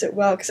he edits it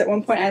well, because at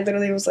one point I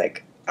literally was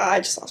like,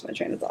 I just lost my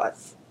train of thought.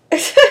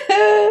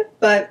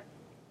 But...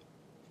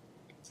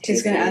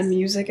 he's going to add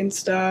music and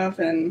stuff,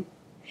 and...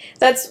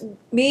 That's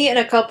me and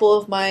a couple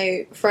of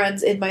my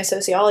friends in my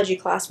sociology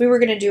class. We were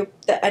going to do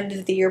the end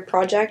of the year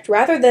project.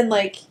 Rather than,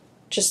 like,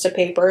 just a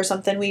paper or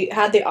something, we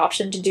had the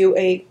option to do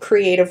a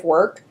creative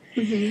work.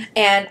 Mm-hmm.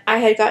 And I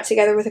had got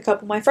together with a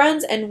couple of my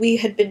friends, and we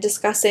had been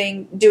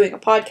discussing doing a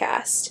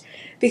podcast.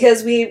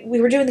 Because we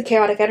were doing the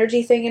chaotic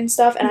energy thing and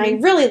stuff, and I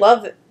really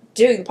love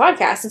doing the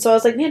podcast. And so I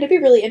was like, man, it'd be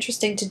really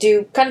interesting to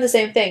do kind of the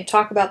same thing.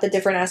 Talk about the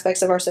different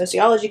aspects of our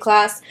sociology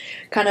class.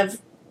 Kind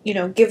of,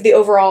 give the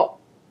overall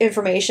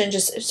information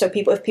just so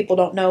if people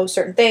don't know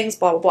certain things,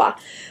 blah, blah, blah.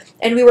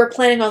 And we were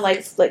planning on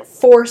like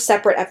 4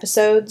 separate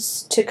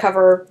episodes to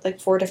cover like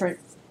 4 different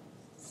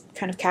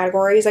kind of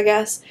categories, I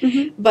guess.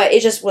 Mm-hmm. But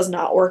it just was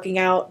not working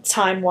out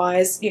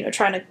time-wise,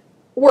 trying to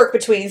work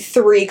between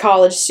 3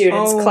 college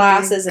students,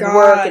 classes, and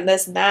work, and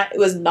this and that. It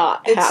was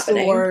not happening. It's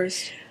the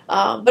worst.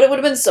 But it would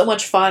have been so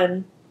much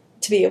fun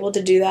to be able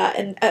to do that.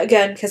 And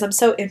again, because I'm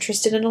so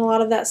interested in a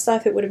lot of that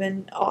stuff, it would have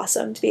been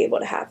awesome to be able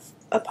to have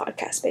a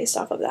podcast based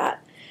off of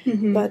that.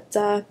 Mm-hmm.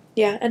 But,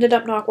 yeah, ended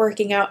up not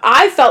working out.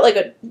 I felt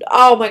like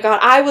oh my god,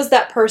 I was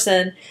that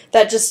person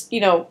that just,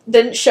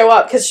 didn't show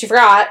up because she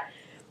forgot.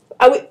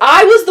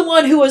 I was the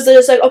one who was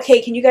just like,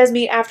 okay, can you guys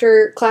meet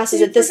after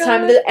classes at this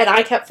time? And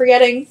I kept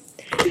forgetting.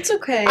 It's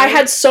okay. I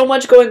had so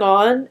much going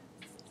on.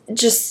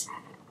 Just...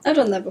 I've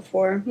done that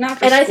before. Not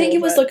for And school, I think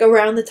it was but... like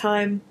around the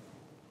time...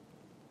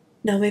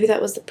 No, maybe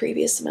that was the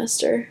previous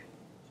semester.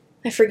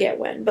 I forget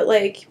when. But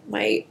like,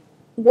 my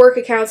work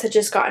accounts had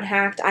just gotten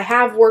hacked. I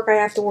have work I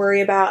have to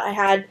worry about. I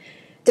had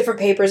different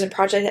papers and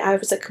projects. I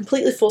was like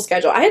completely full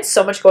schedule. I had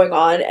so much going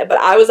on, but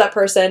I was that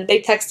person.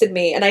 They texted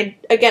me, and I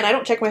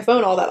don't check my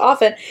phone all that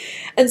often.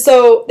 And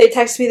so they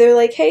texted me, they're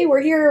like, hey, we're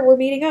here, we're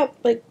meeting up.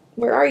 Like,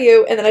 where are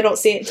you? And then I don't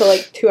see it until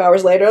like 2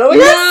 hours later. And I'm like,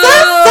 No!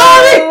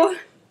 I'm so sorry!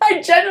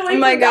 I genuinely Oh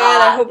my forgot.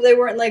 god, I hope they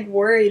weren't like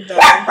worried though.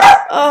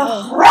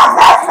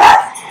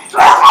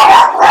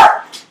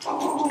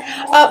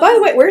 By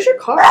the way, where's your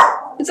car?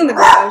 It's in the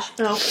garage.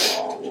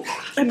 Oh.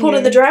 I pulled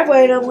in the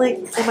driveway and I'm like,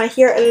 am I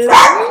here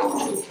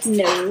alone?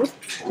 No.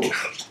 You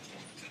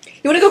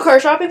want to go car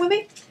shopping with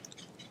me?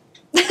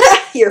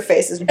 Your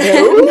face is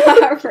no.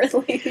 Not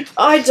really.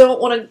 I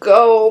don't want to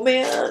go,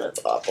 man.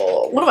 It's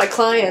awful. One of my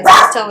clients,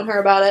 I was telling her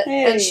about it,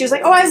 and she was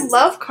like, oh, I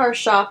love car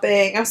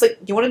shopping. I was like,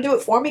 you want to do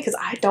it for me? Because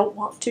I don't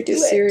want to do it.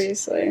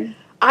 Seriously.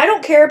 I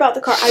don't care about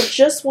the car. I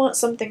just want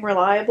something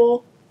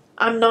reliable.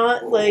 I'm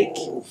not, like...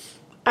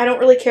 I don't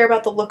really care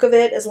about the look of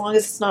it as long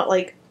as it's not,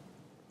 like,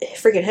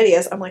 freaking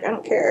hideous. I'm like, I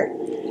don't care.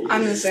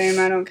 I'm the same.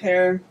 I don't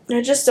care.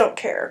 I just don't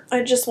care.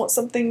 I just want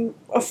something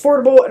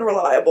affordable and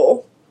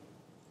reliable.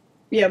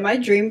 Yeah, my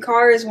dream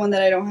car is one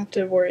that I don't have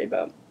to worry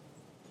about.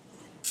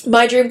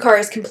 My dream car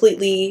is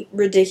completely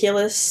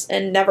ridiculous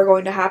and never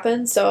going to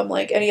happen, so I'm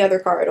like, any other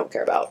car I don't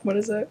care about. What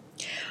is it?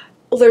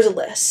 Well, there's a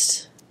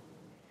list.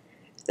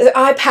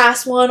 I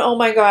passed one, oh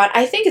my god.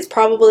 I think it's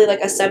probably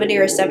like a 70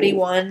 or a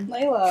 71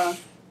 Layla.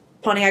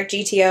 Pontiac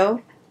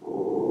GTO.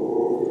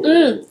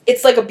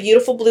 It's like a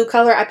beautiful blue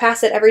color. I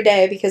pass it every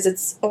day because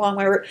it's along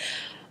my route.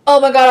 Oh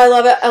my god, I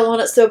love it. I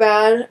want it so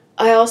bad.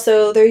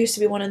 There used to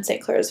be one in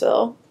St.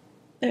 Clairsville.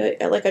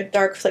 Like a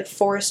dark, like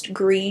forest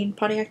green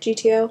Pontiac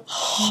GTO.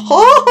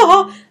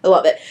 I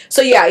love it.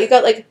 So yeah, you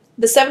got like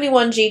the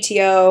 71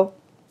 GTO.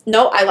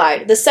 No, I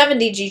lied. The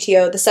 70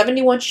 GTO, the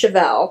 71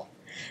 Chevelle.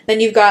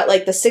 Then you've got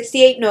like the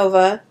 68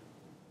 Nova,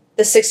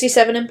 the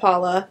 67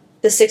 Impala,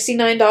 the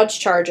 69 Dodge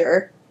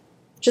Charger.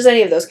 Just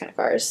any of those kind of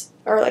cars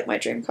are like my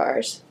dream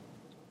cars.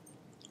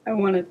 I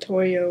want a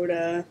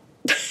Toyota.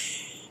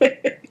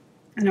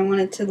 And I want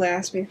it to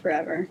last me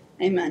forever.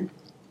 Amen.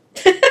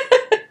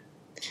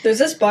 There's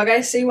this bug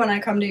I see when I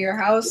come to your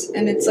house,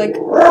 and it's like,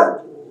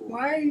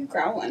 why are you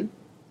growling?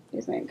 Do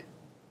you think?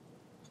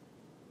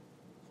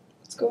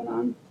 What's going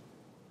on?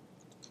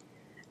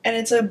 And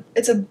it's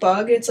a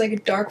bug. It's like a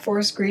dark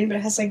forest green, but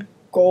it has like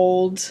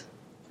gold,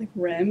 like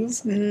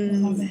rims. I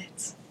love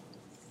it.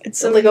 It's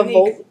so like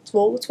unique. a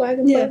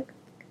Volkswagen Yeah.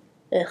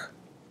 bug?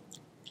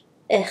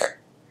 Ugh.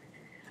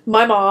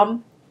 My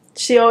mom,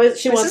 she My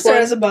wants sister one.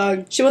 has a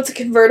bug. She wants a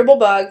convertible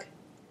bug,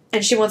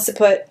 and she wants to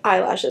put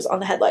eyelashes on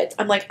the headlights.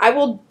 I'm like, I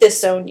will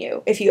disown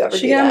you if you ever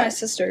She do got that. my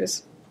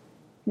sister's.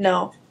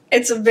 No.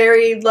 It's a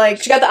very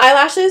like She got the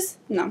eyelashes?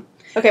 no.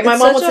 Okay, my It's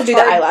mom such wants to a do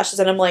hard- the eyelashes,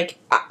 and I'm like,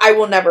 I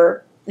will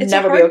never It's be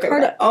a hard okay car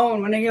with that. to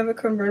own when you have a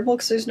convertible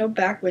because there's no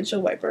back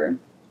windshield wiper.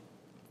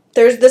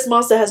 This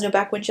Mazda has no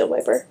back windshield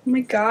wiper. Oh my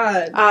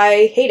god.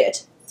 I hate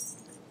it.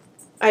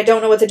 I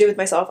don't know what to do with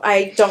myself.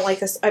 I don't like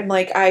this. I'm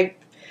like,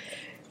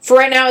 for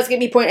right now, it's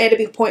getting me point A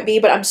to point B,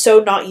 but I'm so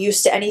not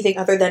used to anything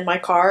other than my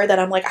car that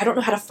I'm like, I don't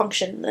know how to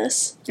function in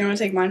this. You want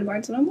to take mine to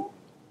Barnes & Noble?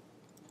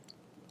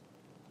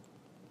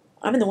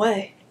 I'm in the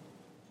way.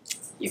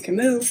 You can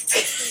move.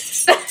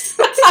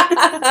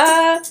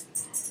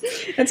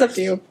 It's up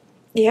to you.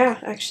 Yeah,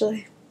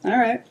 actually.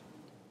 Alright.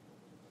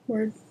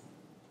 Word.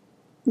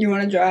 You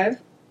want to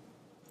drive?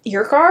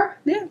 Your car?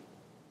 Yeah.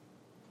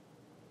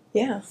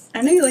 Yeah.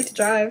 I know you like to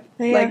drive.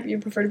 Yeah. Like, you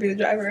prefer to be the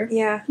driver.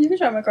 Yeah. You can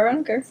drive my car, I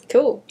don't care.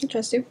 Cool. I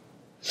trust you.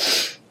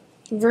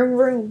 Vroom,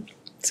 vroom.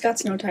 It's got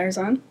snow tires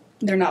on.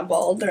 They're not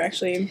bald. They're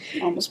actually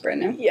almost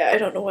brand new. Yeah, I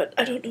don't know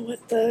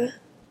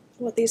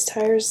what these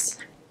tires...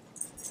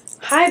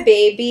 Hi,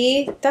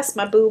 baby. That's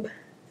my boob.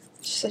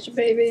 She's such a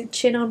baby.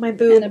 Chin on my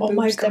boob. And a Oh boob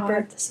my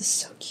stepper. god, this is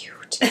so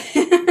cute.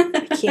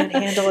 I can't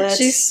handle it.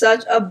 She's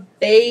such a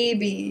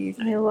baby.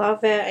 I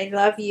love it. I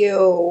love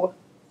you.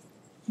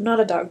 I'm not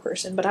a dog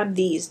person, but I'm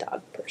these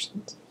dog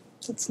persons.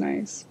 That's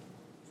nice.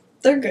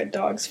 They're good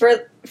dogs. For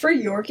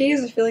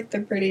Yorkies, I feel like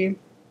they're pretty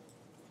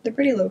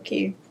low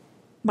key.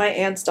 My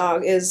aunt's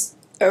dog is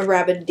a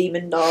rabid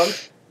demon dog.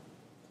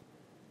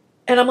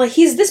 And I'm like,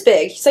 he's this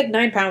big. He's like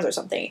 9 pounds or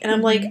something. And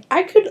I'm like,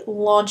 I could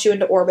launch you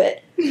into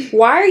orbit.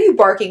 Why are you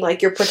barking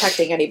like you're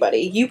protecting anybody?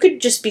 You could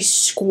just be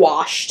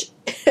squashed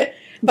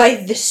by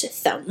this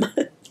thumb.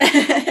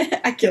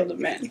 I killed a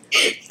man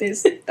with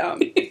this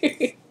thumb.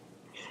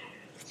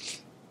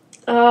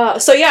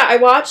 So yeah, I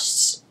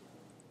watched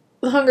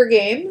The Hunger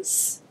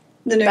Games,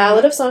 The new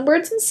Ballad one. of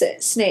Songbirds and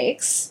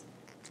Snakes.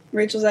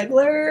 Rachel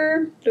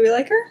Zegler. Do we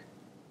like her?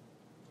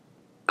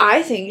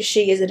 I think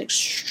she is an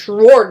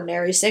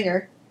extraordinary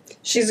singer.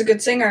 She's a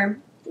good singer.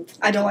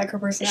 I don't like her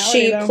personality.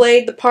 She though.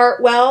 played the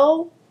part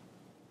well.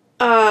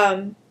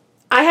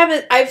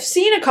 I've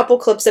seen a couple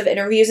clips of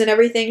interviews and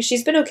everything.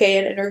 She's been okay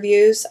in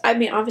interviews. I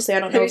mean, obviously, I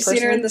don't know Have her you seen her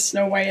personally. in the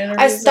Snow White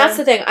interviews? That's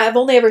the thing. I've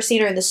only ever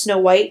seen her in the Snow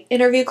White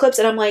interview clips,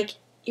 and I'm like,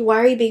 why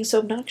are you being so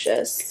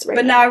obnoxious right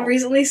But now I've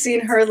recently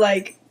seen her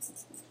like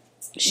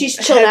she's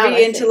chilled out.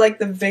 heavy into like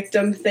the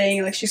victim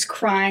thing. Like she's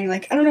crying.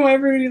 Like I don't know,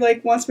 everybody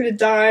like wants me to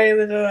die.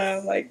 Blah,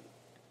 blah, blah. Like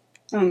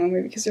I don't know,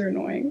 maybe because you're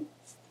annoying.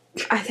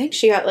 I think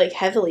she got like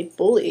heavily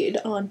bullied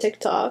on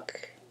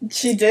TikTok.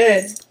 She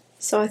did.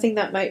 So I think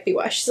that might be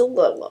why she's a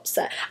little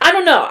upset. I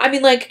don't know. I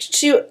mean, like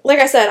like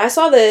I said, I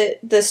saw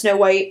the Snow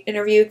White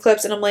interview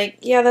clips, and I'm like,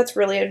 yeah, that's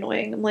really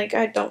annoying. I'm like,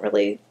 I don't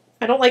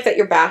like that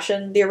you're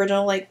bashing the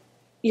original. Like,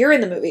 you're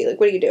in the movie. Like,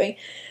 what are you doing?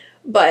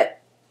 But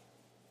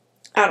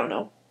I don't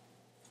know.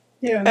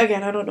 Yeah.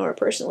 Again, I don't know her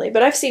personally,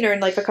 but I've seen her in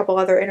like a couple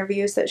other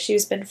interviews that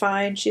she's been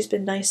fine. She's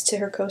been nice to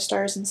her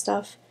co-stars and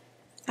stuff.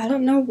 I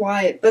don't know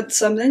why, but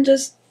something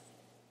just.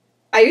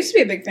 I used to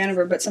be a big fan of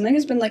her, but something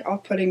has been like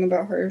off-putting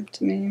about her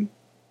to me.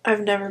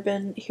 I've never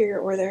been here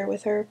or there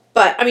with her,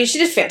 but I mean, she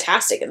did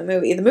fantastic in the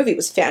movie. The movie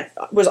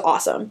was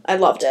awesome. I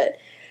loved it,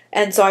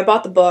 and so I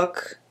bought the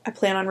book. I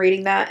plan on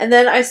reading that, and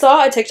then I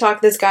saw a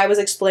TikTok. This guy was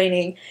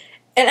explaining,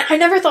 and I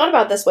never thought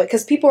about it this way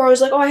because people are always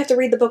like, "Oh, I have to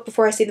read the book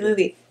before I see the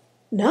movie."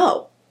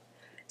 No,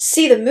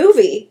 see the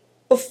movie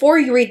before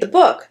you read the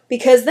book,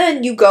 because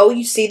then you go,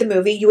 you see the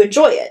movie, you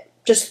enjoy it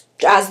just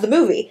as the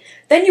movie.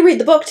 Then you read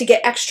the book to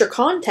get extra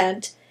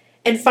content.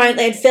 And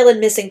fill in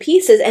missing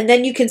pieces, and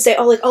then you can say,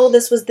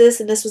 this was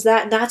this, and this was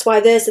that, and that's why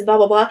this, and blah,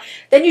 blah, blah.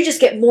 Then you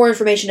just get more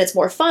information, it's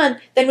more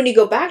fun. Then when you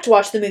go back to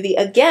watch the movie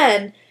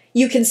again,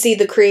 you can see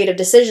the creative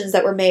decisions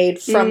that were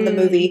made from the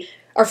movie,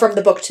 or from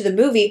the book to the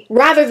movie,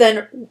 rather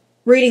than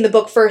reading the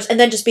book first, and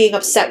then just being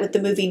upset with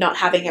the movie not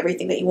having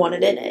everything that you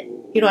wanted in it.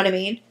 You know what I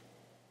mean?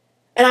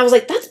 And I was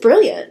like, that's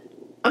brilliant.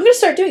 I'm going to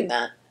start doing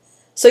that.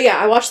 So yeah,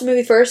 I watched the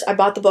movie first, I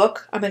bought the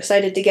book, I'm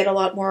excited to get a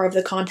lot more of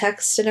the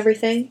context and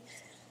everything.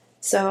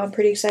 So I'm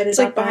pretty excited It's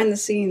about like behind the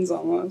scenes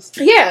almost.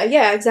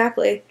 Yeah,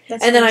 exactly.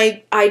 That's and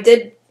nice.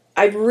 then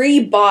I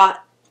rebought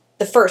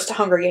the first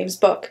Hunger Games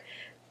book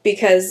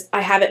because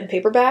I have it in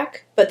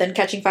paperback, but then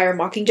Catching Fire and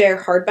Mockingjay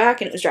are hardback,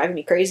 and it was driving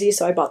me crazy,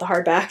 so I bought the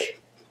hardback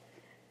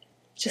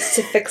just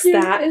to fix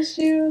that.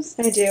 Issues.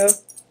 I do.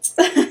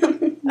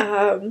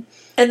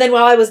 And then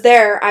while I was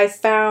there, I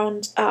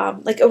found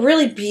like a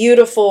really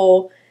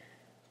beautiful,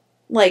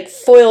 like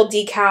foil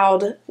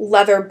decaled,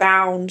 leather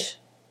bound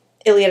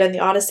Iliad and the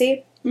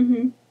Odyssey.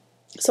 Mm-hmm.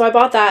 So I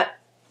bought that.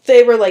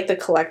 They were like the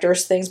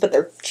collector's things, but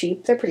they're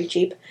cheap. They're pretty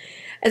cheap.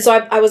 And so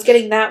I was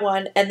getting that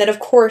one. And then, of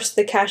course,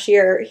 the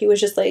cashier, he was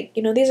just like,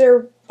 these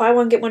are buy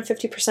one, get one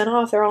 50%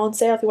 off. They're all on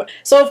sale if you want.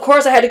 So, of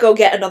course, I had to go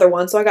get another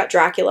one. So I got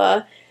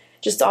Dracula,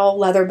 just all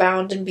leather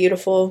bound and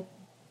beautiful.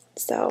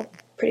 So,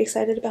 pretty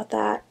excited about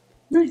that.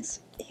 Nice.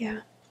 Yeah.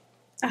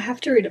 I have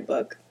to read a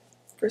book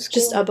for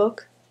school. Just a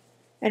book?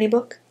 Any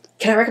book?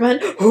 Can I recommend?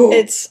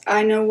 It's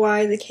I Know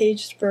Why the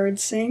Caged Bird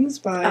Sings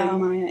by Oh.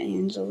 Maya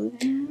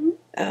Angelou.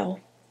 Oh.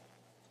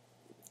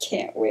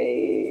 Can't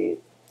wait.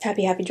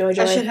 Happy, joy,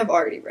 joy. I should have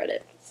already read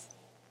it.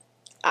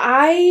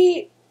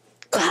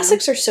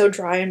 Classics are so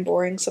dry and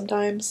boring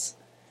sometimes.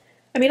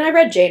 I mean, I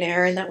read Jane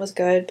Eyre and that was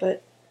good,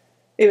 but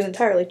it was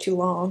entirely too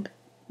long.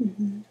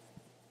 Mm-hmm.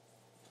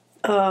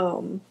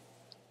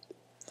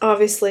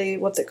 Obviously,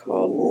 what's it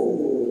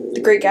called?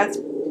 The Great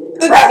Gatsby.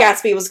 The Great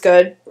Gatsby was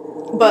good,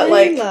 but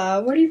like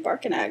Layla, what are you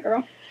barking at,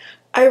 girl?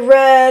 I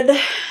read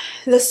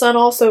The Sun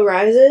Also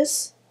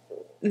Rises.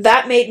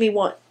 That made me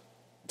want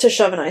to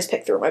shove an ice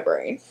pick through my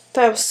brain.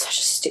 That was such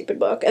a stupid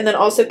book. And then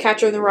also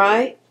Catcher in the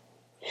Rye.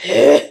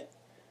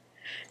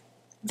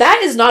 That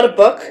is not a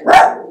book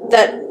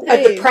that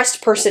a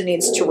depressed person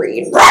needs to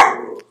read.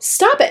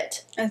 Stop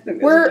it. I think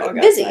there's a We're dog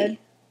busy. outside.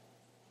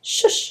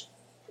 Shush.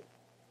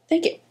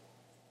 Thank you.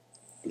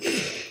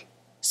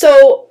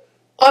 So,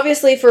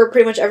 obviously, for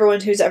pretty much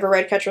everyone who's ever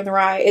read Catcher in the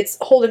Rye, it's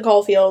Holden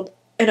Caulfield,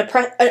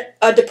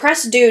 a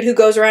depressed dude who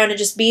goes around and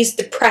just be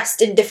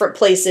depressed in different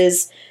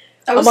places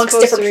I was amongst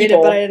supposed different to read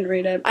people. it, but I didn't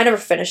read it. I never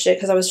finished it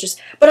because I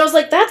was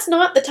like, that's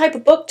not the type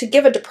of book to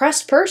give a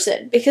depressed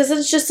person, because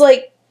it's just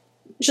like,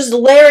 just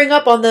layering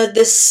up on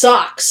this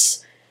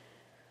sucks.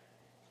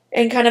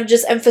 And kind of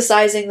just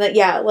emphasizing that,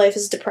 yeah, life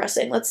is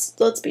depressing.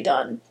 Let's be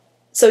done.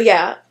 So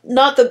yeah,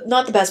 not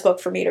the best book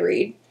for me to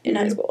read in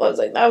high school. I was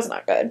like, that was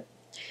not good.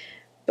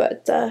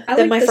 But then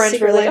like my The friends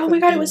were Secret like, Life oh my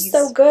of god, it was Bees.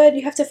 so good.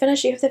 You have to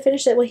finish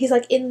it. When he's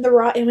like in the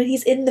rock, and when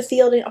he's in the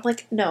field, and I'm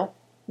like, no,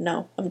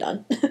 no, I'm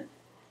done.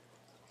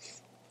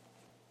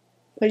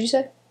 What'd you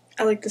say?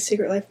 I like The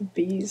Secret Life of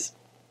Bees.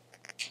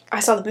 I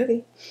saw the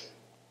movie.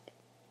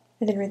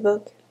 I didn't read the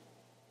book.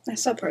 I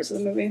saw parts of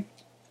the movie.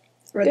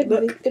 Read Good the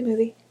book. movie. Good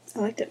movie. I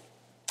liked it.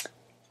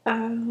 How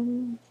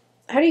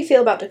do you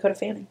feel about Dakota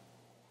Fanning?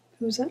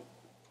 Who was that?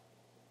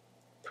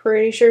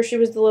 Pretty sure she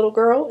was the little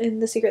girl in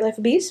The Secret Life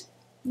of Bees.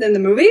 In the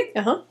movie?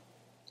 Uh-huh.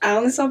 I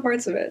only saw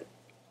parts of it.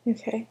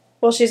 Okay.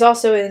 Well, she's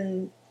also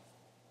in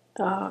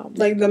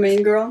Like the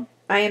main girl?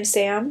 I Am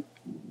Sam.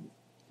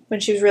 When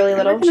she was really I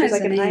little, she was recognize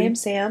like the an I name. Am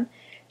Sam.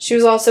 She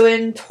was also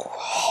in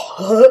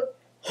Twilight.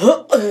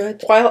 I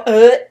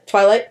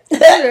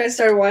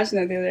started watching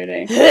that the other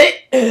day.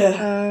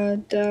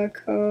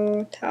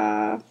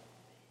 Dakota.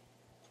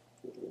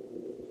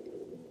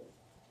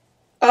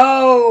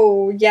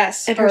 Oh,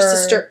 yes. And her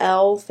sister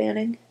Elle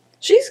Fanning.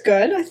 She's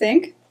good, I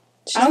think.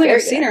 She's I don't think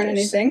very I've seen good her in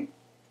actress. anything.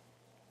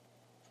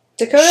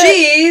 Dakota.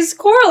 She's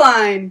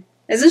Coraline,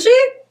 isn't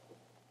she?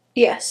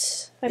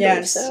 Yes, I believe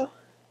Yes. so.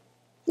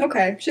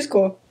 Okay, she's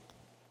cool.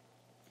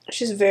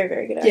 She's a very,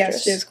 very good actress.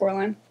 Yes, she is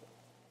Coraline.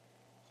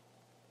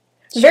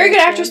 Very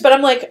good actress, but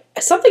I'm like,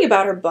 something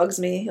about her bugs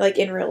me, like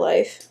in real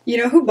life. You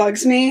know who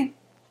bugs me?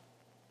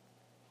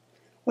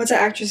 What's the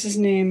actress's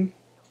name?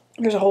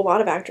 There's a whole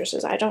lot of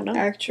actresses. I don't know.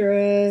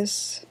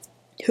 Actress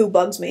Who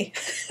bugs me?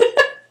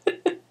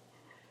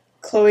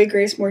 Chloe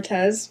Grace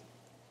Moretz.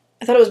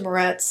 I thought it was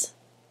Moretz.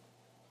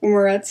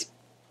 Moretz.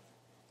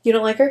 You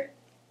don't like her?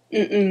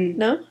 Mm-mm.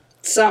 No?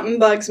 Something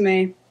bugs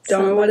me.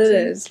 Don't know Something what bugs it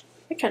me. is.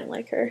 I kind of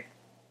like her.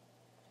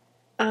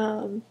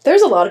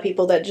 There's a lot of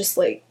people that just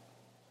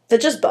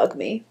bug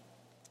me.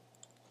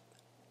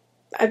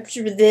 I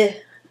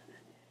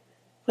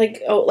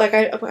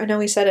know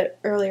we said it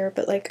earlier,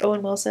 but like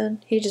Owen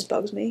Wilson, he just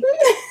bugs me.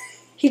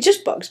 He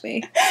just bugs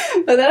me.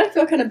 But that I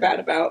feel kind of bad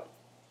about.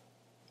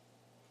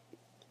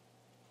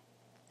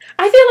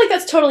 I feel like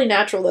that's totally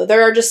natural though.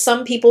 There are just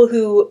some people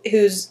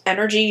whose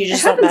energy you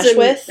just It don't happens mesh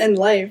with. in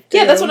life.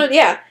 Yeah, too. that's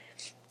what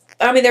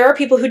I mean, there are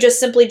people who just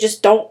simply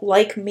just don't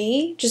like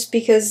me just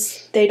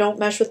because they don't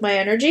mesh with my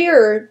energy,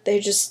 or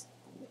they just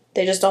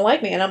don't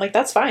like me, and I'm like,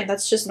 that's fine.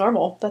 That's just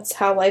normal. That's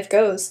how life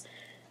goes.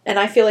 And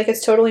I feel like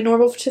it's totally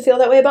normal to feel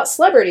that way about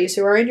celebrities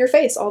who are in your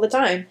face all the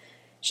time.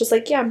 It's just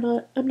like, yeah, I'm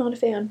not a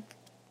fan.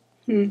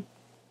 I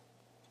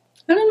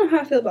don't know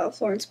how I feel about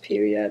Florence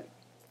Pugh yet.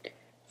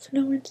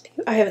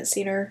 I haven't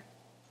seen her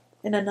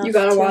in enough. You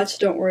gotta watch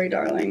Don't Worry,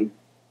 Darling.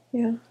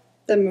 Yeah.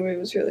 That movie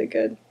was really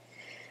good.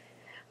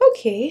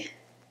 Okay.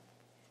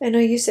 I know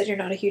you said you're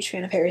not a huge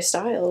fan of Harry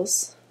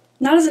Styles.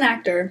 Not as an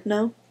actor.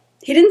 No?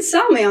 He didn't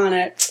sell me on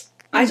it.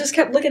 I just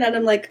kept looking at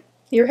him like,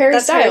 You're Harry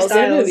that's Styles,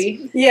 Harry in a Styles.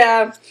 movie.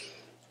 Yeah.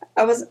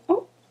 I was,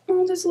 oh,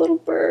 there's a little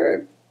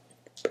bird.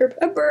 Burp.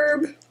 A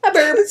burb. A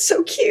burp. It's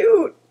so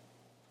cute.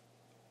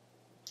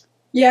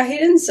 Yeah, he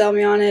didn't sell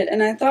me on it,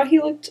 and I thought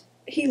he looked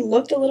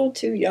a little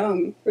too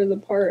young for the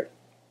part.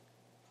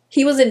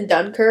 He was in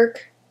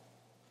Dunkirk.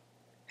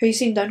 Have you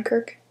seen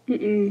Dunkirk?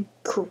 Mm-mm.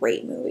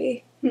 Great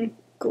movie. Hmm.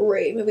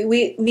 Great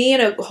movie. Me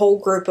and a whole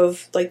group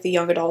of like the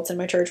young adults in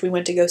my church, we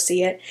went to go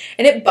see it,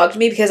 and it bugged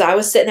me because I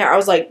was sitting there, I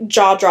was like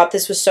jaw dropped,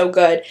 this was so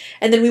good,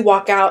 and then we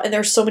walk out and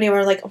there's so many of them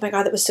are like, oh my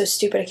god, that was so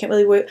stupid, I can't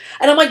believe it.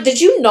 And I'm like,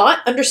 did you not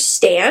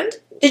understand?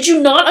 Did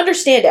you not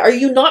understand it? Are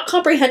you not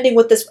comprehending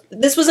what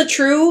this was a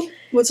true?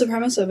 What's the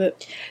premise of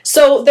it?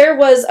 So there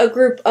was a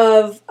group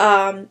of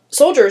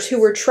soldiers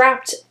who were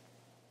trapped.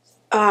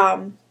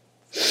 I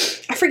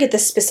forget the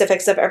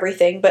specifics of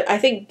everything, but I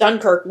think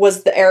Dunkirk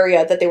was the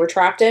area that they were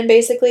trapped in,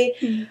 basically.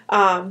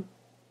 Mm-hmm.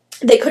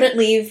 They couldn't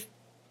leave.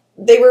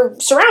 They were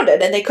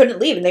surrounded, and they couldn't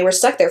leave, and they were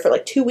stuck there for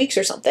like 2 weeks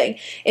or something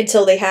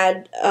until they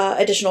had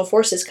additional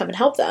forces come and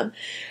help them.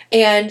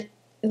 And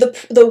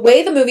the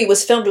way the movie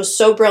was filmed was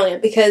so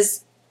brilliant,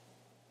 because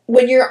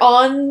when you're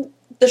on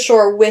the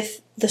shore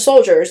with the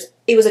soldiers,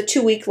 it was a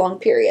 2-week-long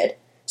period.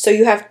 So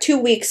you have 2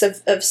 weeks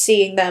of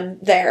seeing them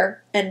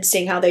there and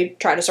seeing how they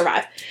try to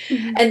survive.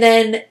 Mm-hmm. And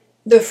then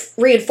the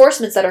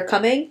reinforcements that are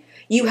coming,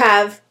 you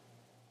have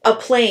a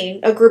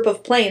group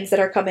of planes that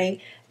are coming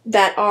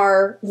that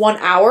are 1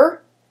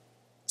 hour.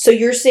 So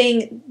you're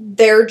seeing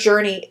their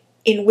journey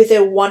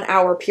within a 1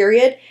 hour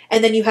period.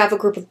 And then you have a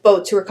group of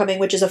boats who are coming,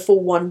 which is a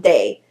full 1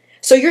 day.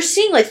 So you're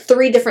seeing like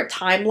 3 different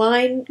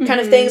timeline kind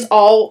of things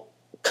all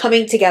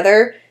coming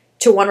together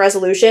to one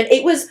resolution.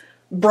 It was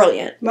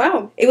brilliant.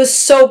 Wow. It was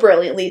so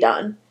brilliantly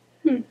done.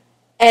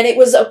 And it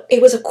was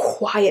a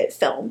quiet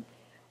film.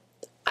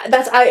 I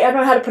don't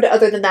know how to put it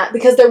other than that,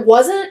 because there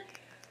wasn't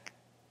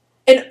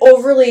an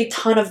overly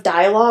ton of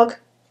dialogue.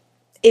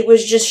 It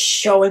was just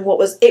showing I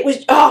loved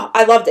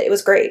it. It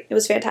was great. It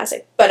was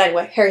fantastic. But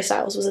anyway, Harry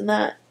Styles was in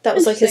that. That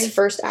was like his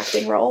first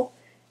acting role.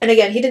 And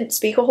again, he didn't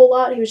speak a whole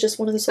lot. He was just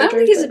one of the I soldiers.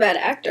 don't think he's a bad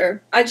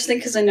actor. I just think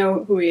because I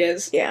know who he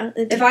is. Yeah.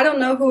 If I don't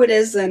know who it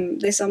is, then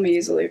they sell me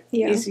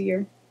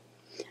easier.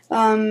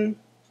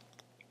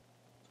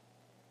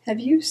 Have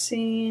you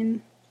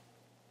seen...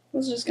 I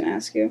was just going to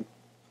ask you.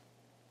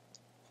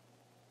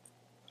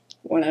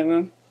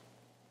 Whatever.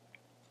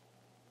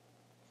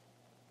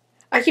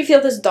 I can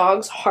feel this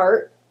dog's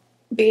heart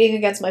beating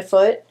against my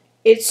foot,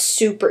 It's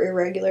super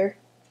irregular.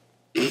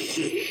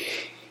 Dude.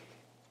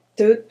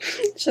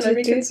 Should I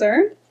be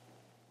concerned?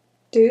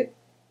 Dude.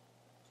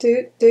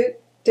 I'm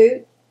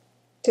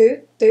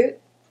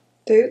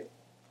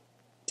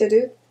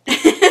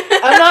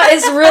not.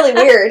 It's really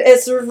weird.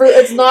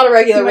 It's not a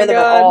regular rhythm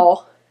at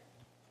all.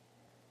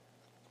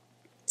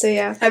 So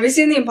yeah. Have you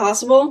seen The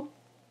Impossible?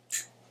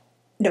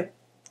 No.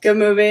 Good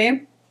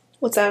movie.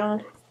 What's that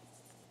on?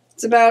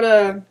 It's about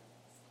a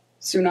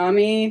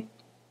tsunami.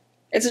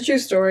 It's a true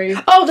story.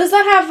 Oh, does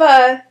that have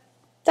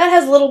that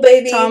has little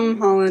baby Tom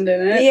Holland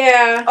in it?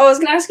 Yeah. Oh, I was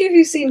gonna ask you if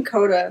you've seen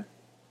Coda.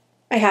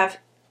 I have.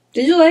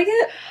 Did you like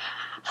it?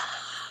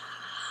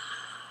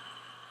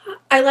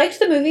 I liked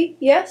the movie.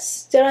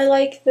 Yes. Did I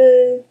like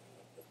the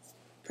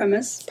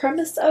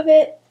Premise of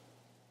it?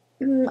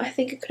 I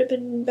think it could have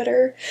been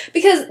better.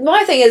 Because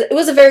my thing is, it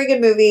was a very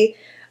good movie.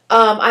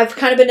 I've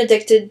kind of been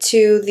addicted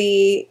to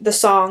the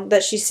song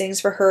that she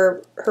sings for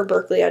her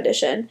Berkeley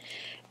audition.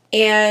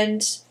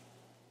 And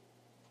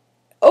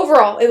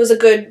overall, it was a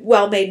good,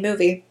 well-made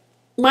movie.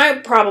 My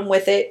problem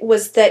with it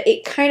was that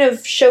it kind of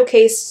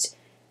showcased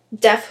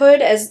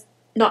deafhood as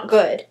not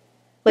good.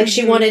 Like,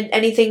 she wanted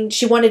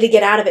to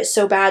get out of it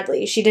so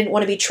badly. She didn't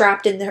want to be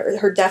trapped in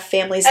her deaf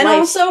family's life. And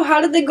also, how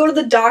did they go to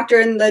the doctor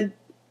and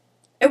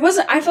I feel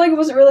like it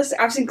wasn't realistic.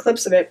 I've seen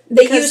clips of it.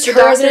 They used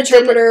her as an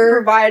interpreter.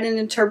 Provide an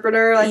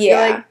interpreter. Like,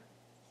 yeah.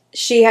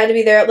 She had to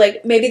be there.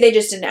 Like, maybe they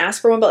just didn't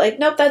ask for one, but like,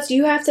 nope,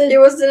 you have to. It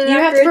wasn't an you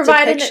have to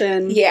provide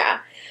depiction.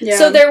 Yeah.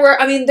 So there were,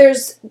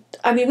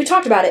 we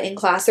talked about it in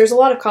class. There's a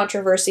lot of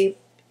controversy,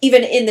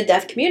 even in the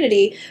deaf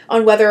community,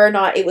 on whether or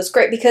not it was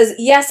great. Because,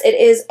 yes, it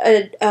is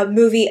a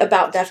movie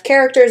about deaf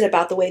characters,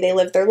 about the way they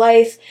live their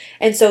life.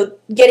 And so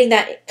getting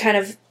that kind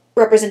of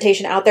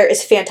representation out there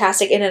is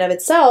fantastic in and of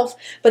itself.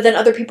 But then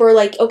other people are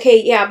like,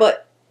 okay, yeah,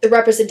 but the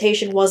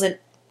representation wasn't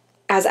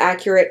as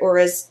accurate or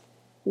as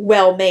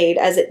well made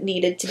as it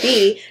needed to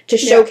be to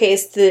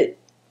showcase the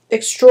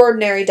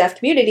extraordinary deaf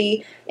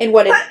community and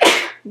what it...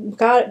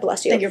 God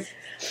bless you. Thank you.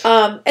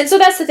 And so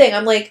that's the thing.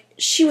 I'm like,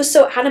 she was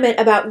so adamant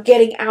about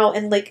getting out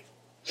and like,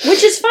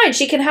 which is fine.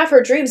 She can have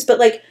her dreams, but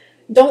like,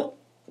 don't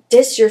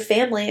diss your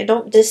family and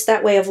don't diss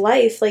that way of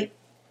life. Like,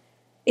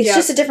 it's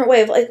just a different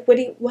way of like,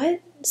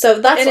 what?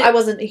 So that's why I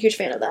wasn't a huge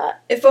fan of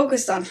that. It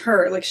focused on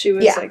her. Like, she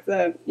was like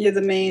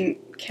the main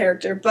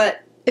character,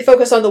 but it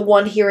focused on the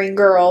one hearing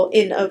girl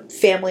in a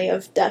family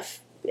of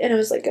deaf. And I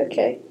was like,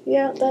 okay,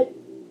 yeah,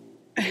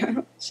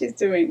 that. She's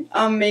doing.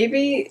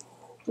 Maybe.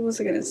 What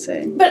was I gonna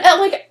say? But,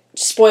 like,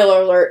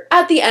 spoiler alert,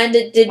 at the end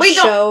it did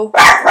show...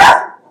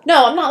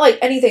 No, I'm not, like,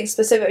 anything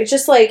specific. It's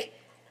just, like,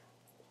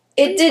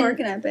 it did... What are you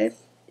working at, babe?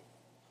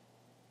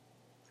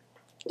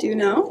 Do you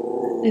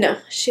know? No,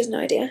 she has no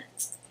idea.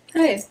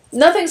 Hey.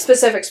 Nothing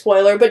specific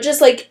spoiler, but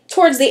just, like,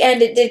 towards the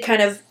end it did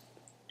kind of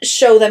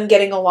show them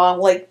getting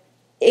along, like,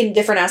 in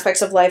different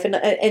aspects of life, and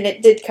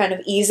it did kind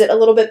of ease it a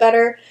little bit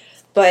better.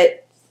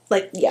 But,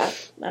 like, yeah,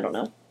 I don't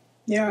know.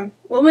 Yeah.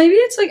 Well, maybe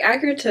it's, like,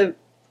 accurate to...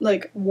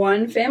 like,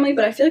 one family,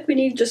 but I feel like we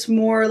need just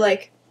more,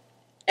 like,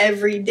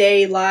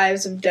 everyday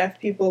lives of deaf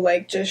people,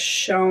 like, just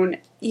shown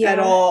at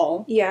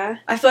all. Yeah.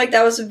 I feel like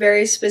that was a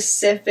very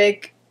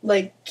specific,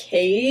 like,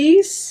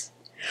 case.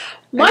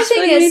 My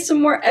thing is... we need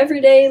some more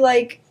everyday,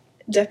 like,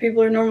 deaf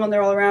people are normal and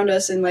they're all around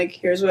us, and, like,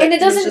 here's what... And it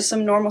doesn't... just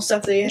some normal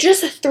stuff that you...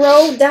 Just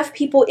throw deaf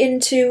people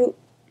into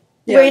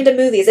random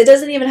movies. It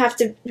doesn't even have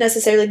to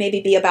necessarily maybe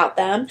be about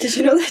them. Did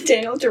you know that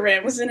Daniel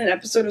Duran was in an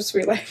episode of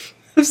Sweet Life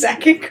of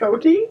Zack and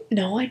Cody?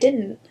 No, I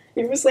didn't.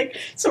 He was like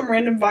some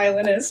random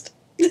violinist.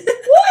 What?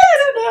 I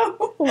don't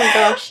know. Oh my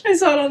gosh. I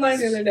saw it online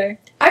the other day.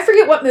 I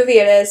forget what movie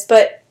it is,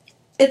 but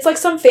it's like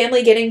some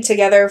family getting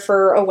together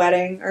for a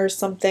wedding or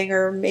something,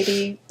 or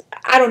maybe,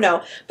 I don't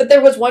know. But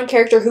there was one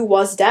character who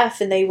was deaf,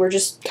 and they were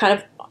just kind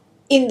of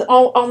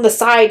on the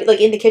side, like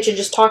in the kitchen,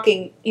 just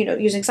talking,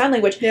 using sign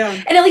language. Yeah.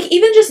 And like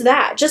even just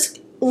that, just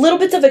little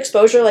bits of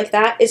exposure like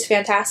that is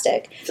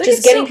fantastic.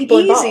 Just getting people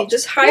involved.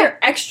 Just hire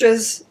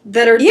extras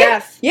that are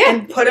deaf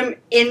and put them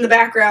in the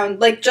background.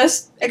 Like,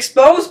 just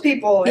expose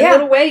people in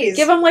little ways.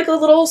 Give them like a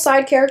little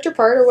side character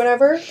part or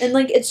whatever, and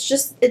like it's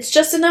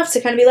just enough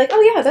to kind of be like,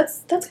 oh yeah,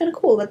 that's kind of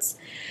cool. That's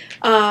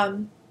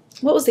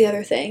what was the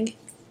other thing?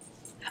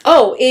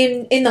 Oh,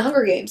 in the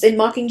Hunger Games, in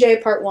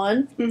Mockingjay Part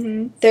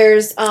 1,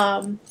 there's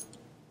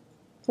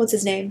what's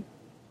his name?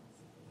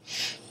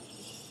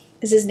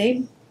 Is his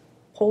name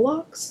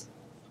Polox?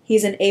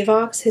 He's an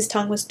Avox. His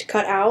tongue was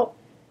cut out.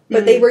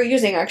 But they were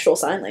using actual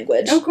sign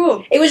language. Oh,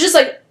 cool. It was just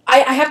like,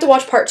 I have to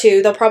watch part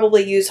 2. They'll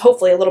probably use,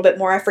 hopefully, a little bit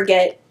more. I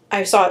forget.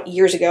 I saw it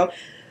years ago.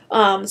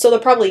 So they'll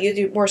probably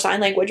use more sign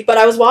language. But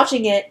I was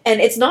watching it,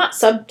 and it's not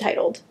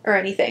subtitled or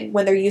anything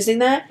when they're using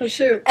that. Oh,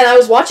 shoot. And I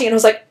was watching it, and I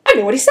was like, I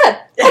knew what he said.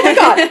 Oh, my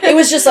God. It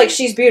was just like,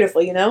 she's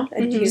beautiful,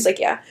 And he's like,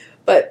 yeah.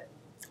 But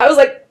I was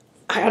like,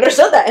 I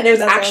understood that. And it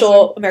was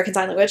actual American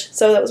Sign Language.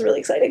 So that was really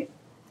exciting.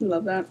 I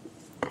love that.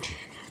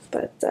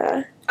 But,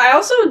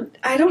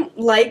 I don't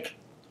like,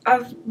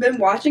 I've been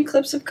watching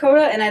clips of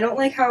Coda, and I don't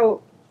like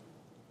how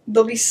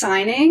they'll be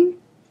signing,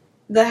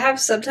 they'll have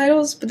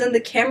subtitles, but then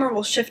the camera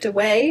will shift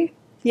away,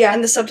 Yeah.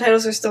 and the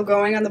subtitles are still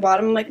going on the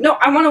bottom. I'm like, no,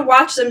 I want to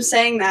watch them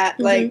saying that.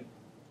 Mhm. Like,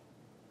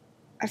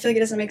 I feel like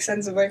it doesn't make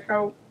sense of like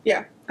how.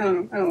 Yeah, I don't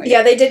know. I don't like.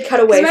 Yeah, they did cut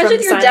away from Imagine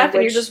if you're sign deaf language.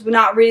 and you're just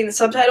not reading the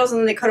subtitles, and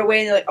then they cut away,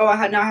 and you're like, oh,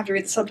 now I have to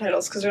read the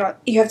subtitles because they're not.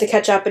 You have to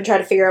catch up and try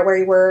to figure out where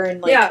you were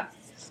and like. Yeah.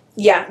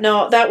 Yeah.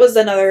 No, that was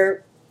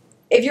another.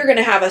 If you're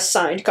gonna have a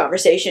signed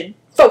conversation,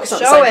 focus on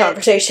the Show signed it.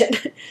 conversation.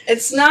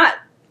 It's not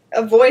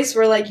a voice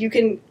where like you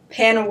can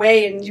pan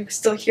away and you can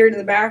still hear it in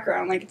the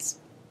background. Like it's.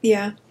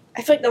 Yeah.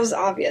 I feel like that was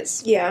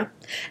obvious. Yeah.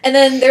 And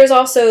then there's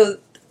also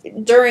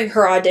during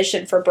her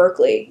audition for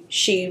Berkeley,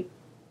 she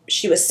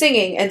was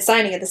singing and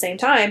signing at the same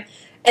time,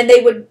 and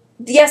they would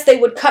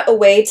cut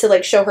away to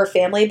like show her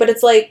family, but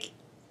it's like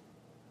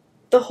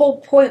the whole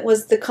point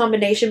was the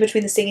combination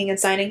between the singing and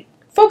signing.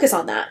 Focus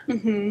on that.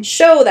 Mm-hmm.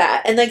 Show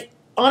that. And like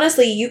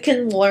honestly, you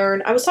can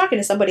learn. I was talking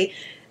to somebody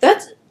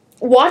that's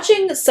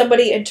watching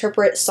somebody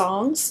interpret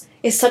songs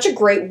is such a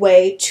great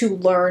way to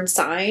learn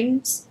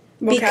signs.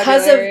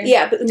 Because of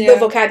the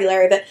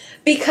vocabulary of it,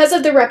 because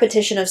of the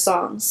repetition of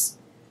songs.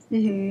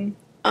 Mm-hmm.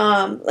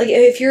 Like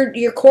if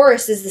your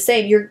chorus is the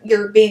same,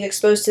 you're being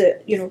exposed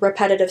to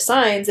repetitive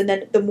signs, and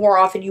then the more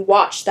often you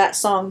watch that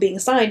song being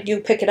signed,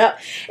 you pick it up.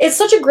 It's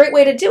such a great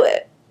way to do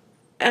it,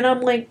 and I'm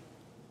like,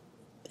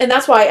 and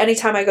that's why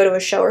anytime I go to a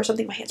show or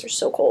something, my hands are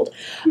so cold.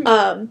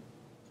 Anytime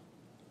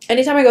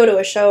I go to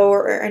a show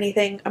or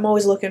anything, I'm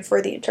always looking for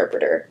the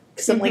interpreter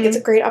because I'm like, it's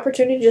a great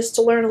opportunity just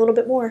to learn a little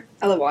bit more.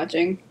 I love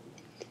watching.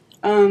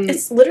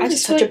 It's literally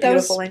such a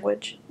beautiful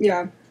language.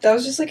 Yeah, that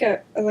was just like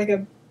a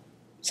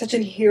such a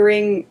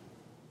hearing,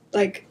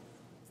 like,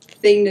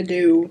 thing to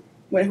do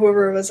when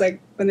whoever was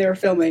like when they were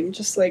filming,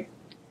 just like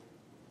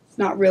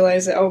not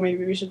realize that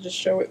maybe we should just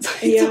show it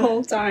like, the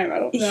whole time. I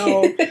don't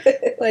know.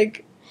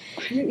 Like,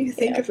 why didn't you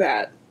think of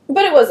that?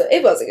 But it was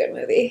a good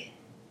movie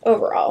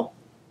overall.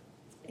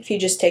 If you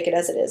just take it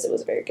as it is, it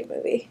was a very good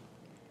movie.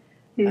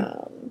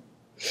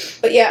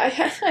 But yeah,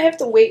 I have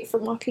to wait for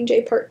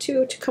Mockingjay Part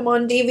 2 to come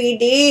on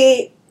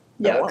DVD.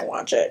 I want to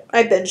watch it.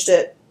 I binged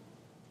it.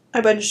 I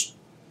binged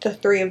the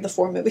 3 of the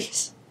 4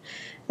 movies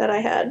that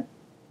I had.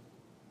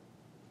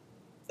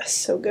 That's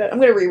so good. I'm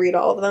going to reread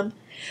all of them.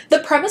 The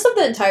premise of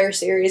the entire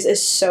series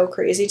is so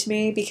crazy to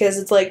me because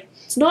it's like,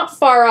 it's not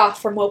far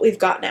off from what we've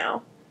got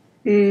now.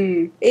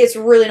 It's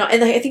really not.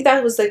 And I think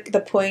that was like the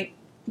point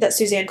that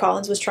Suzanne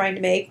Collins was trying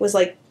to make was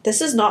like,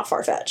 this is not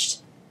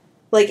far-fetched.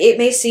 Like, it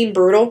may seem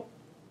brutal,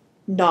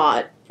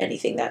 not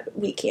anything that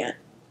we can't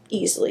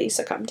easily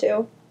succumb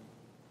to.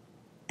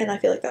 And I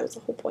feel like that was the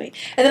whole point.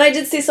 And then I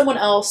did see someone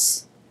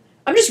else.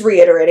 I'm just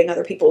reiterating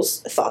other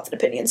people's thoughts and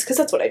opinions, because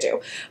that's what I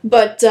do.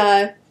 But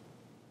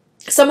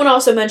someone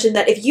also mentioned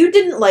that if you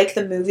didn't like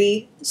the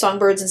movie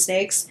Songbirds and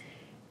Snakes,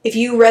 if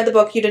you read the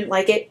book, you didn't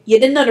like it, you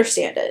didn't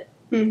understand it.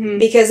 Mm-hmm.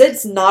 Because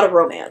it's not a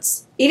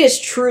romance. It is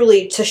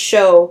truly to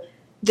show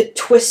the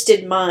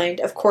twisted mind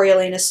of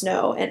Coriolanus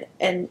Snow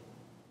and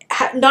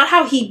not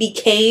how he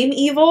became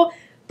evil,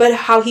 but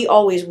how he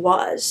always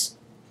was.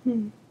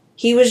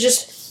 He was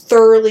just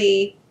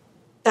thoroughly,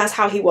 that's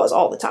how he was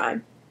all the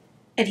time.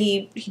 And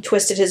he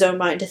twisted his own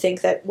mind to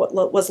think that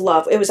what was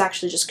love, it was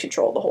actually just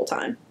control the whole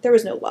time. There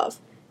was no love.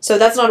 So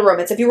that's not a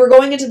romance. If you were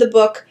going into the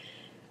book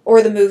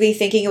or the movie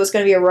thinking it was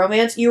going to be a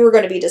romance, you were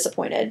going to be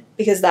disappointed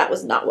because that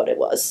was not what it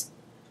was.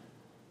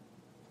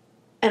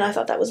 And I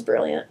thought that was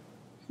brilliant.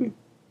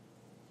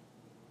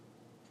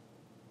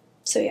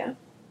 So yeah.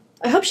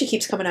 I hope she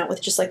keeps coming out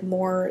with just like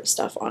more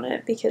stuff on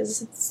it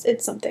because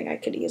it's something I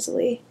could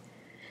easily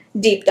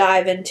deep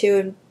dive into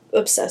and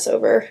obsess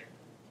over.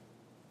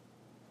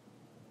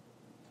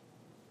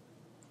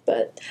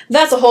 But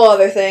that's a whole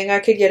other thing. I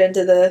could get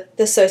into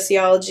the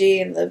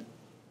sociology and the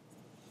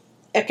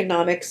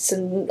economics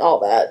and all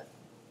that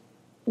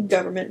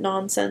government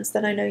nonsense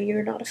that I know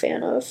you're not a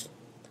fan of.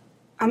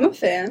 I'm a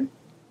fan.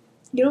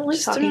 You don't like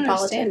Just talking don't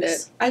understand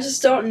politics. it. I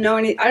just don't know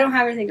I don't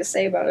have anything to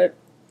say about it.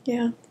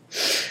 Yeah.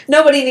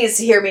 Nobody needs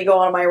to hear me go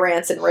on my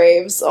rants and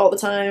raves all the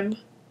time.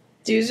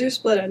 Do you use your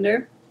split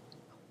ender?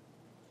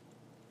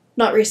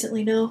 Not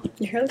recently, no.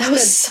 Your hair looks That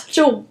was such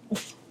a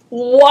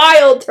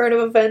wild turn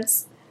of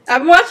events.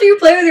 I'm watching you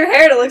play with your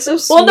hair and it looks so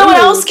smooth. Well, no one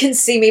else can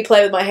see me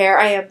play with my hair.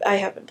 I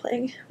have been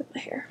playing with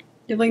my hair.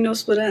 You have like no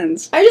split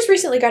ends. I just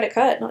recently got it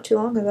cut not too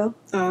long ago.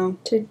 Oh.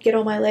 To get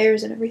all my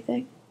layers and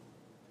everything.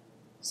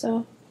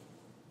 So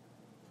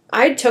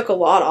I took a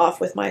lot off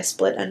with my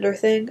split ender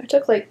thing. I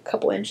took like a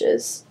couple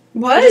inches.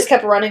 What? I just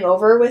kept running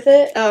over with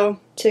it Oh.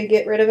 to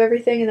get rid of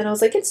everything, and then I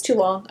was like, it's too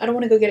long. I don't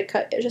want to go get it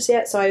cut just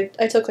yet, so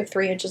I took like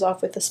 3 inches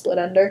off with the split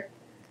ender.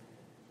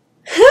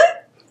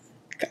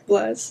 God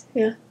bless.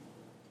 Yeah.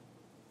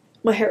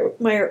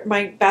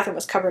 My bathroom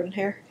was covered in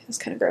hair. It was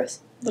kind of gross.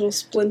 Little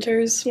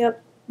splinters.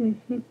 Yep.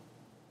 Mm-hmm.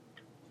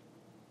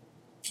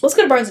 Let's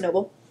go to Barnes &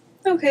 Noble.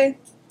 Okay.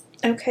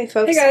 Okay,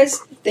 folks. Hey guys,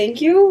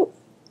 thank you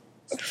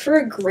for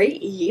a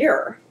great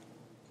year.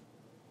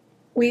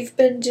 We've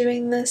been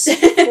doing this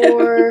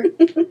for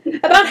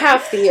about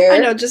half the year. I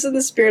know, just in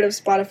the spirit of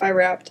Spotify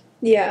Wrapped.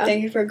 Yeah.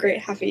 Thank you for a great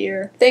half a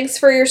year. Thanks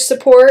for your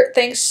support.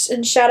 Thanks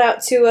and shout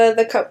out to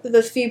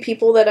the few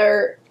people that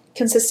are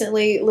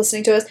consistently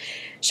listening to us.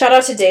 Shout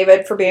out to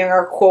David for being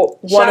our, quote,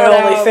 one Shout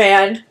and only out.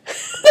 fan.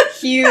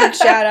 Huge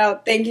shout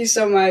out. Thank you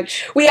so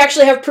much. We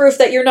actually have proof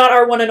that you're not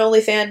our one and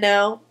only fan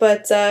now,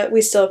 but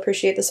we still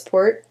appreciate the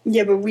support.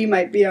 Yeah, but we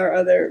might be our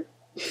other.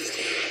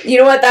 You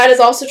know what? That is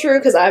also true,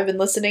 because I've been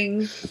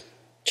listening,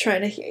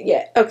 trying to hear.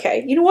 Yeah,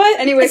 okay. You know what?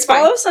 Anyways, It's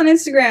fine. follow us on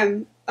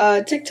Instagram,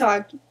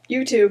 TikTok,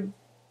 YouTube,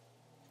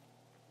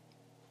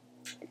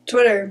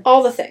 Twitter.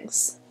 All the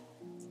things.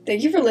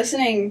 Thank you for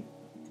listening.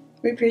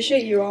 We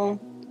appreciate you all.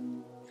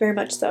 Very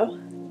much so.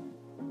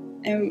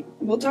 And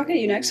we'll talk to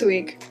you next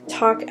week.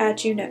 Talk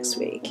at you next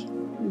week.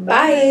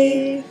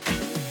 Bye.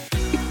 Bye.